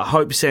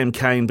 Hope Sam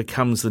Cane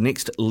becomes the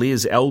next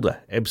Les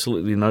Elder.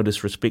 Absolutely no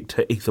disrespect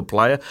to either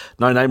player.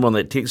 No name on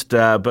that text,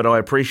 but I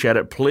appreciate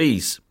it.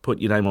 Please put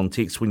your name on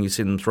text when you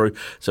send them through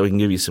so we can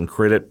give you some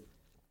credit.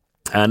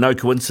 No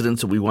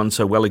coincidence that we won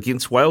so well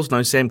against Wales.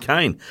 No Sam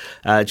Cane.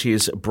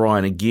 Cheers,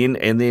 Brian, again.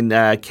 And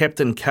then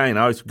Captain Cane.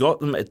 I've got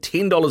them at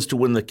 $10 to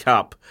win the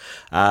cup,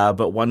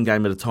 but one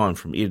game at a time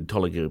from Ed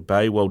Tolliger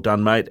Bay. Well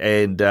done, mate.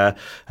 And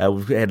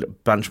we've had a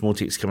bunch more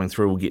texts coming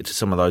through. We'll get to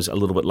some of those a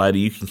little bit later.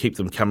 You can keep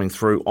them coming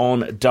through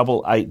on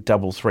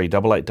 8833.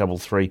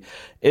 8833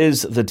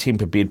 is the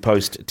Tempur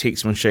Bedpost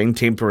text machine.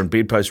 Tempur and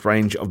Bedpost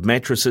range of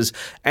mattresses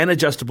and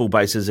adjustable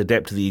bases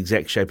adapt to the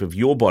exact shape of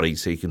your body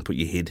so you can put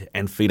your head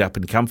and feet up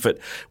in comfort.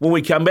 When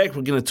we come back,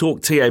 we're going to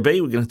talk TAB,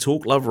 we're going to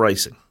talk Love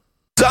Racing.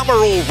 Summer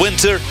or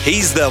winter,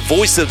 he's the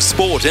voice of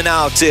sport in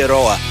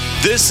Aotearoa.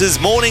 This is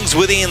Mornings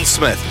with Ian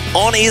Smith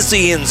on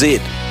SENZ.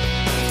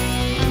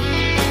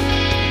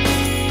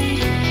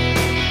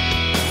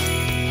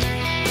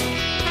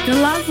 The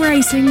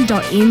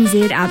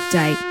loveracing.nz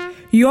update.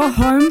 Your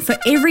home for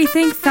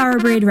everything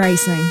thoroughbred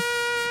racing.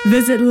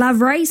 Visit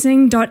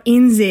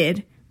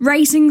loveracing.nz.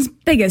 Racing's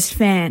biggest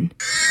fan.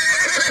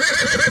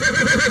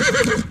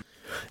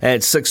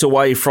 At 6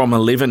 away from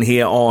 11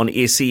 here on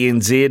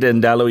SENZ,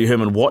 and Louis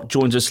Herman Watt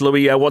joins us.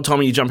 Louis, what time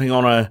are you jumping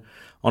on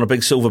a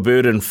big silver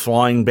bird and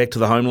flying back to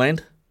the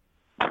homeland?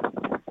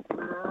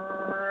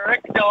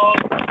 Rick Dog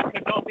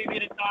could not be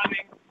better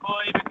timing,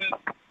 boy,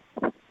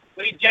 because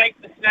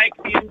Jake the Snake,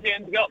 the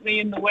intern's got me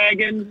in the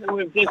wagon, and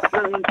we've just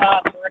driven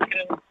past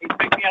Riccarton. He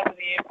picked me up at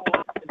the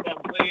airport. It's a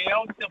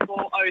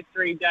beautiful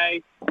 03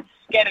 day,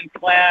 scattered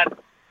cloud.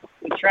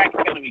 The track's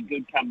going to be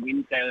good come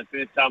Wednesday, the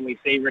first time we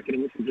see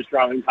Riccarton, which we're just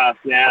driving past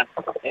now.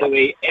 It'll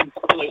be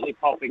absolutely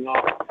popping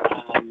off.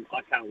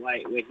 I can't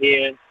wait. We're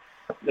here.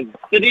 The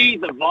city,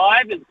 the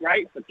vibe is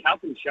great for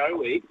Cup and Show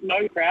Week.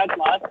 No crowds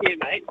last year,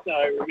 mate. So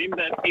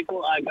remember,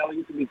 people are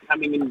going to be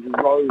coming in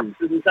droves.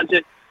 This is such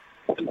an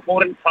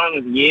important time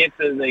of year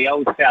for the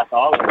old South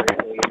Island,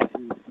 really.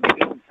 And the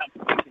good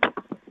competition.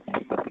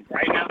 You've got the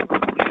Greyhound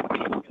Thursday,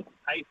 you've got the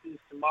Pacers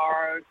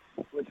tomorrow,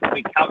 which we'll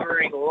be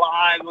covering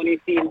live on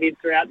SENZ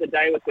throughout the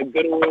day with the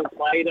Good Oil,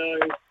 Plato,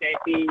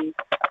 Staffy,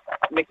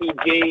 Mickey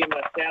G, and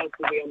myself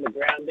will be on the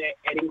ground at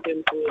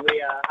Addington for the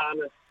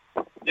harness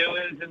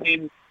doers. And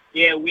then,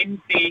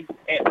 Wednesday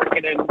at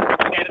Riccarton,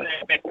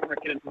 Saturday back at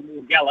Riccarton for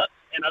more gallops.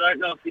 And I don't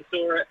know if you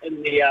saw it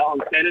in the on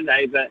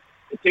Saturday, but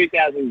the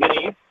 2,000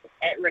 guineas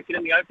at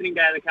Riccarton, the opening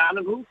day of the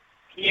carnival.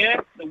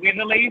 Here, the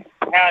Weatherleys,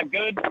 how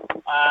good.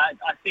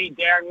 I see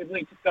Darren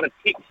Weatherly just got a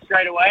text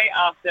straight away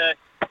after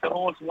the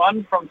horse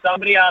won from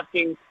somebody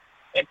asking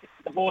if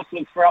the horse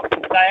looks for up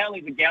for sale.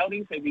 He's a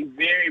gelding, so he'd be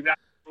very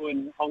valuable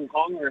in Hong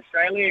Kong or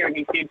Australia. And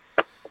he said,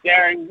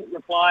 Darren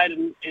replied,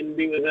 and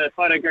there was a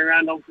photo going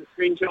around of the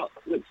screenshot,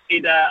 which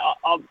said,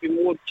 I'll be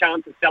more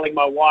chance of selling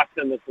my wife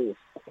than this horse.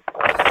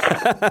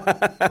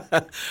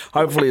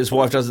 Hopefully his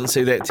wife doesn't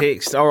see that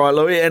text. All right,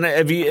 Louis, and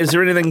is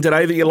there anything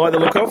today that you like the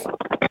look of?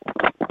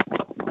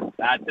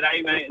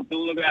 Today, mate, it's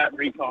all about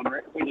recon,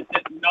 Rick. We're just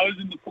hitting nose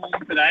in the pool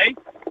today.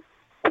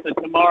 So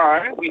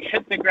tomorrow, we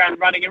hit the ground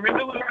running. And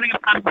remember, we're running a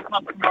Punters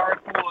Club tomorrow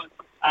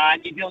for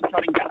New Zealand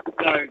Trotting Cup.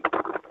 So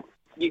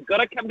you've got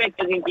to come back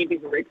to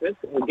NZP for breakfast.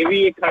 We'll give you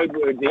your code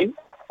words in,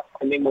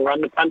 and then we'll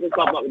run the Punters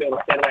Club like we do on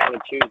a Saturday or a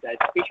Tuesday.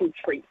 Special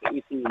treats that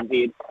you see in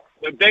bed.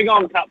 we're big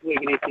on Cup Week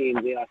in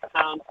SENZ. I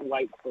can't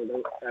wait for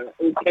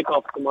the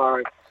kick-off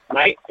tomorrow,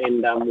 mate,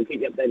 and we'll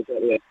keep you updated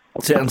throughout the week.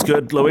 Sounds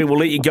good, Louis. We'll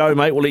let you go,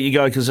 mate. We'll let you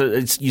go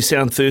because you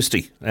sound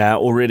thirsty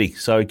already.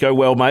 So go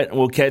well, mate, and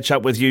we'll catch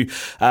up with you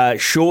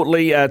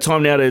shortly.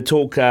 Time now to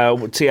talk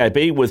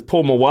TAB with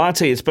Paul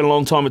Mawati. It's been a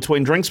long time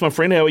between drinks, my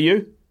friend. How are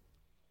you?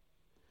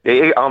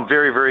 Yeah, I'm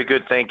very, very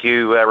good. Thank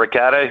you,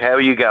 Ricardo. How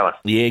are you going?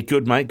 Yeah,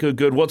 good, mate.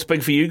 Good. What's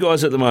big for you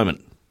guys at the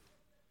moment?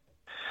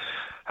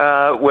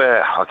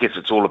 Well, I guess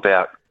it's all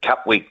about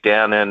Cup Week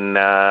down in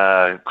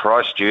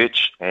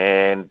Christchurch,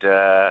 and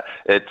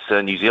it's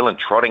a New Zealand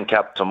Trotting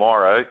Cup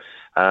tomorrow,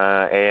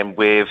 and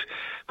we've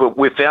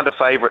found a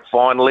favourite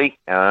finally,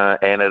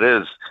 and it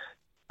is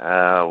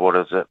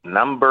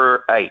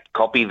number 8.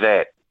 Copy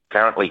that.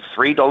 Currently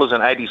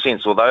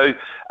 $3.80. Although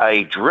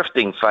a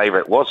drifting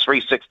favourite was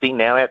 $3.60,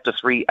 now out to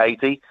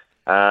 $3.80.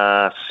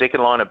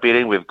 Second line of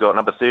betting, we've got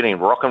number 13,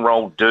 Rock and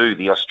Roll Do,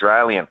 the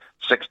Australian,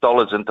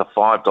 $6 into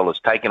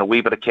 $5, taking a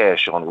wee bit of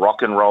cash on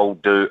Rock and Roll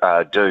Do.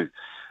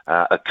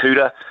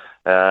 Akuta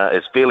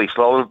is fairly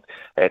solid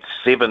at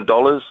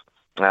 $7.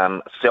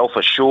 Self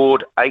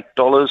Assured,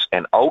 $8,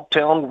 and Old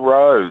Town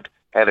Road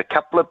had a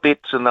couple of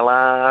bets in the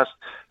last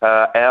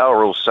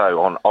hour or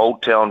so on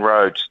Old Town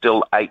Road,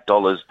 still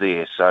 $8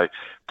 there. So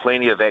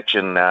plenty of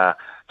action to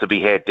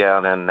be had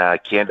down in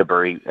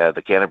Canterbury,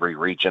 the Canterbury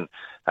region,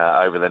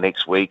 over the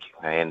next week,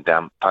 and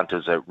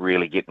punters are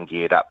really getting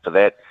geared up for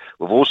that.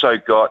 We've also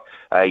got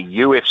a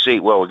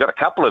UFC, well, we've got a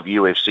couple of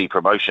UFC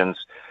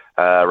promotions,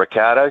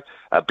 Ricardo.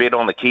 A bet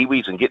on the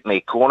Kiwis and get in their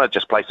corner,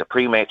 just place a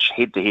pre-match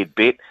head-to-head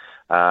bet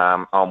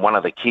on one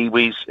of the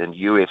Kiwis in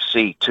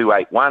UFC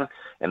 281,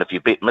 and if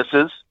your bet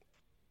misses,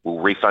 we'll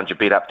refund your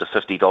bet up to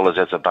 $50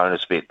 as a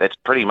bonus bet. That's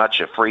pretty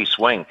much a free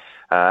swing.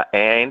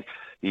 And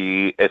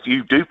if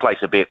you do place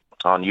a bet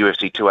on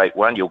UFC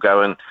 281, you'll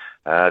go in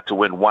to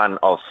win one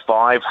of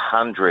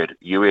 500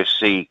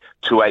 UFC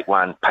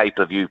 281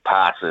 pay-per-view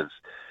passes.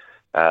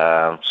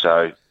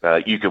 So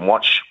you can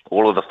watch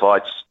all of the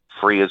fights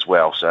free as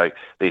well. So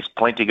there's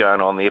plenty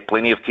going on there,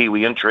 plenty of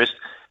Kiwi interest.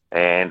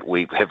 And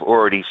we have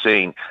already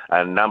seen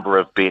a number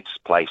of bets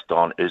placed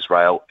on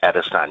Israel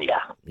Adesanya.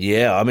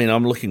 Yeah, I mean,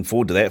 I'm looking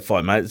forward to that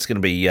fight, mate. It's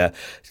going to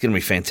be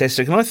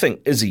fantastic. And I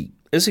think Izzy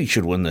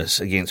should win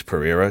this against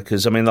Pereira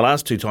because, I mean, the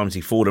last two times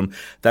he fought him,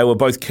 they were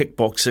both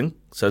kickboxing,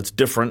 so it's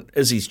different.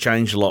 Izzy's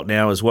changed a lot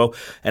now as well.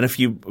 And if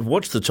you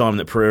watch the time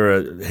that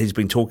Pereira, he's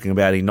been talking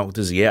about, he knocked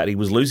Izzy out, he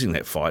was losing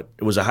that fight.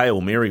 It was a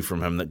Hail Mary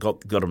from him that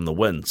got him the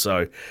win.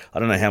 So I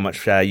don't know how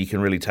much you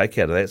can really take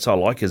out of that. So I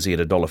like Izzy at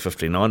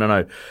 $1.59. I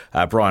know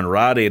Brian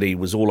Radedy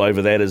was all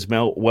over that as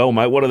well,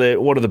 mate. What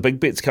are the big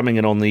bets coming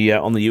in on the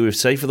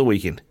UFC for the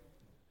weekend?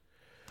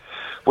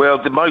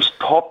 Well, the most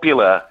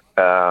popular,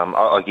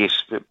 I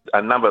guess,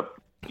 a number.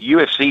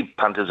 UFC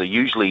punters are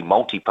usually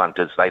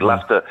multi-punters. They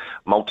love to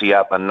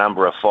multi-up a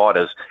number of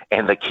fighters,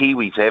 and the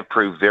Kiwis have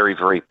proved very,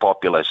 very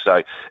popular.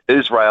 So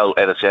Israel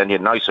Adesanya,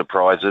 no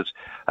surprises.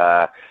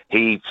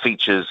 He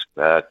features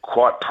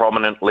quite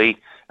prominently.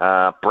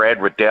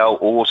 Brad Riddell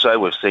also,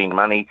 we've seen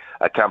money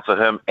come for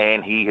him,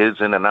 and he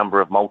is in a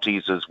number of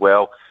multis as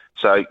well.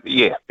 So,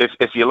 yeah,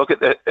 if you look at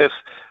that, if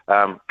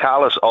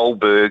Carlos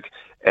Olberg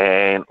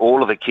and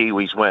all of the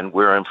Kiwis win,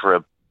 we're in for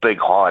a big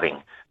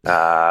hiding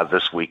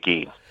this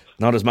weekend.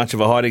 Not as much of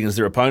a hiding as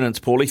their opponents,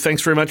 Paulie.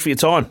 Thanks very much for your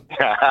time.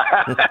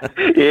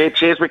 Yeah,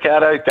 cheers,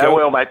 Ricardo. Go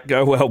well, mate.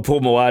 Go well. Paul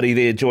Mawati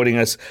there joining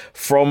us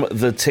from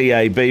the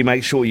TAB.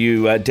 Make sure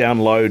you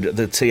download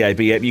the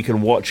TAB app. You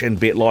can watch and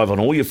bet live on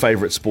all your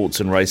favourite sports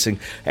and racing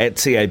at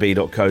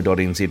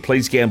tab.co.nz.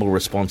 Please gamble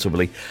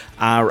responsibly.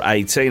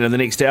 R18. In the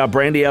next hour,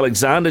 Brandy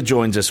Alexander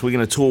joins us. We're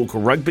going to talk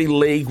Rugby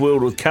League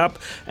World Cup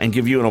and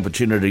give you an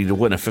opportunity to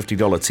win a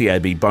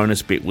 $50 TAB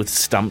bonus bet with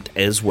Stumped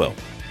as well.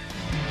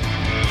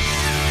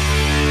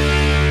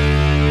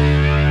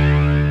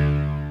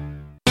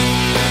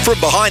 From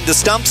behind the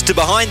stumps to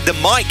behind the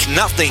mic,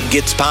 nothing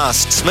gets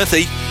past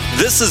Smithy.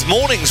 This is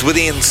Mornings with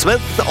Ian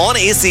Smith on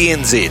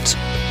SENZ.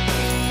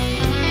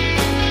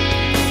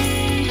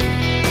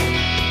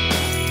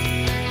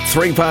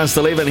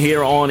 11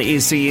 here on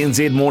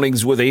SENZ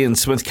Mornings with Ian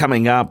Smith.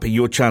 Coming up,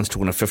 your chance to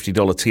win a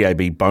 $50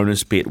 TAB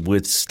bonus bet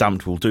with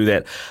Stumped. We'll do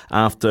that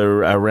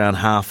after around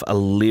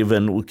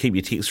 11:30. We'll keep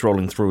your texts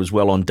rolling through as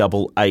well on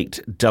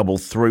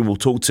 8833. We'll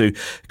talk to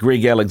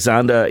Greg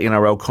Alexander,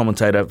 NRL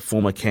commentator,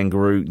 former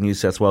Kangaroo, New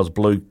South Wales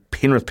Blue,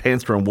 Penrith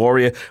Panther and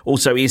Warrior.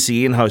 Also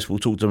SEN host. We'll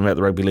talk to him about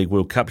the Rugby League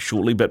World Cup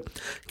shortly. But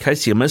in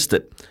case you missed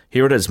it,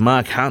 here it is.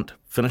 Mark Hunt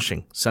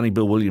finishing Sonny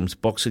Bill Williams'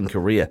 boxing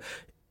career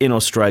in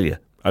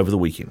Australia over the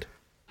weekend.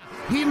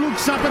 He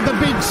looks up at the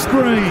big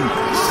screen,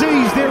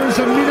 sees there is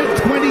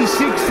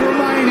 1:26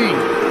 remaining,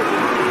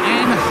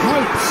 and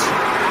hopes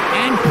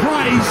and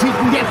prays he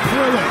can get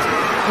through it.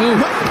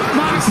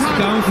 Mark Hunt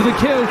going for the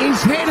kill. His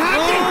head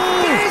hunting.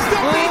 There's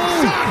the big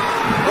shot.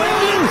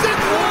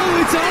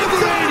 It's over,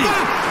 Randy.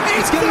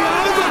 It's going to be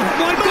over.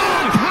 My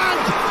God. Mark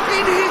Hunt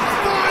in his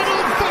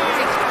final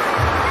fight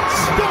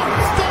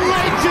stops the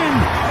legend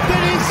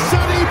that is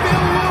Sonny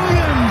Bill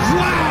Williams.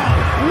 Wow,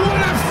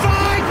 what a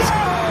fight!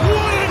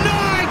 What a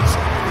night!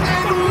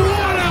 And what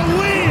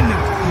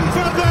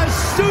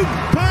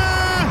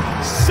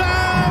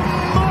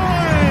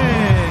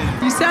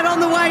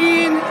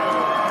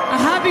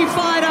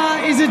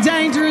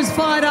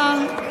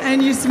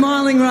and you're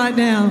smiling right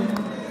now.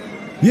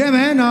 Yeah,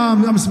 man,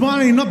 I'm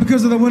smiling not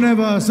because of the win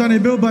over Sonny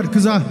Bill, but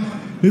because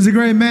he's a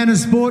great man in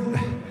sport.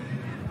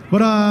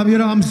 But,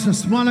 I'm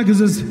smiling because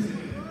it's,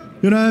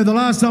 the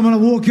last time when I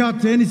walk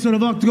out to any sort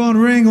of octagon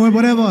ring or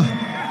whatever,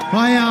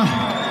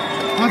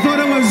 I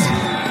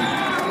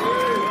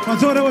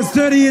thought it was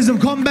 30 years of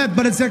combat,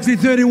 but it's actually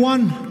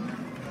 31.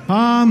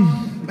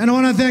 And I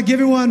want to thank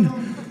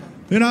everyone,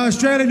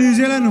 Australia, New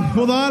Zealand,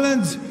 all the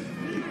islands.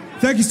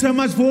 Thank you so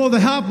much for all the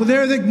help with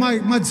everything.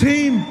 My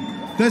team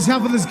that's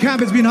helped with this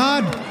camp. It's been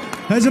hard.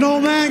 As an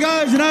old man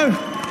goes,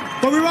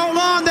 but we roll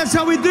on. That's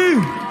how we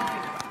do.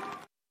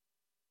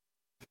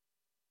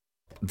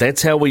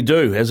 That's how we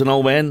do. As an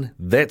old man,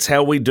 that's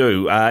how we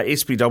do.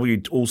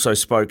 SPW also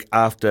spoke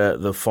after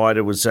the fight.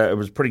 It was a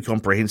pretty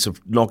comprehensive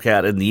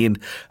knockout in the end.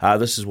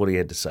 This is what he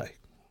had to say.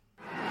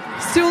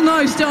 Still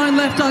no stone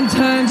left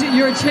unturned.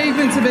 Your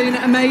achievements have been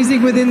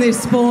amazing within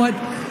this sport.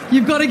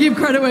 You've got to give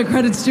credit where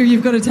credit's due.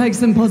 You've got to take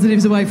some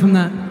positives away from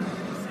that.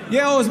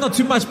 Yeah, there's not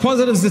too much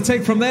positives to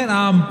take from that.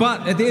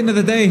 But at the end of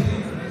the day,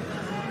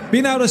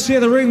 being able to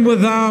share the ring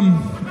with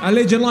a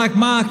legend like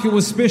Mark, it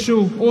was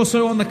special.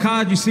 Also on the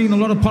card, you've seen a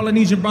lot of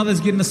Polynesian brothers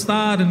getting a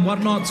start and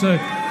whatnot. So,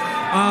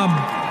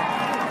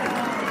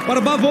 but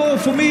above all,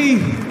 for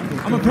me,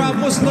 I'm a proud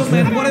Muslim,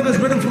 and whatever's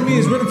written for me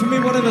is written for me.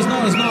 Whatever's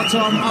not is not. So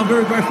I'm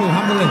very grateful.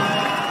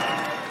 Alhamdulillah.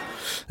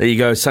 There you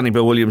go, Sonny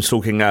Bill Williams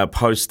talking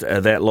post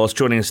that loss.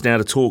 Joining us now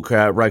to talk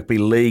Rugby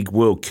League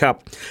World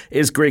Cup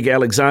is Greg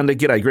Alexander.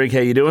 G'day, Greg. How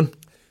you doing?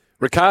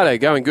 Ricardo,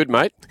 going good,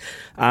 mate.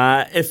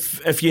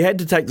 If you had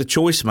to take the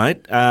choice,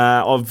 mate,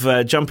 of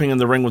jumping in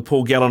the ring with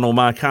Paul Gallen or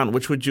Mark Hunt,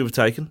 which would you have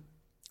taken?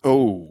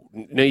 Oh,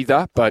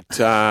 neither. But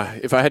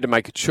if I had to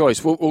make a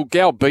choice, well,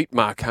 Gal beat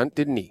Mark Hunt,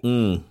 didn't he?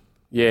 Mm.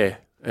 Yeah,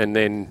 and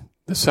then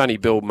the Sonny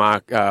Bill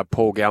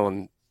Paul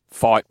Gallen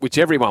fight, which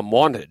everyone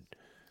wanted,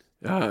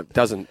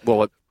 doesn't.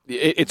 Well,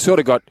 it sort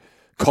of got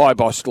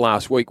kiboshed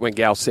last week when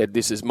Gal said,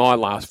 "This is my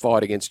last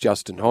fight against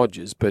Justin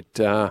Hodges." But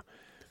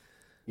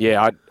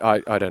yeah,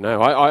 I don't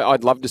know.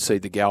 I'd love to see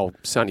the Gal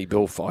Sonny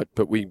Bill fight,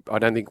 but I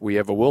don't think we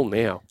ever will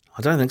now.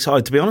 I don't think so.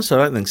 To be honest, I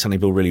don't think Sonny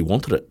Bill really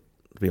wanted it.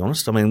 To be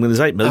honest, I mean, when there's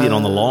 $8 million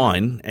on the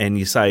line and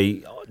you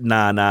say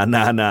nah,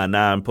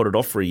 and put it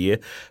off for a year,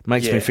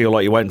 makes me feel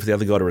like you're waiting for the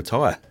other guy to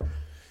retire.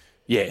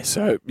 Yeah,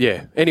 so,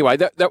 yeah. Anyway,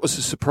 that was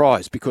a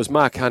surprise because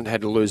Mark Hunt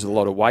had to lose a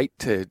lot of weight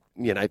to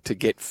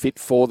get fit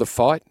for the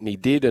fight, and he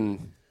did,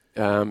 and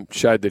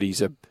showed that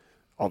he's a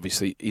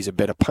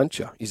better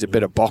puncher. He's a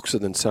better boxer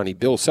than Sonny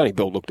Bill. Sonny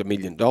Bill looked $1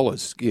 million.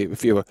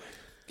 Yeah,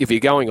 if you're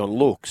going on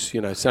looks,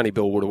 Sonny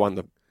Bill would have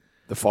won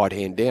the fight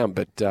hand down,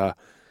 but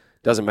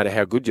doesn't matter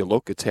how good you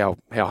look, it's how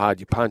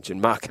hard you punch,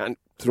 and Mark Hunt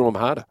threw him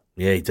harder.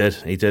 Yeah, he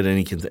did, and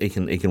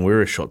he can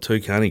wear a shot too,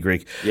 can't he,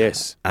 Greg?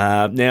 Yes.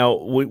 Now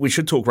we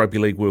should talk Rugby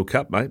League World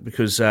Cup, mate,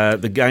 because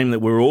the game that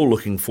we're all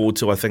looking forward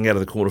to, I think, out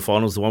of the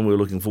quarterfinals, the one we were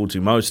looking forward to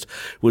most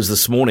was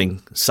this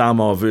morning,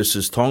 Samoa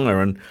versus Tonga,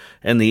 and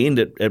in the end,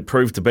 it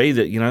proved to be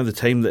that the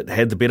team that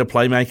had the better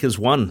playmakers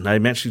won. They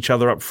matched each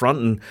other up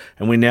front,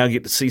 and we now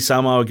get to see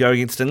Samoa go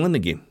against England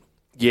again.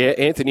 Yeah,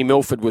 Anthony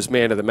Milford was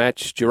man of the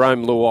match.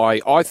 Jerome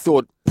Luai, I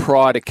thought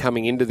prior to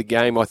coming into the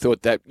game, I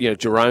thought that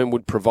Jerome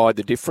would provide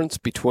the difference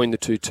between the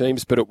two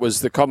teams, but it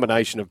was the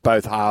combination of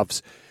both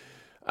halves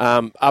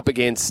up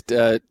against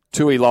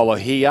Tui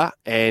Lolohea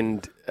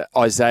and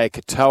Isaiah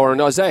Katoa.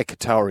 And Isaiah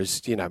Katoa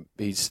is,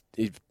 he's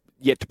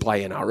yet to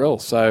play NRL.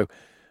 So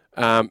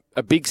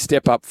a big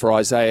step up for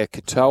Isaiah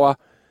Katoa,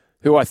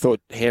 who I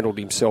thought handled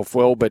himself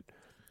well, but,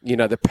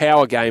 the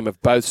power game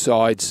of both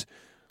sides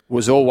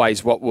was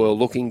always what we were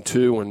looking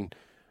to, and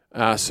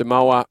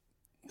Samoa,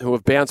 who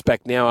have bounced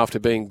back now after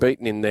being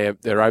beaten in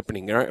their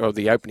opening or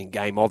the opening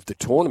game of the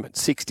tournament,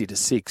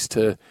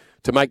 60-6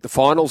 to make the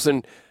finals,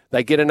 and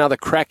they get another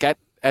crack at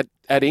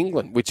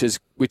England, which is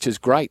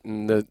great,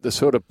 and the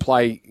sort of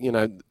play,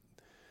 the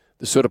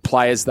sort of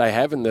players they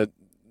have, and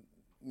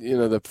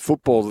the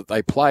football that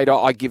they played,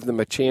 I give them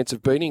a chance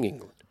of beating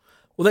England.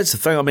 Well, that's the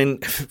thing. I mean,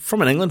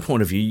 from an England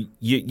point of view,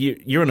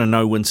 you're in a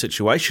no-win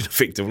situation,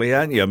 effectively,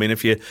 aren't you? I mean,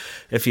 if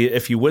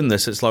you win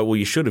this, it's like, well,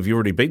 you should have. You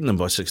already beaten them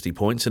by 60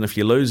 points, and if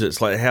you lose, it's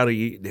like, how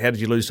did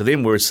you lose to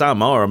them? Whereas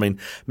Samoa, I mean,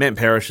 Matt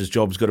Parrish's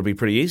job's got to be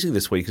pretty easy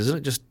this week, isn't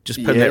it?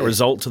 Just pin that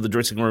result to the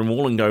dressing room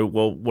wall and go,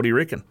 well, what do you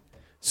reckon?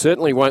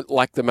 Certainly won't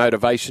lack the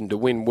motivation to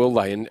win, will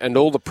they? And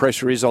all the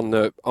pressure is on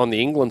the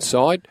England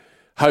side.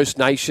 Host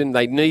nation,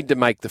 they need to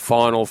make the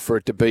final for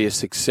it to be a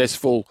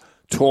successful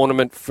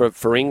tournament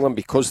for England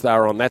because they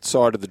were on that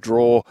side of the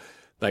draw.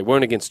 They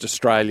weren't against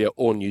Australia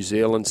or New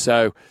Zealand,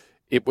 so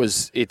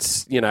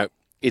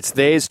it's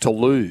theirs to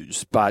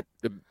lose. But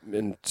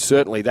and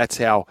certainly that's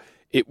how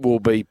it will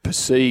be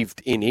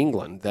perceived in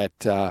England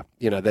that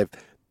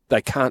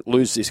they can't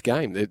lose this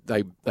game.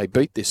 They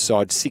beat this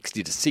side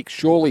 60-6.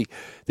 Surely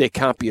there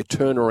can't be a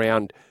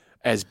turnaround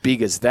as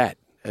big as that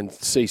and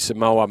see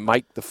Samoa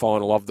make the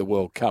final of the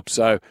World Cup.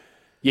 So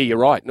yeah, you're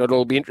right. And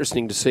it'll be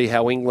interesting to see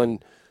how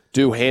England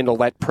do handle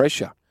that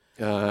pressure.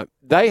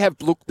 They have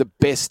looked the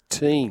best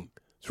team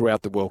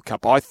throughout the World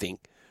Cup, I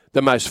think.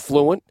 The most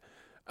fluent.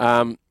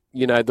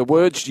 the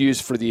words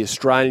used for the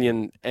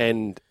Australian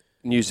and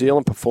New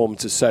Zealand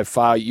performances so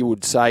far, you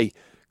would say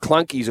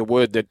clunky is a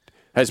word that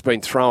has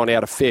been thrown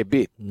out a fair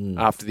bit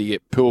after the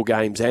pool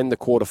games and the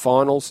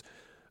quarterfinals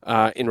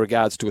in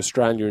regards to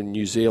Australia and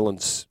New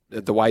Zealand's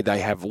the way they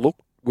have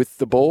looked with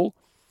the ball.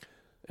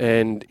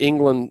 And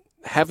England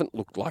haven't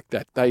looked like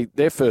that.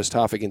 Their first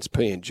half against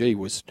PNG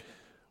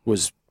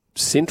was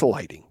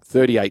scintillating,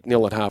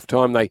 38-0 at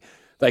half-time.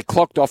 They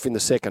clocked off in the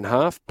second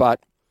half, but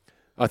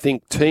I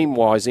think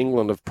team-wise,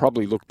 England have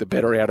probably looked the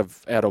better out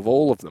of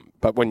all of them.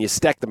 But when you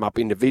stack them up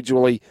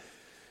individually,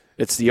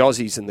 it's the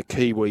Aussies and the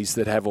Kiwis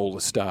that have all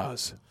the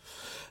stars.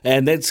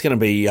 And that's going to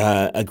be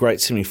a great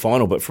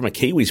semi-final. But from a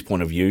Kiwis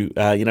point of view,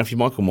 if you're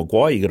Michael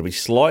Maguire, you've got to be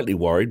slightly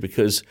worried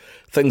because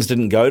things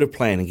didn't go to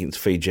plan against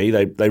Fiji.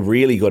 They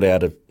really got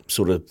out of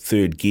sort of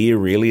third gear,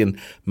 really, and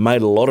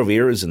made a lot of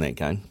errors in that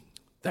game.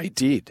 They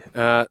did.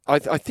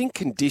 I think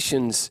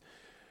conditions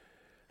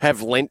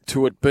have lent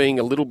to it being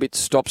a little bit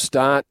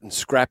stop-start and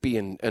scrappy,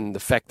 and the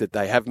fact that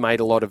they have made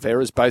a lot of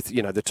errors. Both,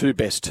 the two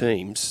best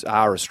teams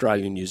are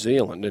Australia and New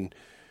Zealand, and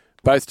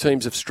both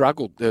teams have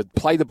struggled to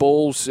play the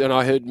balls. And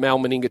I heard Mal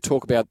Meninga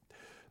talk about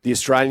the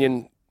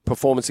Australian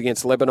performance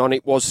against Lebanon.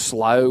 It was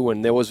slow,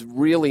 and there was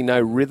really no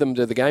rhythm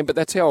to the game, but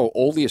that's how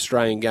all the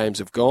Australian games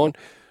have gone.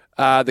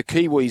 The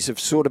Kiwis have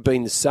sort of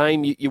been the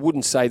same. You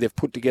wouldn't say they've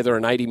put together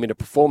an 80-minute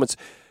performance.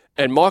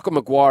 And Michael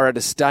Maguire at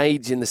a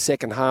stage in the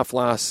second half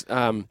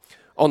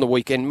on the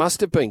weekend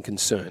must have been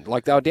concerned.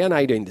 Like, they were down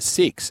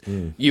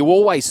 18-6. You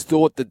always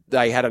thought that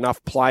they had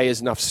enough players,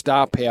 enough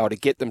star power to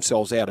get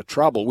themselves out of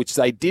trouble, which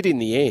they did in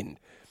the end.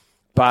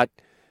 But,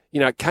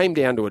 it came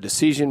down to a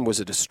decision. Was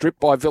it a strip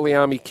by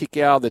Viliami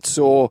Kikau that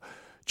saw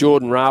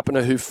Jordan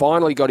Rapiner, who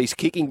finally got his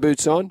kicking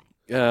boots on,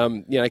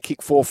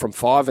 kick 4 from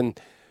 5, and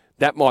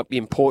that might be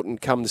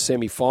important come the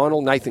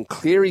semi-final. Nathan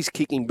Cleary's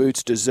kicking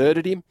boots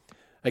deserted him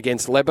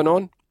against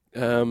Lebanon.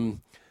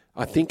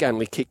 I think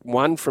only kicked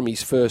 1 from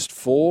his first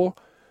 4.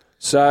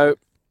 So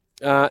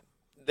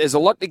there's a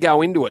lot to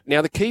go into it.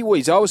 Now, the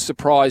Kiwis, I was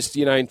surprised,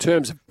 in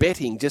terms of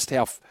betting, just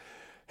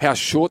how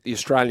short the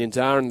Australians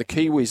are, and the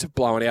Kiwis have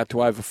blown out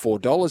to over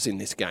 $4 in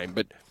this game.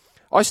 But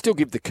I still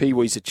give the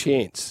Kiwis a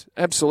chance.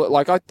 Absolutely.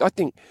 Like, I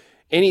think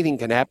anything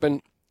can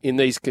happen in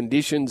these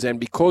conditions, and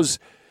because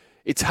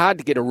it's hard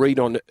to get a read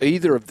on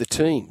either of the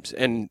teams,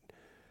 and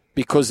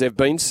because they've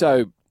been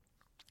so,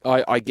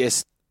 I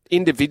guess,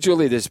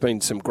 individually there's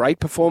been some great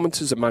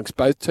performances amongst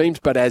both teams,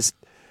 but as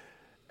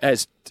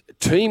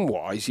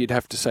team-wise, you'd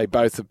have to say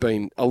both have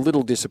been a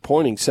little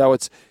disappointing. So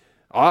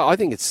I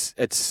think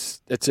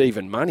it's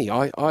even money.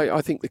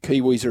 I think the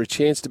Kiwis are a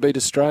chance to beat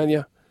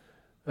Australia,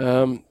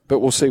 but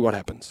we'll see what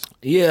happens.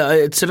 Yeah,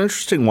 it's an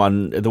interesting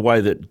one, the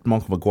way that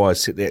Michael Maguire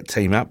set that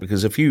team up,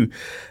 because if you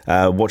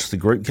watch the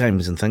group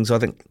games and things, I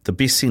think the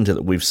best centre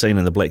that we've seen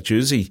in the black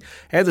jersey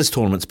at this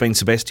tournament's been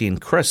Sebastian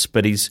Kris,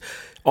 but he's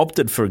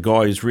opted for a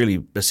guy who's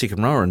really a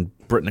second rower in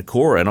Britt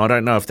Nakora, and I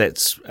don't know if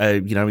that's,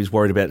 he's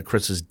worried about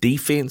Chris's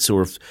defence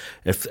or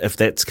if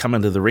that's come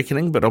into the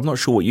reckoning, but I'm not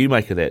sure what you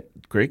make of that,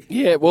 Greg.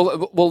 Yeah,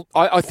 well,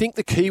 I think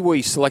the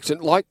Kiwi selection,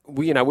 like,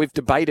 we've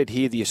debated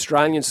here the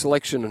Australian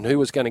selection and who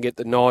was going to get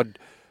the nod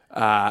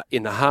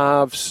in the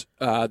halves.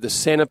 The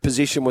centre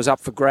position was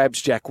up for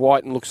grabs. Jack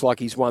Whiten looks like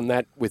he's won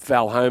that with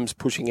Val Holmes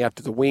pushing out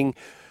to the wing.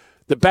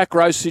 The back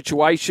row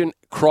situation,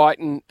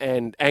 Crichton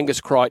and Angus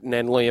Crichton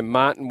and Liam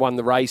Martin won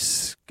the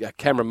race.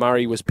 Cameron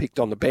Murray was picked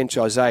on the bench.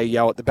 Isaiah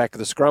Yeo at the back of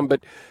the scrum.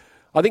 But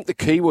I think the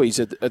Kiwis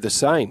are the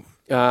same.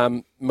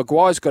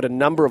 Maguire's got a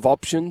number of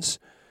options,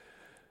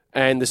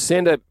 and the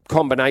centre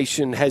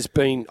combination has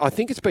been, I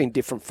think it's been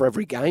different for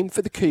every game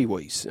for the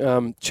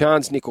Kiwis.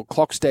 Chance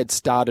Nickel-Klokstad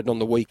started on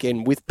the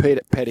weekend with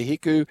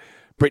Petahiku.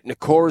 Britt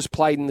Nakora's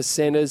played in the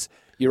centres.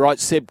 You're right,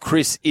 Seb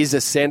Kris is a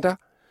centre.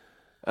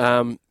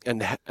 And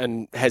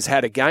has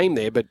had a game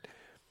there, but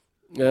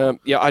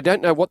I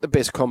don't know what the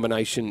best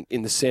combination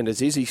in the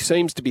centres is. He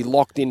seems to be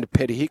locked into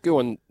Petahiku,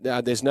 and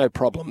there's no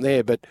problem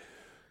there. But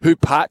who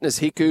partners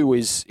Hiku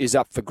is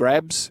up for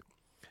grabs.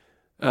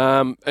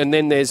 And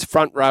then there's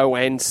front row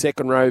and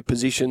second row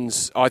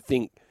positions, I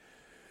think,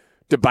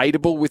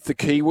 debatable with the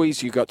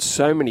Kiwis. You've got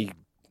so many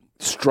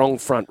strong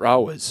front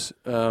rowers.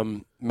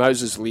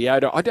 Moses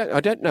Leota. I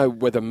don't know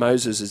whether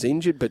Moses is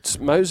injured, but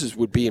Moses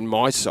would be in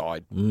my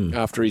side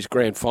after his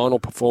grand final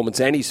performance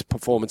and his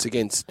performance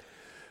against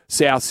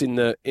Souths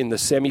in the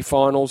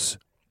semi-finals.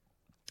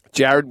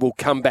 Jared will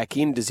come back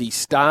in. Does he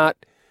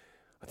start?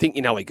 I think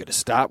you got to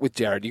start with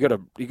Jared. You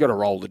got to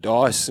roll the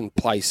dice and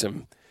play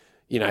some,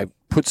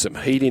 put some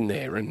heat in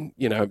there, and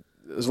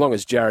as long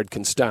as Jared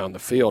can stay on the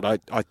field,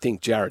 I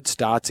think Jared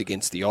starts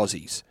against the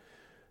Aussies.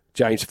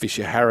 James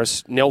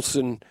Fisher-Harris,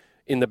 Nelson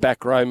in the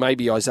back row,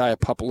 maybe Isaiah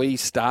Papali'i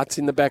starts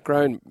in the back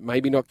row, and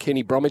maybe not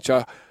Kenny Bromwich.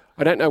 I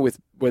don't know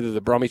whether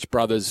the Bromwich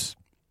brothers,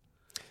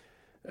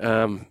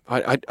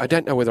 I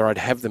don't know whether I'd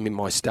have them in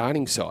my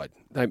starting side.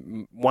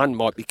 One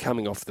might be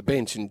coming off the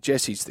bench, and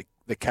Jesse's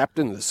the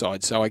captain of the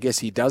side, so I guess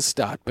he does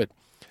start, but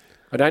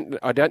I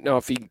don't know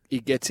if he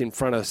gets in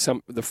front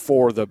of the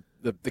four of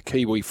the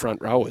Kiwi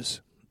front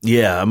rowers.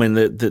 Yeah, I mean,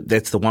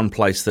 that's the one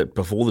place that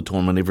before the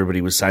tournament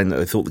everybody was saying that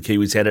they thought the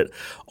Kiwis had it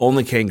on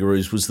the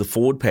Kangaroos was the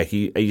forward pack.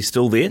 Are you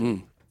still there?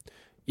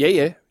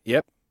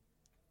 Yep.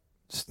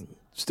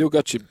 Still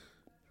got you.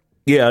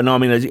 Yeah, no, I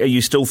mean, are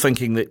you still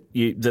thinking that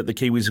that the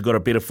Kiwis have got a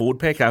better forward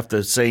pack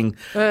after seeing,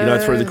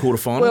 through the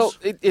quarterfinals? Well,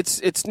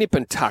 it's nip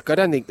and tuck. I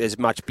don't think there's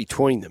much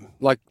between them.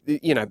 Like,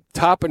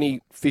 Tarpany,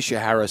 Fisher,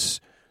 Harris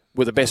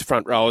were the best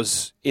front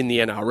rowers in the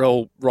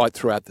NRL right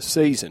throughout the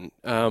season.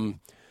 And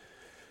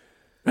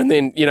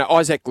then,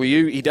 Isaac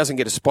Liu, he doesn't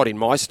get a spot in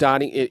my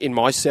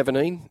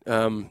 17.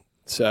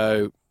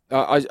 So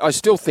I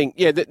still think,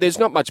 there's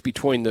not much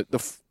between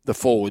the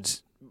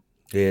forwards.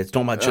 Yeah, it's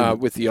not much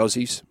with the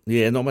Aussies.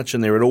 Yeah, not much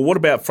in there at all. What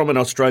about from an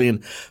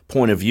Australian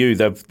point of view?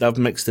 They've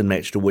mixed and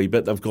matched a wee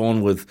bit. They've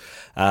gone with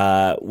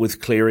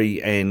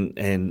Cleary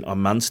and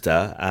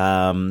Munster.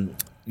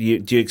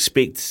 Do you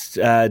expect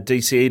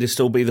DCE to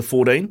still be the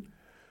 14?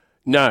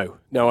 No.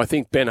 I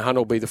think Ben Hunt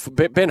will be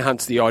Ben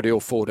Hunt's the ideal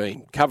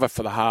 14 cover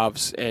for the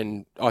halves,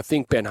 and I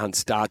think Ben Hunt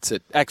starts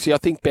at. Actually, I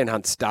think Ben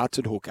Hunt starts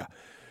at hooker.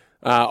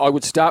 I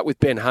would start with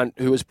Ben Hunt,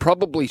 who is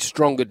probably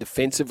stronger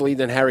defensively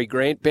than Harry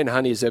Grant. Ben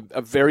Hunt is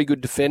a very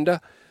good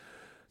defender.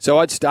 So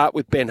I'd start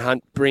with Ben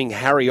Hunt, bring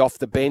Harry off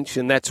the bench,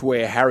 and that's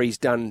where Harry's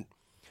done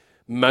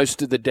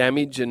most of the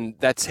damage, and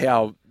that's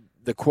how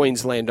the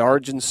Queensland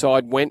Origin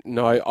side went, and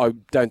I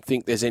don't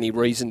think there's any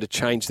reason to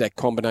change that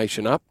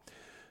combination up.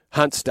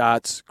 Hunt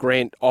starts,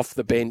 Grant off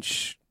the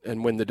bench,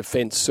 and when the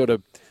defence sort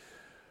of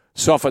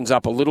softens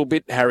up a little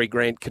bit, Harry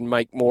Grant can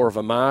make more of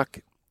a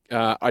mark.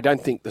 I don't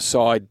think the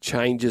side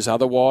changes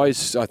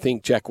otherwise. I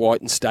think Jack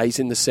Whiten stays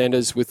in the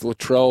centres with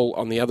Latrell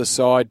on the other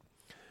side,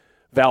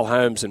 Val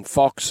Holmes and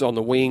Fox on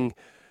the wing,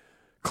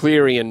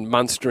 Cleary and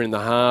Munster in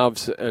the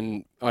halves,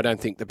 and I don't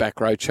think the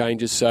back row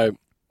changes. So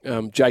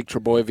Jake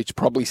Trebojevic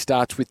probably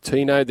starts with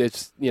Tino.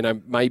 There's,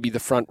 maybe the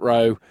front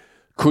row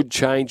could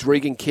change.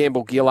 Regan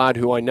Campbell-Gillard,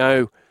 who I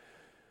know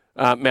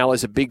Mal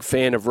is a big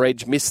fan of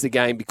Reg, missed the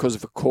game because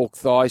of a cork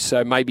thigh,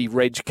 so maybe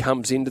Reg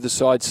comes into the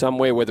side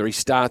somewhere, whether he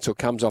starts or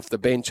comes off the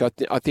bench.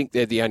 I think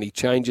they're the only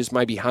changes.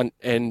 Maybe Hunt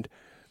and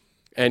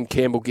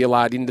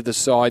Campbell-Gillard into the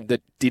side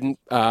that didn't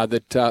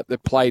that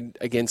played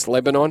against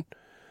Lebanon.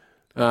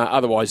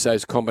 Otherwise,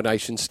 those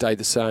combinations stay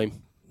the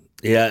same.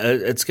 Yeah,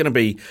 it's going to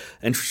be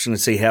interesting to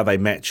see how they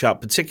match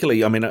up.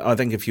 Particularly, I mean, I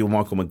think if you're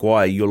Michael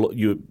Maguire,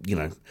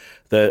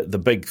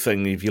 the big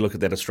thing if you look at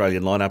that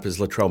Australian lineup is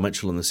Latrell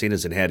Mitchell in the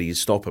centres, and how do you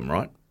stop him,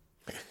 right?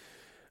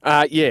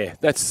 Yeah,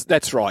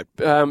 that's right.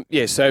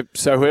 So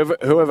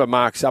whoever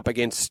marks up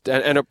against,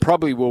 and it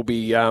probably will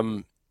be, I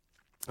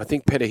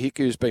think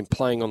Petahiku's been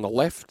playing on the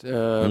left,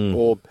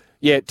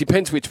 it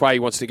depends which way he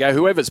wants to go.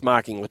 Whoever's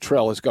marking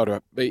Latrell has got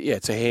to,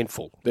 it's a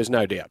handful. There's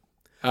no doubt.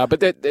 But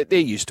they're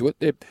used to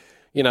it.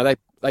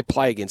 They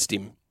play against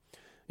him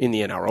in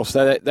the NRL,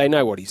 so they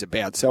know what he's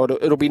about. So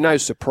it'll be no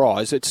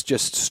surprise. It's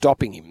just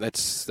stopping him.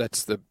 That's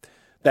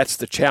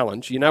the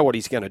challenge. You know what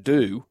he's going to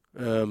do.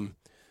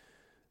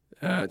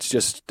 It's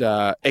just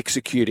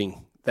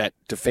executing that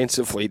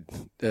defensively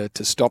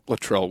to stop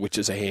Latrell, which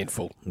is a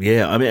handful.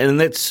 Yeah, I mean, and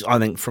that's, I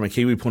think, from a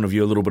Kiwi point of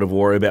view, a little bit of a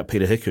worry about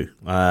Peter Hiku.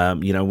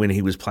 When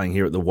he was playing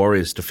here at the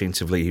Warriors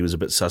defensively, he was a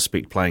bit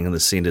suspect playing in the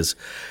centres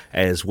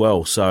as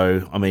well.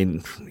 So, I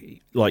mean,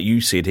 like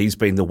you said, he's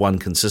been the one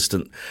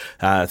consistent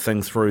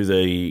thing through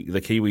the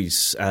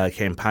Kiwis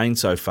campaign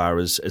so far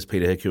is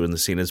Peter Hiku in the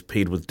centres,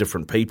 paired with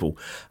different people.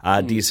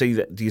 Do you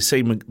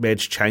see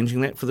Madge changing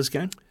that for this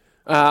game?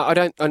 I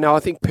don't know. I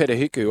think Peter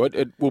Hiku,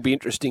 it will be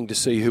interesting to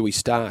see who he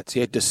starts.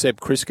 He had Seb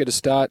Kriska to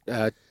start.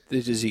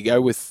 Does he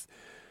go with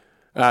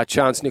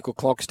Chance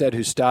Nickel-Klokstad,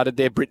 who started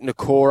there? Britton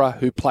Nakora,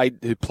 who played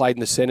in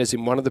the centres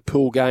in one of the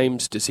pool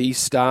games. Does he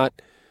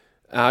start?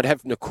 I'd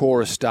have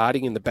Nakora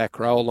starting in the back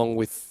row along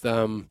with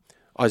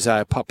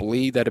Isaiah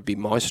Papali'i. That'd be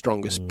my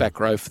strongest back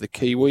row for the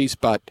Kiwis.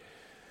 But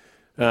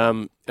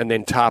and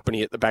then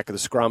Tarpany at the back of the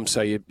scrum.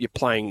 So you're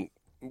playing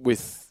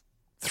with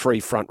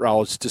three front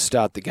rows to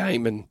start the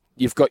game, and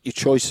you've got your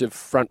choice of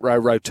front row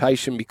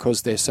rotation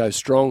because they're so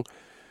strong.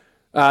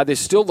 There's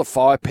still the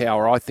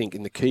firepower, I think,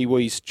 in the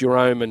Kiwis,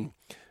 Jerome,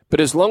 but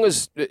as long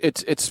as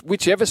it's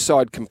whichever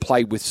side can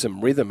play with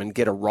some rhythm and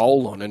get a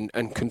roll on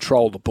and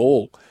control the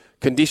ball.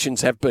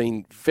 Conditions have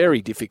been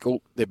very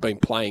difficult. They've been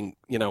playing,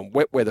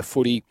 wet weather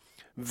footy,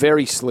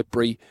 very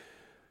slippery.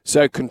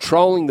 So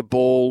controlling the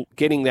ball,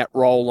 getting that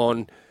roll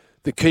on,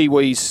 the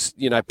Kiwis,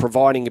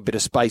 providing a bit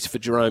of space for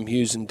Jerome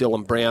Hughes and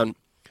Dylan Brown.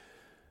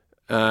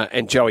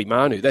 And Joey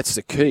Manu, that's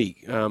the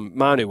key.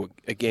 Manu,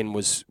 again,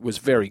 was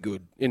very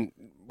good.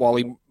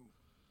 While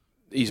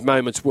his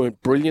moments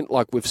weren't brilliant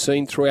like we've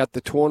seen throughout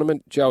the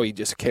tournament, Joey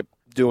just kept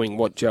doing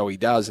what Joey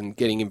does and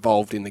getting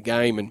involved in the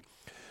game and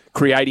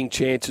creating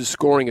chances,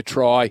 scoring a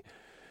try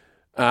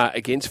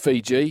against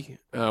Fiji,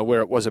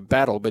 where it was a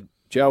battle. But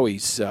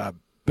Joey's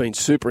been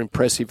super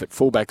impressive at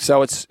fullback.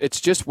 So it's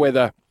just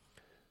whether,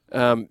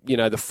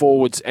 the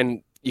forwards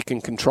and you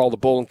can control the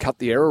ball and cut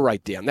the error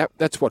rate down.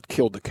 That's what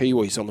killed the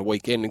Kiwis on the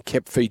weekend and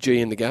kept Fiji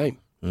in the game.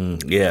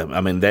 Yeah,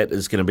 I mean, that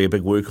is going to be a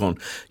big work on,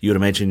 you would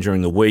imagine,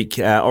 during the week.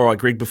 All right,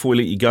 Greg, before we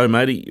let you go,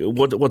 matey,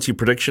 what's your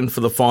prediction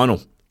for the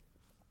final?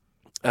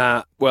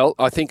 Well,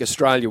 I think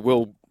Australia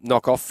will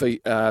knock off the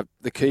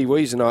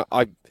Kiwis, and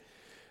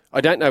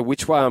I don't know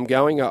which way I'm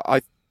going.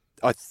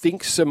 I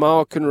think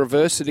Samoa can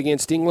reverse it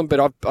against England,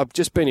 but I've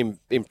just been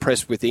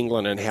impressed with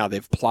England and how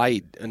they've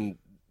played, and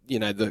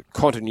the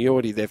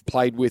continuity they've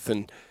played with,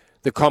 and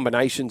the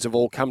combinations have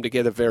all come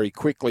together very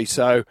quickly.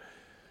 So,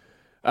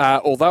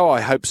 although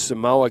I hope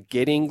Samoa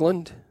get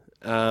England,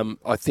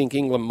 I think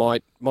England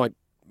might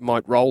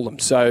roll them.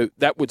 So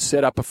that would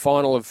set up a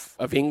final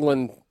of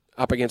England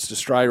up against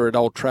Australia at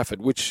Old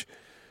Trafford, which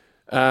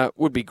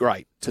would be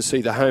great to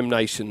see the home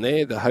nation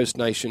there, the host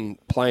nation,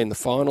 play in the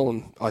final,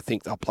 and I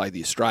think they'll play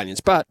the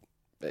Australians. But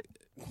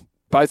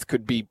both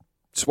could be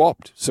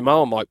swapped.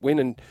 Samoa might win,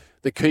 and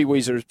the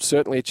Kiwis are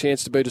certainly a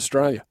chance to beat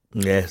Australia.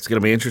 Yeah, it's going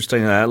to be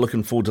interesting.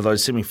 Looking forward to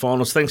those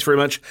semi-finals. Thanks very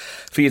much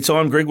for your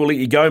time, Greg. We'll let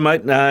you go,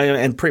 mate,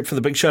 and prep for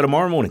the big show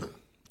tomorrow morning.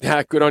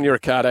 Yeah, good on you,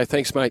 Ricardo.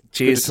 Thanks, mate.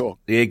 Cheers. Good to talk.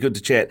 Yeah, good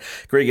to chat.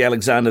 Greg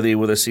Alexander there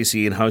with us,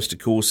 SEN host, of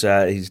course.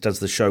 He does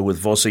the show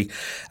with Vossi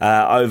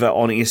over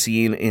on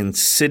SEN in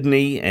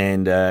Sydney,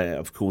 and,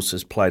 of course,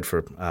 has played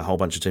for a whole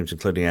bunch of teams,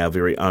 including our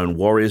very own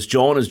Warriors.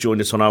 John has joined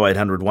us on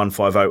 0800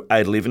 150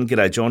 811.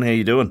 G'day, John. How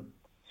you doing?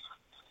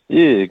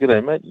 Yeah,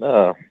 g'day, mate.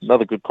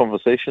 Another good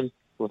conversation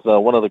with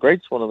one of the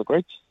greats.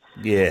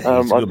 Yeah,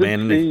 he's a good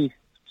man, isn't he?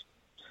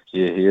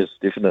 Yeah, he is,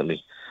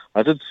 definitely.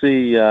 I did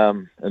see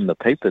in the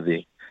paper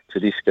there,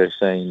 Tedesco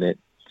saying that,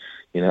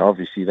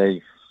 obviously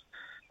they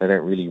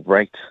don't really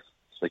rate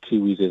the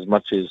Kiwis as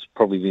much as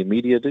probably the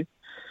media do.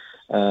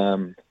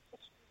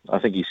 I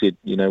think he said,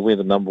 we're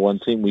the number one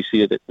team. We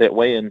see it that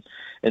way, and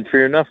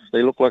fair enough.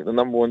 They look like the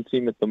number one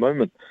team at the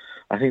moment.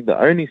 I think the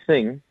only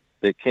thing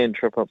that can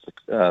trip up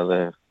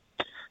the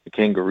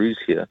Kangaroos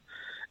here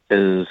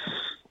is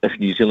if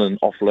New Zealand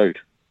offload.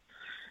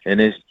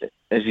 And as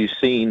you've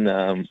seen,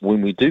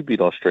 when we do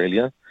beat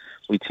Australia,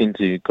 we tend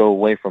to go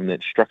away from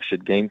that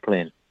structured game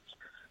plan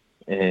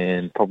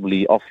and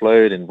probably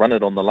offload and run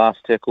it on the last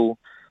tackle.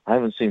 I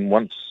haven't seen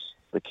once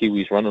the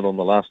Kiwis run it on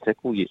the last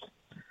tackle yet.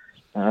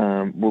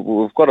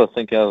 We've got to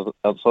think outside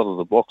of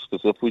the box,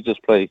 because if we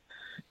just play,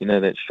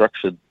 that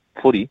structured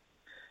footy,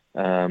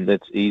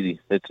 that's easy.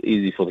 That's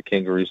easy for the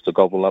Kangaroos to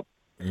gobble up.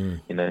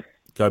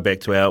 Go back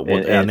to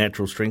our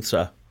natural strengths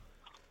are.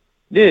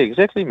 Yeah,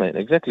 exactly, mate.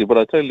 Exactly. But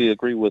I totally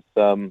agree with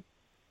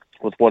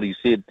what he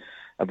said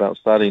about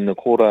starting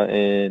Nakora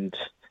and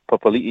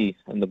Papali'i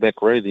in the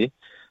back row there.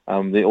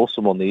 They're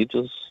awesome on the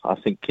edges. I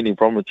think Kenny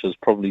Bromwich is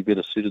probably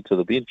better suited to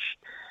the bench.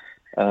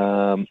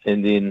 And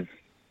then,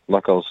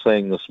 like I was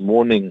saying this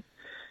morning,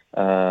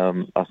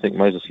 I think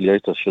Moses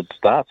Leota should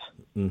start.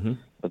 Mm-hmm.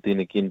 But then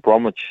again,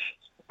 Bromwich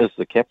is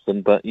the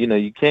captain. But,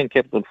 you can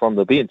captain from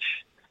the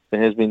bench. It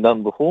has been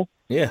done before.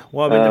 Yeah,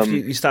 well, I mean,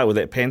 if you start with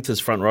that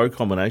Panthers front row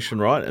combination,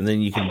 right, and then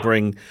you can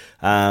bring,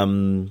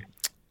 Jared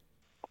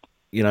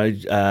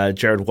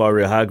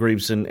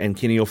Waerea-Hargreaves and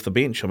Kenny off the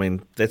bench. I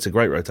mean, that's a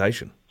great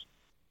rotation.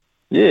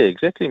 Yeah,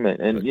 exactly, mate.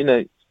 And,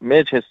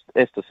 Madge has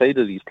to say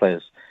to these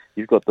players,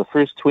 you've got the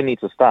first 20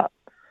 to start.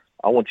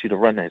 I want you to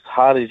run as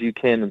hard as you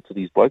can into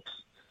these blokes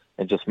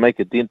and just make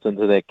a dent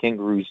into that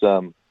Kangaroos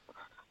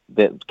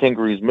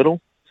middle,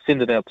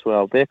 send it out to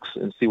our backs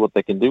and see what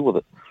they can do with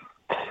it.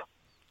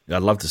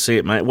 I'd love to see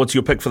it, mate. What's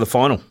your pick for the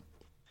final?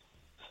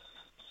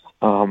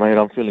 Oh, mate,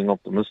 I'm feeling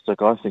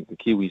optimistic. I think the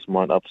Kiwis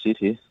might upset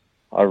here.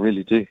 I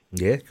really do.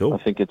 Yeah, cool. I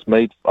think it's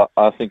made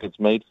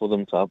for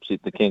them to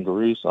upset the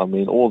Kangaroos. I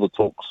mean, all the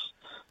talks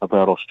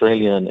about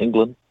Australia and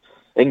England.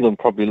 England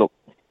probably look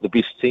the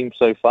best team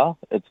so far.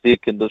 It's their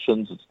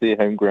conditions. It's their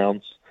home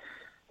grounds.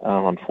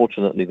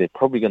 Unfortunately, they're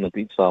probably going to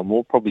beat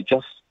Samoa, probably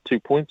just 2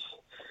 points.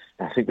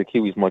 I think the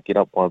Kiwis might get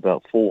up by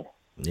about 4.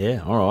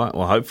 Yeah, all right.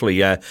 Well, hopefully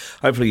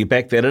you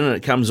back that in and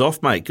it comes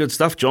off, mate. Good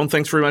stuff, John.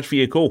 Thanks very much for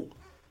your call.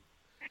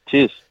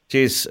 Cheers.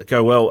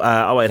 Go well.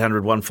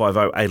 0800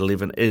 150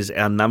 811 is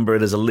our number.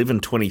 It is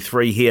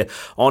 11:23 here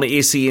on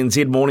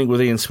SENZ Morning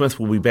with Ian Smith.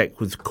 We'll be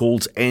back with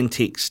calls and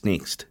texts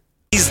next.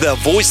 He's the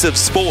voice of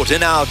sport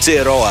in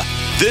Aotearoa.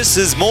 This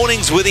is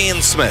Mornings with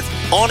Ian Smith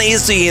on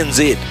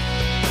SENZ.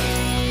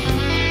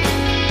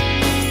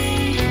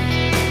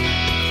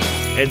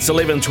 It's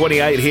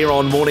 11:28 here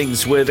on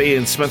Mornings with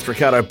Ian Smith.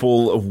 Ricardo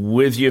Ball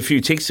with you. A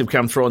few texts have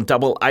come through on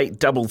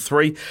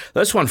 8833.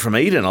 This one from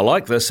Eden. I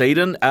like this,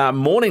 Eden.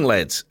 Morning,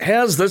 lads.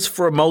 How's this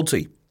for a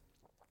multi?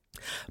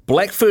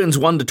 Black Ferns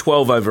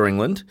 1-12 over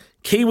England.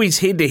 Kiwis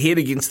head-to-head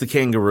against the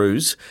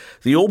Kangaroos.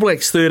 The All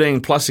Blacks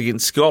 13+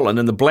 against Scotland.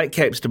 And the Black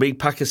Caps to beat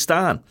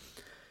Pakistan.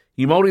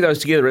 You multi those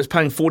together, it's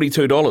paying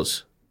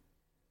 $42.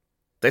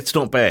 That's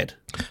not bad.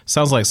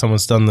 Sounds like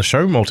someone's done the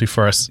show multi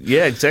for us.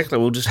 Yeah, exactly.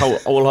 We'll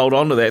hold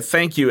on to that.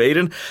 Thank you,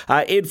 Eden.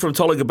 Ed from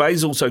Tolaga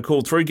Bay's also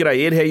called through.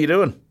 G'day, Ed. How you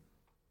doing?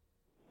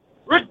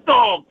 Rick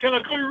Dog. Can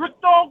I call you Rick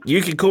Dog?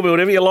 You can call me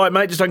whatever you like,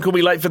 mate. Just don't call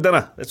me late for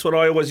dinner. That's what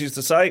I always used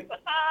to say.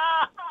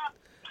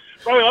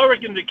 Bro, I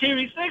reckon the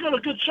Kiwis, they got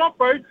a good shot,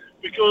 bro,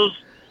 because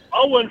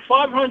I'll win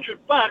 $500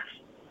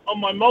 on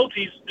my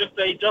multis if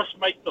they just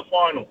make the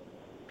final.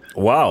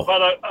 Wow.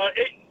 But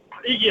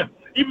yeah,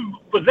 even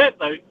with that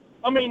though,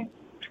 I mean,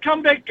 to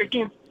come back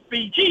against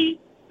Fiji,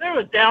 they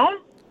were down.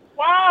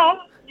 Wow,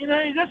 you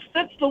know,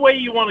 that's the way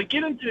you want to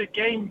get into a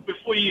game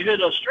before you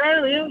hit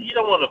Australia. You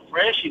don't want to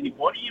thrash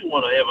anybody. You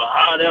want to have a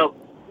hard out,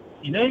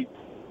 you know,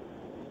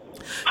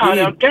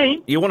 out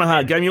game. You want a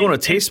hard game. You want a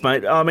test,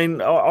 mate. I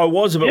mean, I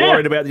was a bit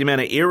worried about the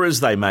amount of errors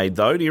they made,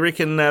 though. Do you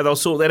reckon they'll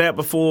sort that out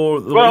before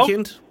the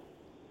weekend?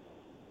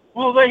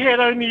 Well, they had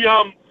only,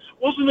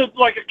 wasn't it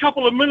like a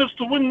couple of minutes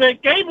to win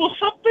that game or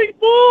something?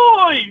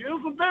 Boy, it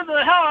was about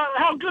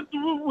how good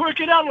to work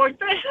it out like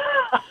that.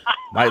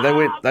 Mate,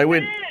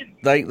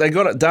 they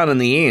got it done in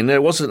the end.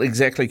 It wasn't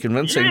exactly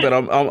convincing, but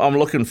I'm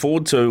looking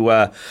forward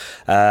to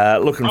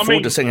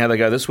to seeing how they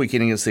go this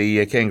weekend against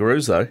the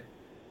Kangaroos, though.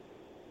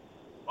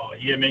 Oh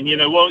yeah, man. You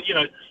know, well, you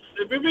know,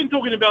 we've been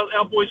talking about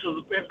our boys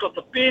have got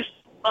the best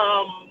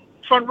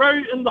front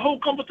row in the whole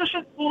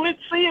competition. Well, let's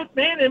see it,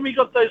 man. And we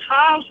got those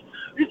halves.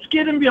 Let's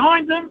get them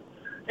behind them,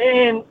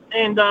 and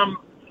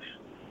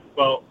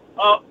well,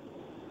 I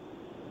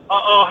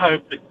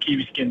hope the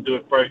Kiwis can do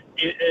it, bro.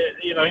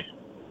 You know,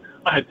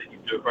 I hope they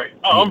can do it, bro.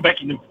 I'm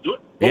backing them to do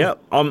it. Yeah,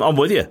 I'm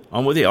with you.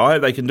 I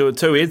hope they can do it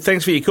too, Ed.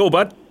 Thanks for your call,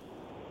 bud.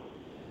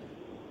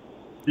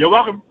 You're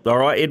welcome. All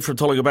right, Ed from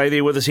Tolaga Bay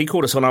there with us. He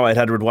called us on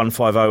 0800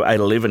 150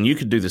 811. You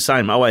could do the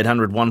same,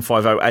 0800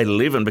 150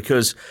 811,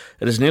 because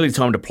it is nearly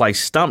time to play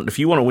Stumped. If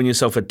you want to win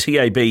yourself a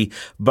TAB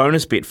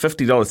bonus bet,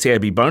 $50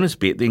 TAB bonus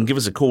bet, then give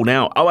us a call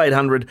now,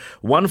 0800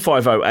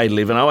 150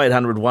 811,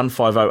 0800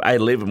 150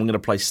 811. We're going to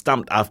play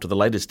Stumped after the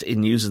latest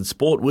in news and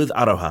sport with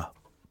Aroha.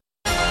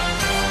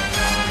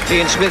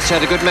 Ian Smith's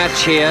had a good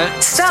match here.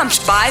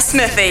 Stumped by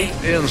Smithy.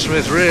 Ian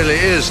Smith really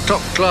is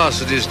top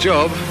class at his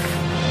job.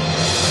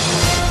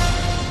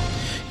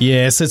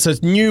 Yes, it's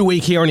a new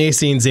week here on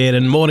SNZ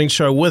and Morning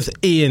Show with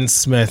Ian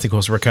Smith. Of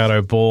course,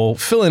 Ricardo Ball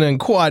filling in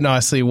quite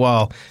nicely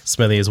while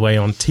Smithy is away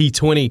on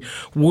T20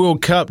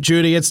 World Cup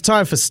duty. It's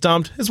time for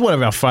Stumped. It's one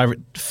of our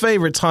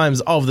favourite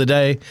times of the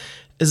day,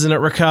 isn't it,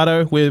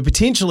 Ricardo? Where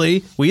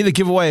potentially we either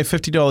give away a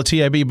 $50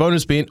 TAB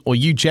bonus bet or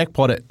you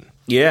jackpot it.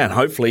 Yeah, and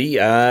hopefully,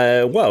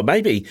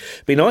 maybe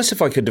it'd be nice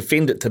if I could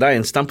defend it today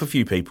and stump a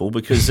few people,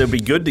 because it'd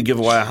be good to give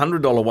away a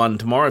 $100 one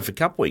tomorrow for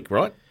Cup Week,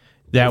 right?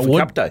 That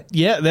would,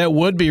 that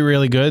would be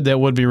really good. That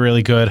would be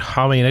really good.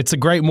 I mean, it's a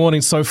great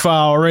morning so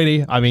far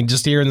already. I mean,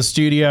 just here in the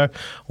studio,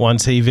 One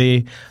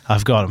TV,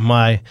 I've got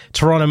my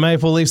Toronto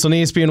Maple Leafs on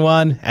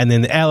ESPN1, and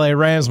then the LA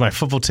Rams, my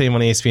football team on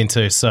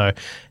ESPN2. So,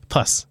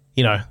 plus,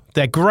 you know,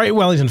 that great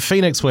Wellington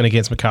Phoenix win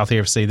against McCarthy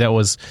FC, that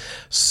was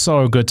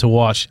so good to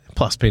watch.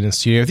 Plus, being in the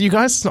studio with you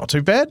guys, it's not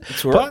too bad.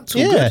 It's all right. It's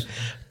all yeah, good.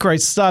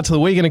 Great start to the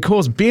week. And of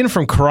course, Ben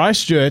from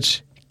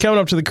Christchurch coming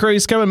up to the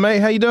crease. Come on, mate.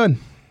 How you doing?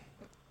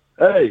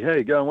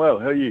 Hey, going well.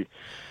 How are you?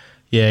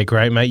 Yeah,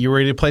 great, mate. You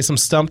ready to play some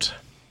Stumped?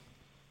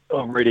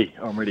 I'm ready.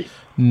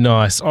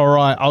 Nice. All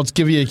right, I'll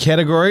give you your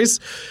categories.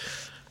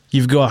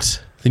 You've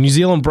got the New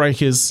Zealand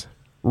Breakers,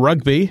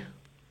 rugby,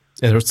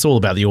 and it's all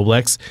about the All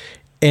Blacks,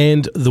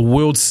 and the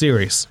World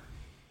Series.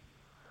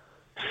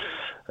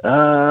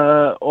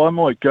 I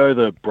might go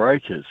the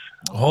Breakers.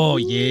 Oh,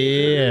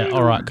 yeah.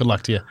 All right, good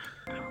luck to you.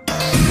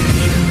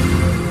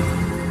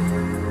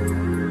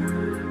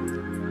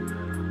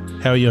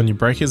 How are you on your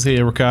Breakers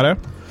here, Ricardo?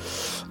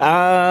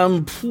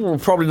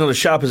 Probably not as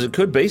sharp as it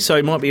could be, so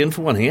he might be in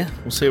for one here.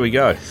 We'll see how we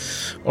go.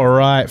 All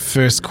right,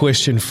 first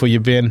question for you,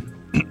 Ben.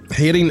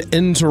 Heading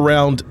into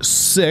round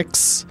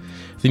 6,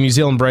 the New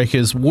Zealand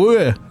Breakers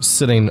were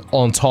sitting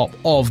on top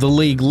of the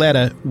league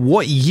ladder.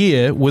 What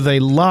year were they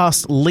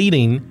last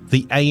leading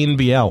the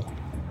ANBL?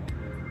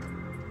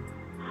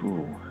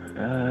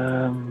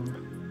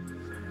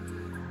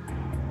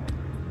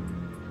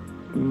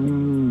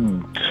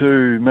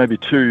 Maybe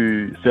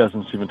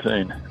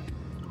 2017.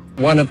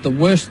 One of the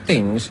worst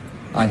things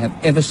I have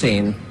ever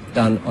seen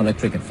done on a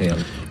cricket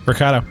field.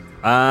 Ricardo?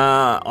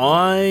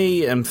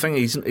 I am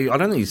thinking I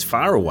don't think he's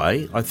far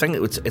away. I think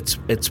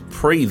it's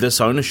pre this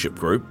ownership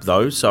group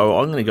though, so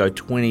I'm going to go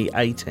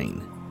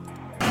 2018.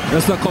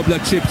 Just a couple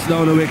of chips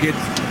down the wicket,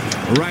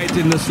 right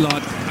in the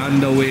slot,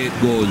 and away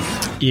it goes.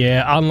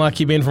 Yeah,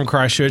 unlucky Ben from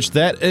Christchurch.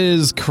 That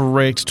is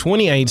correct.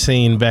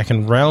 2018, back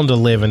in round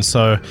 11.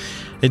 So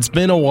it's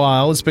been a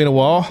while.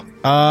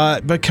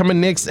 But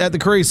coming next at the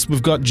crease,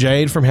 we've got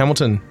Jade from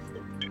Hamilton.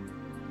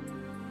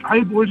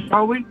 Hey, boys,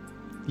 how are we?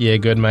 Yeah,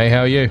 good, mate.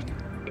 How are you?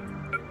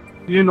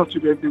 Yeah, not too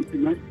bad, thank you,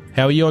 mate.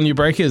 How are you on your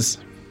Breakers?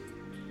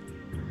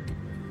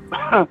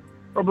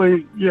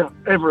 Probably,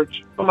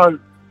 average, below.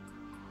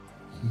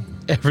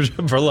 Average,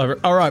 below.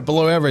 All right,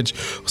 below average.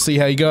 We'll see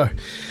how you go.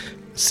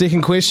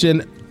 Second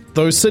question.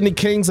 Those Sydney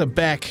Kings are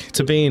back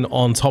to being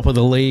on top of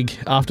the league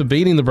after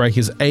beating the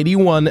Breakers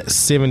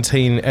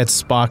 81-17 at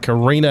Spark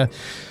Arena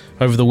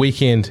over the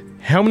weekend.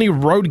 How many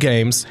road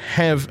games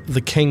have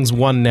the Kings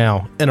won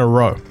now in a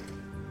row?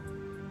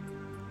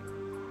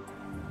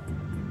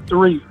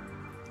 3.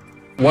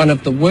 One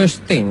of the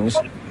worst things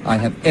I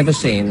have ever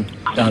seen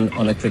done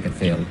on a cricket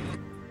field.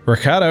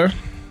 Ricardo,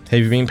 have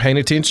you been paying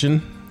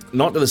attention?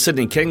 Not to the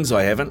Sydney Kings,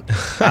 I haven't.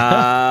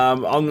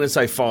 I'm going to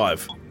say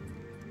 5.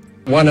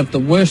 One of the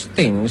worst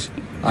things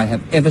I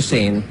have ever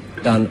seen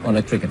done on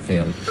a cricket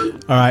field.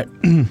 All right,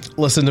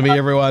 listen to me,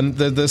 everyone.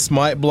 This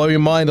might blow your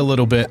mind a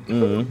little bit.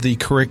 The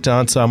correct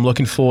answer I'm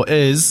looking for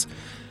is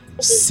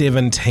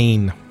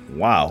 17.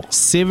 Wow.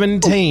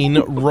 17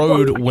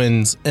 road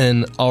wins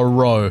in a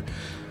row.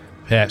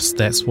 Perhaps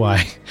that's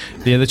why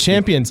they're the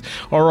champions.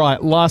 All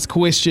right, last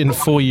question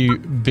for you,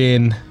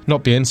 Ben.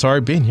 Not Ben,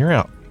 sorry, Ben, you're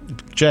out.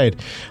 Jade.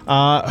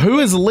 Who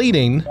is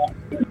leading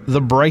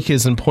the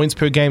Breakers in points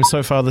per game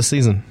so far this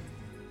season?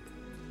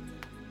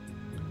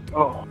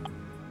 Oh.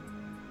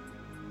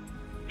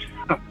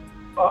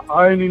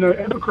 I only know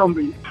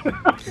Abercrombie.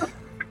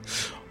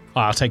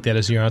 I'll take that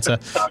as your answer.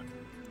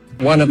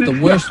 One of the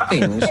worst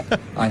things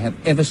I have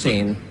ever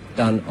seen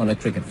done on a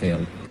cricket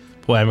field.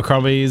 Boy,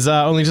 Abercrombie's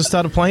only just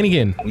started playing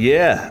again.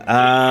 Yeah.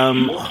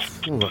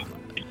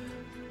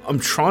 I'm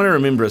trying to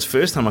remember his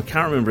first name. I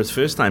can't remember his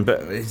first name,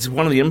 but it's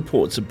one of the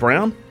imports of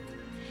Brown.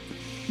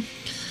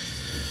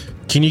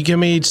 Can you give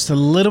me just a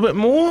little bit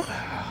more?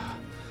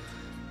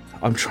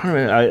 I'm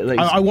trying to.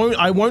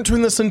 I won't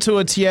turn this into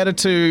a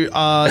Tiatu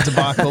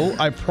debacle.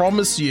 I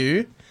promise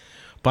you.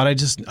 But I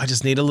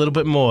just need a little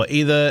bit more.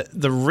 Either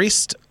the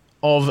rest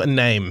of a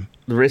name.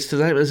 The rest of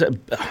the name is it?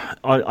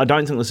 I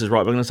don't think this is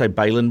right. But I'm going to say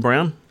Balin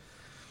Brown.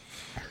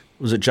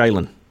 Was it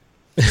Jalen?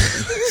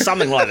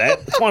 Something like that.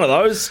 It's one of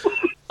those.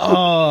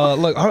 Oh,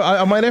 look,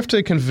 I might have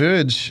to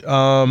converge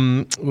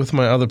with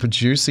my other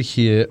producer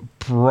here,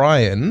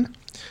 Brian.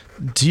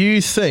 Do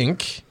you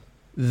think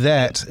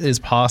that is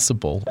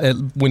passable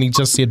when he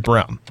just said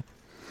Brown?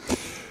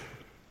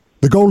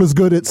 The goal is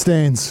good, it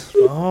stands.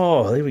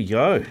 Oh, there we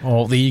go.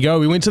 Oh, there you go.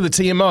 We went to the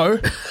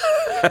TMO.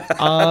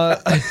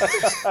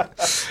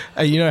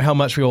 You know how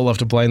much we all love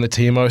to blame the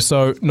TMO,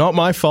 so not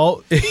my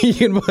fault. You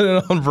can put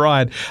it on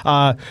Brian.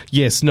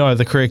 Yes, no,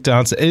 the correct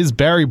answer is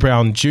Barry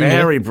Brown Jr.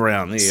 Barry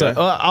Brown, there you go.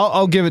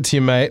 I'll give it to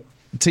you, mate.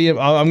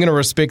 I'm going to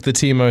respect the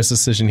TMO's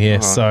decision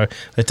here, so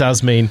it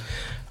does mean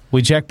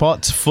we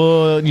jackpot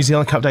for New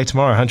Zealand Cup Day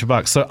tomorrow,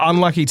 $100. So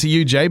unlucky to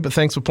you, Jay, but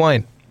thanks for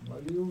playing.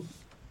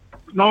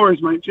 No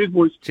worries, mate. Cheers,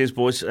 boys. Cheers,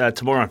 boys.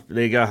 Tomorrow,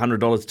 there you go,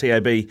 $100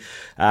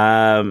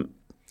 TAB.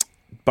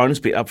 Bonus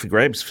bet up for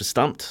grabs for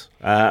Stumped.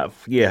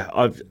 Yeah,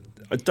 I've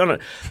done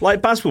it.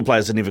 Like basketball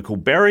players are never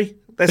called Barry.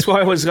 That's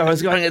why I was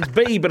going, it's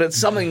B, but it's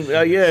something,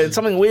 it's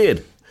something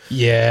weird.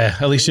 Yeah,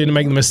 at least you didn't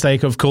make the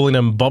mistake of calling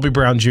him Bobby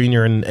Brown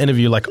Jr. in an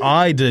interview like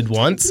I did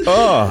once.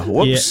 Oh,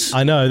 whoops. Yeah,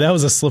 I know, that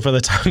was a slip of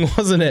the tongue,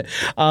 wasn't it?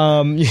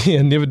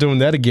 Yeah, never doing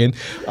that again.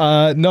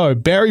 No,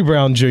 Barry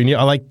Brown Jr.,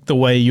 I like the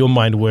way your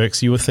mind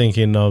works. You were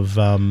thinking of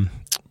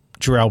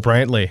Jarrell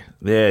Brantley.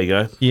 There you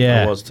go.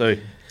 Yeah. I was too.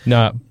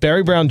 No,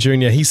 Barry Brown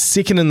Jr., he's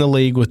second in the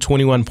league with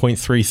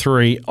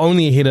 21.33.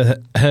 Only ahead of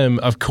him,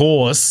 of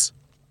course,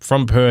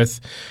 from Perth,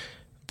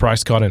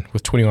 Bryce Cotton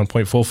with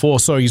 21.44.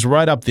 So he's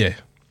right up there.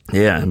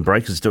 Yeah, and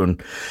Breakers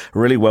doing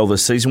really well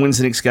this season. When's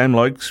the next game,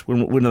 Lokes?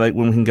 When we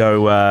can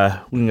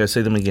go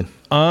see them again?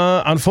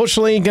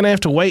 Unfortunately, you're going to have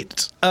to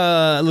wait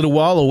a little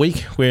while, a week,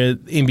 where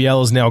NBL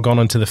has now gone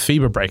into the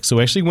FIBA break. So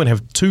we're actually going to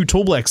have 2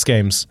 Tall Blacks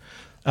games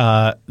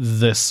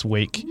this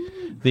week.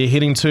 They're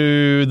heading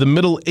to the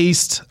Middle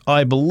East,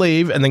 I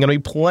believe, and they're going to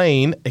be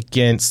playing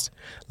against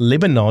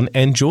Lebanon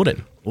and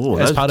Jordan. Oh,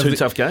 those are 2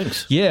 tough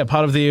games. Yeah,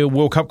 part of the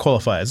World Cup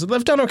qualifiers.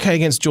 They've done okay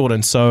against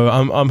Jordan, so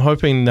I'm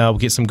hoping we'll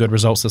get some good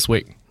results this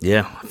week.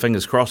 Yeah,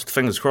 fingers crossed.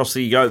 Fingers crossed.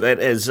 There you go. That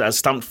is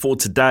Stumped for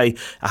today.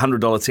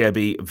 $100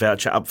 TAB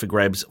voucher up for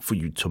grabs for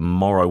you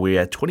tomorrow. We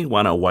are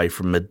 21 away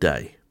from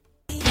midday.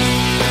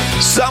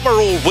 Summer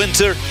or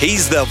winter,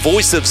 he's the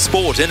voice of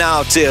sport in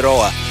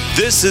Aotearoa.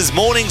 This is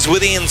Mornings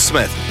with Ian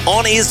Smith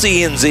on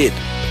SENZ.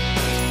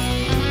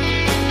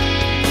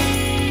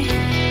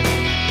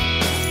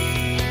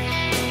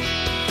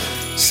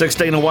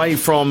 $16 away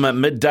from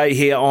midday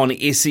here on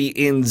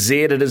SENZ.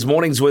 It is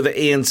Mornings with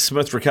Ian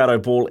Smith. Ricardo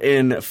Ball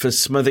in for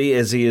Smithy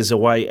as he is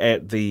away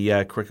at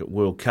the Cricket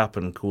World Cup.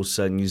 And, of course,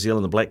 New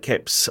Zealand, the Black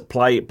Caps,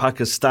 play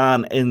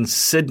Pakistan in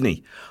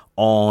Sydney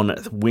on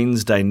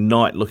Wednesday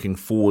night. Looking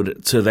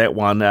forward to that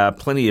one.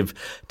 Plenty of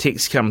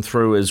texts come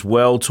through as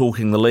well,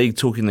 talking the league,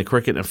 talking the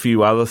cricket, and a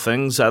few other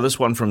things. This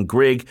one from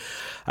Greg.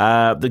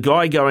 The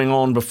guy going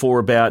on before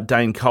about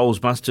Dane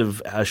Coles must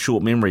have a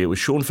short memory. It was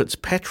Sean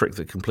Fitzpatrick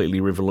that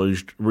completely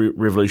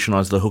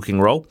revolutionised the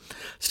hooking role.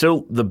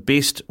 Still the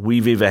best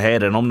we've ever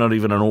had, and I'm not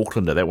even an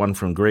Aucklander. That one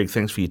from Greg.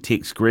 Thanks for your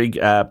text, Greg.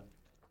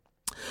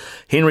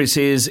 Henry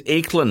says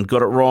Eklund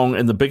got it wrong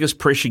in the biggest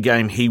pressure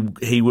game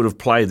he would have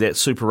played, that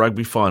Super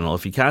Rugby final.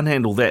 If he can't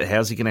handle that,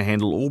 how's he going to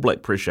handle All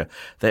Black pressure?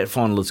 That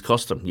final has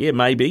cost him. Yeah,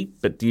 maybe,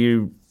 but do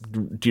you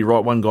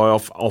write one guy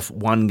off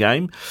one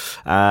game?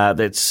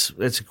 That's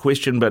a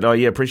question. But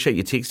appreciate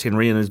your text,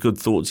 Henry, and his good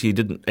thoughts. He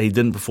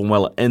didn't perform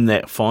well in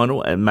that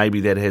final, and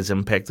maybe that has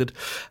impacted.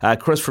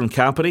 Chris from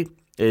Carpety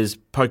is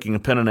poking a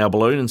pin in our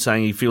balloon and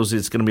saying he feels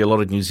there's going to be a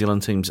lot of New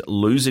Zealand teams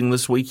losing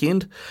this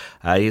weekend.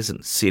 He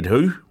hasn't said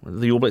who.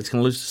 The All Blacks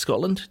going to lose to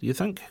Scotland, do you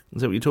think?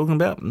 Is that what you're talking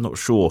about? I'm not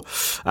sure.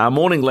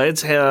 Morning,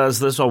 lads. How's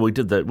this? Oh, we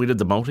did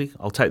the multi.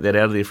 I'll take that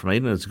out of there from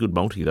Eden. It's a good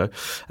multi, though.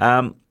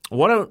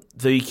 Why don't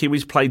the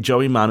Kiwis play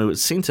Joey Manu at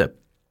centre?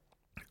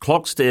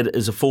 Clockstead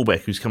is a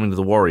fullback who's coming to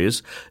the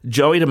Warriors.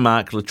 Joey to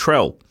Mark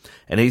Latrell,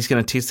 and he's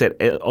going to test that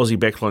Aussie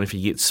backline if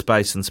he gets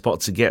space and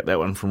spots a gap. That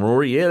one from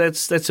Rory. Yeah,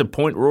 that's a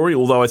point, Rory,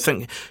 although I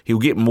think he'll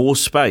get more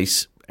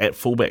space at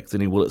fullback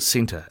than he will at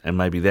centre, and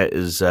maybe that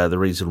is the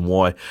reason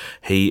why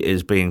he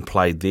is being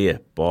played there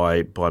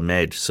by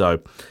Madge.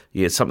 So,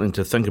 yeah, something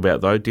to think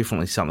about, though.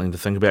 Definitely something to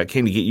think about.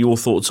 Keen to get your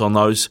thoughts on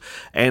those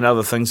and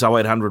other things.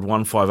 0800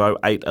 150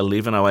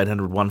 811,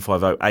 0800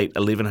 150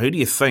 811. Who do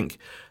you think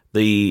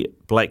the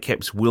Black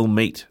Caps will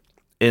meet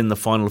in the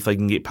final if they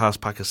can get past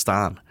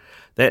Pakistan?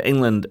 That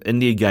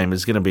England-India game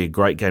is going to be a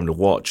great game to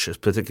watch,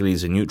 particularly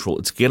as a neutral.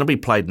 It's going to be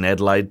played in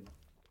Adelaide.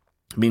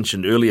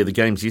 Mentioned earlier the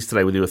games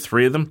yesterday where there were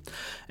 3 of them,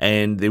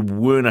 and there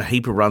weren't a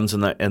heap of runs in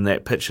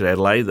that pitch at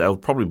Adelaide. They'll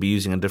probably be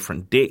using a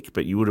different deck,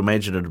 but you would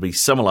imagine it would be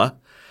similar.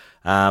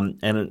 And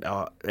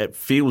it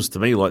feels to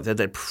me like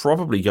that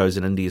probably goes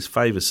in India's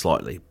favour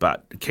slightly,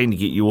 but keen to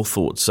get your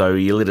thoughts. So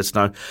you let us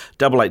know.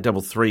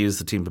 8833 is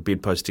the Temper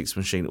Bedpost text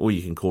machine, or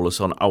you can call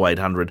us on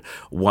 0800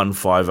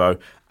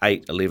 150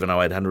 811,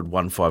 0800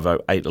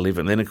 150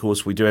 811. Then, of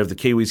course, we do have the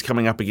Kiwis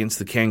coming up against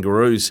the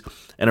Kangaroos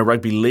in a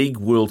Rugby League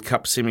World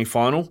Cup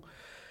semi-final.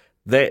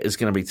 That is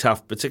going to be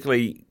tough,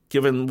 particularly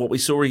given what we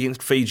saw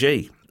against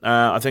Fiji.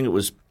 I think it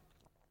was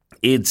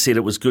Ed said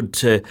it was good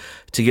to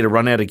get a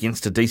run out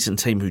against a decent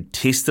team who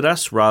tested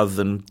us rather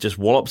than just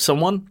wallop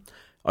someone.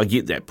 I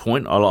get that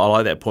point. I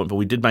like that point, but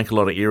we did make a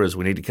lot of errors.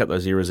 We need to cut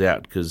those errors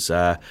out because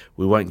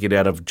we won't get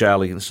out of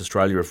jail against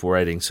Australia if we're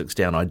 18-6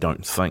 down, I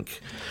don't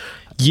think.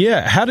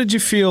 Yeah, how did you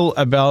feel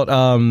about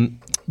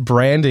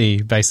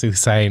Brandy basically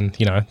saying,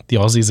 the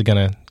Aussies are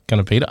going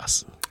to beat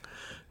us?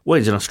 Well,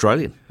 he's an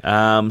Australian,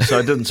 so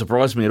it didn't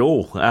surprise me at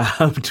all,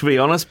 to be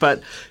honest.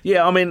 But,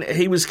 yeah, I mean,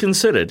 he was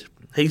considered.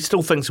 He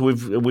still thinks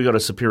we've got a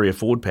superior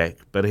forward pack,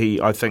 but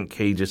I think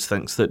he just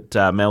thinks that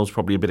Mel's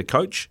probably a better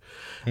coach.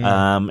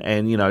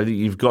 And,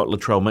 you've got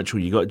Latrell Mitchell,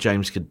 you've got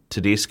James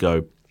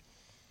Tedesco,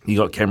 you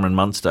got Cameron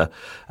Munster,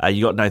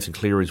 you got Nathan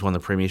Cleary, who's won the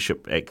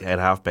premiership at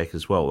halfback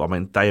as well. I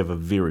mean, they have a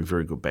very,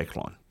 very good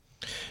backline.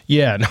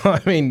 Yeah, no,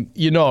 I mean,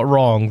 you're not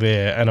wrong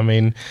there. And I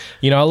mean,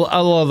 a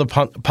lot of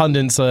the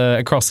pundits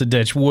across the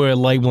ditch were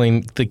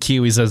labelling the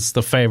Kiwis as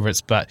the favourites,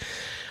 but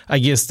I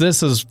guess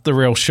this is the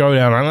real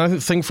showdown. And I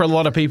think for a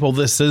lot of people,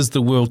 this is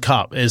the World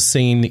Cup, is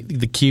seeing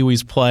the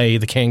Kiwis play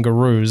the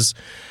Kangaroos.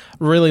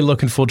 Really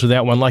looking forward to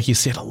that one. Like you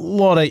said, a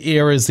lot of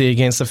errors there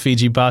against the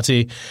Fiji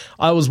Bati.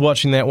 I was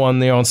watching that one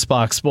there on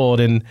Spark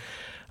Sport, and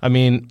I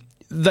mean,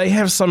 they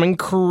have some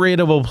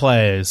incredible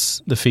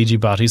players, the Fiji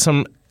Bati,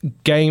 some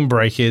game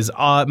breakers.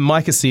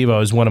 Mike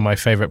Acebo is one of my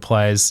favourite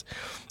players.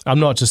 I'm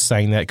not just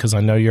saying that because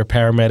I know you're a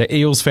Parramatta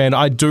Eels fan.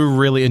 I do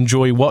really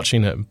enjoy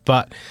watching it,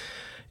 but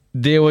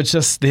there's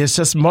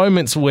just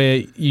moments where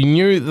you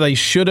knew they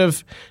should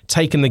have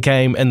taken the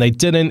game and they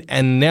didn't,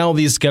 and now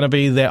there's going to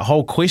be that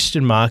whole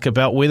question mark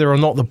about whether or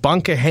not the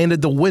bunker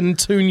handed the win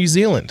to New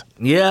Zealand.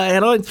 Yeah,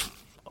 and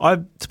I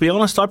to be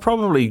honest, I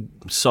probably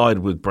side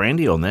with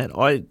Brandy on that.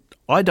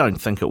 I don't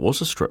think it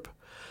was a strip.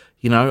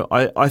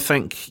 I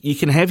think you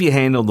can have your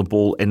hand on the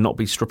ball and not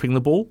be stripping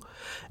the ball.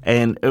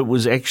 And it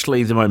was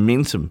actually the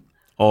momentum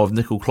of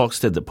Nickel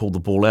Clockstead that pulled the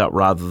ball out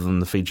rather than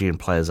the Fijian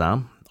player's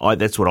arm.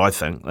 That's what I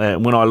think.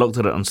 When I looked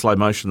at it in slow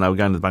motion, they were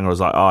going to the bunker, I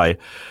was like,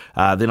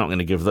 they're not going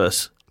to give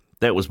this.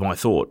 That was my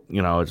thought. I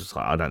don't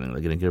think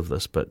they're going to give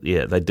this. But,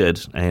 yeah, they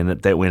did, and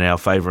that went our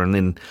favour. And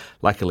then,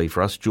 luckily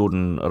for us,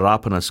 Jordan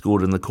Rapana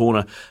scored in the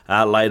corner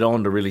late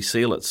on to really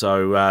seal it.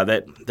 So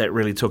that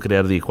really took it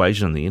out of the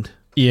equation in the end.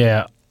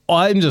 Yeah,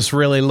 I'm just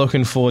really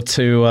looking forward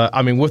to,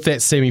 with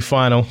that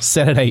semi-final,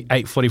 Saturday,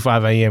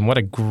 8:45am, what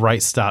a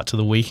great start to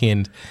the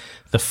weekend.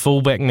 The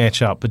fullback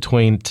matchup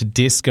between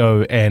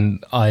Tedesco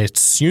and, I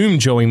assume,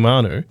 Joey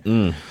Manu.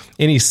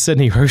 Any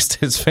Sydney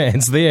Roosters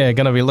fans there are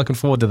going to be looking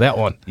forward to that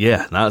one.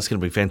 Yeah, no, it's going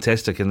to be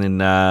fantastic. And then,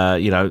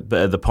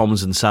 the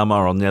Poms and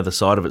Samoa on the other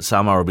side of it.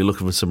 Samoa will be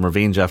looking for some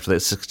revenge after that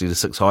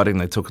 60-6 hiding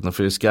they took in the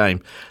first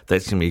game.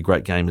 That's going to be a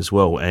great game as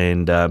well.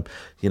 And, I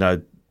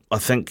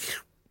think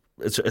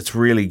it's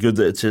really good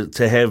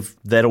to have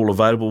that all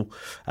available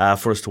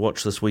for us to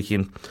watch this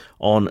weekend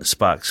on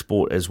Spark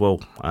Sport as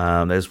well,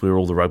 as where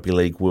all the Rugby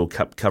League World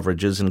Cup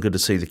coverage is. And good to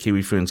see the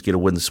Kiwi Ferns get a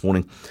win this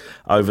morning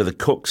over the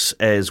Cooks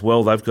as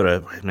well. They've got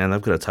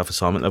a tough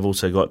assignment. They've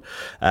also got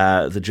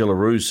the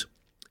Jillaroos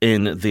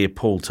in their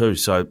pool too.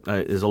 So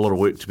there's a lot of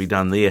work to be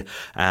done there,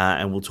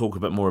 and we'll talk a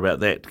bit more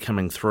about that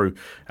coming through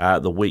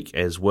the week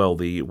as well,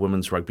 the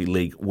Women's Rugby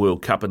League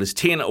World Cup. It is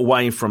 10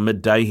 away from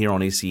midday here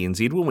on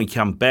SENZ. When we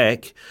come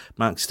back,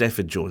 Mark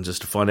Stafford joins us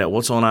to find out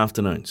what's on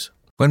afternoons.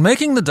 When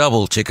making the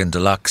double chicken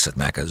deluxe at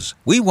Macca's,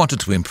 we wanted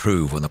to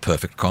improve on the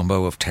perfect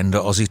combo of tender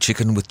Aussie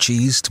chicken with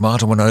cheese,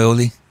 tomato and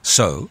aioli.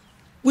 So,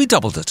 we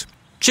doubled it.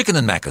 Chicken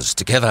and Macca's,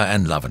 together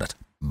and loving it.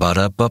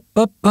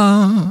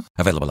 Ba-da-ba-ba-ba.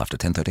 Available after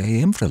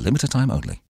 10:30am for a limited time only.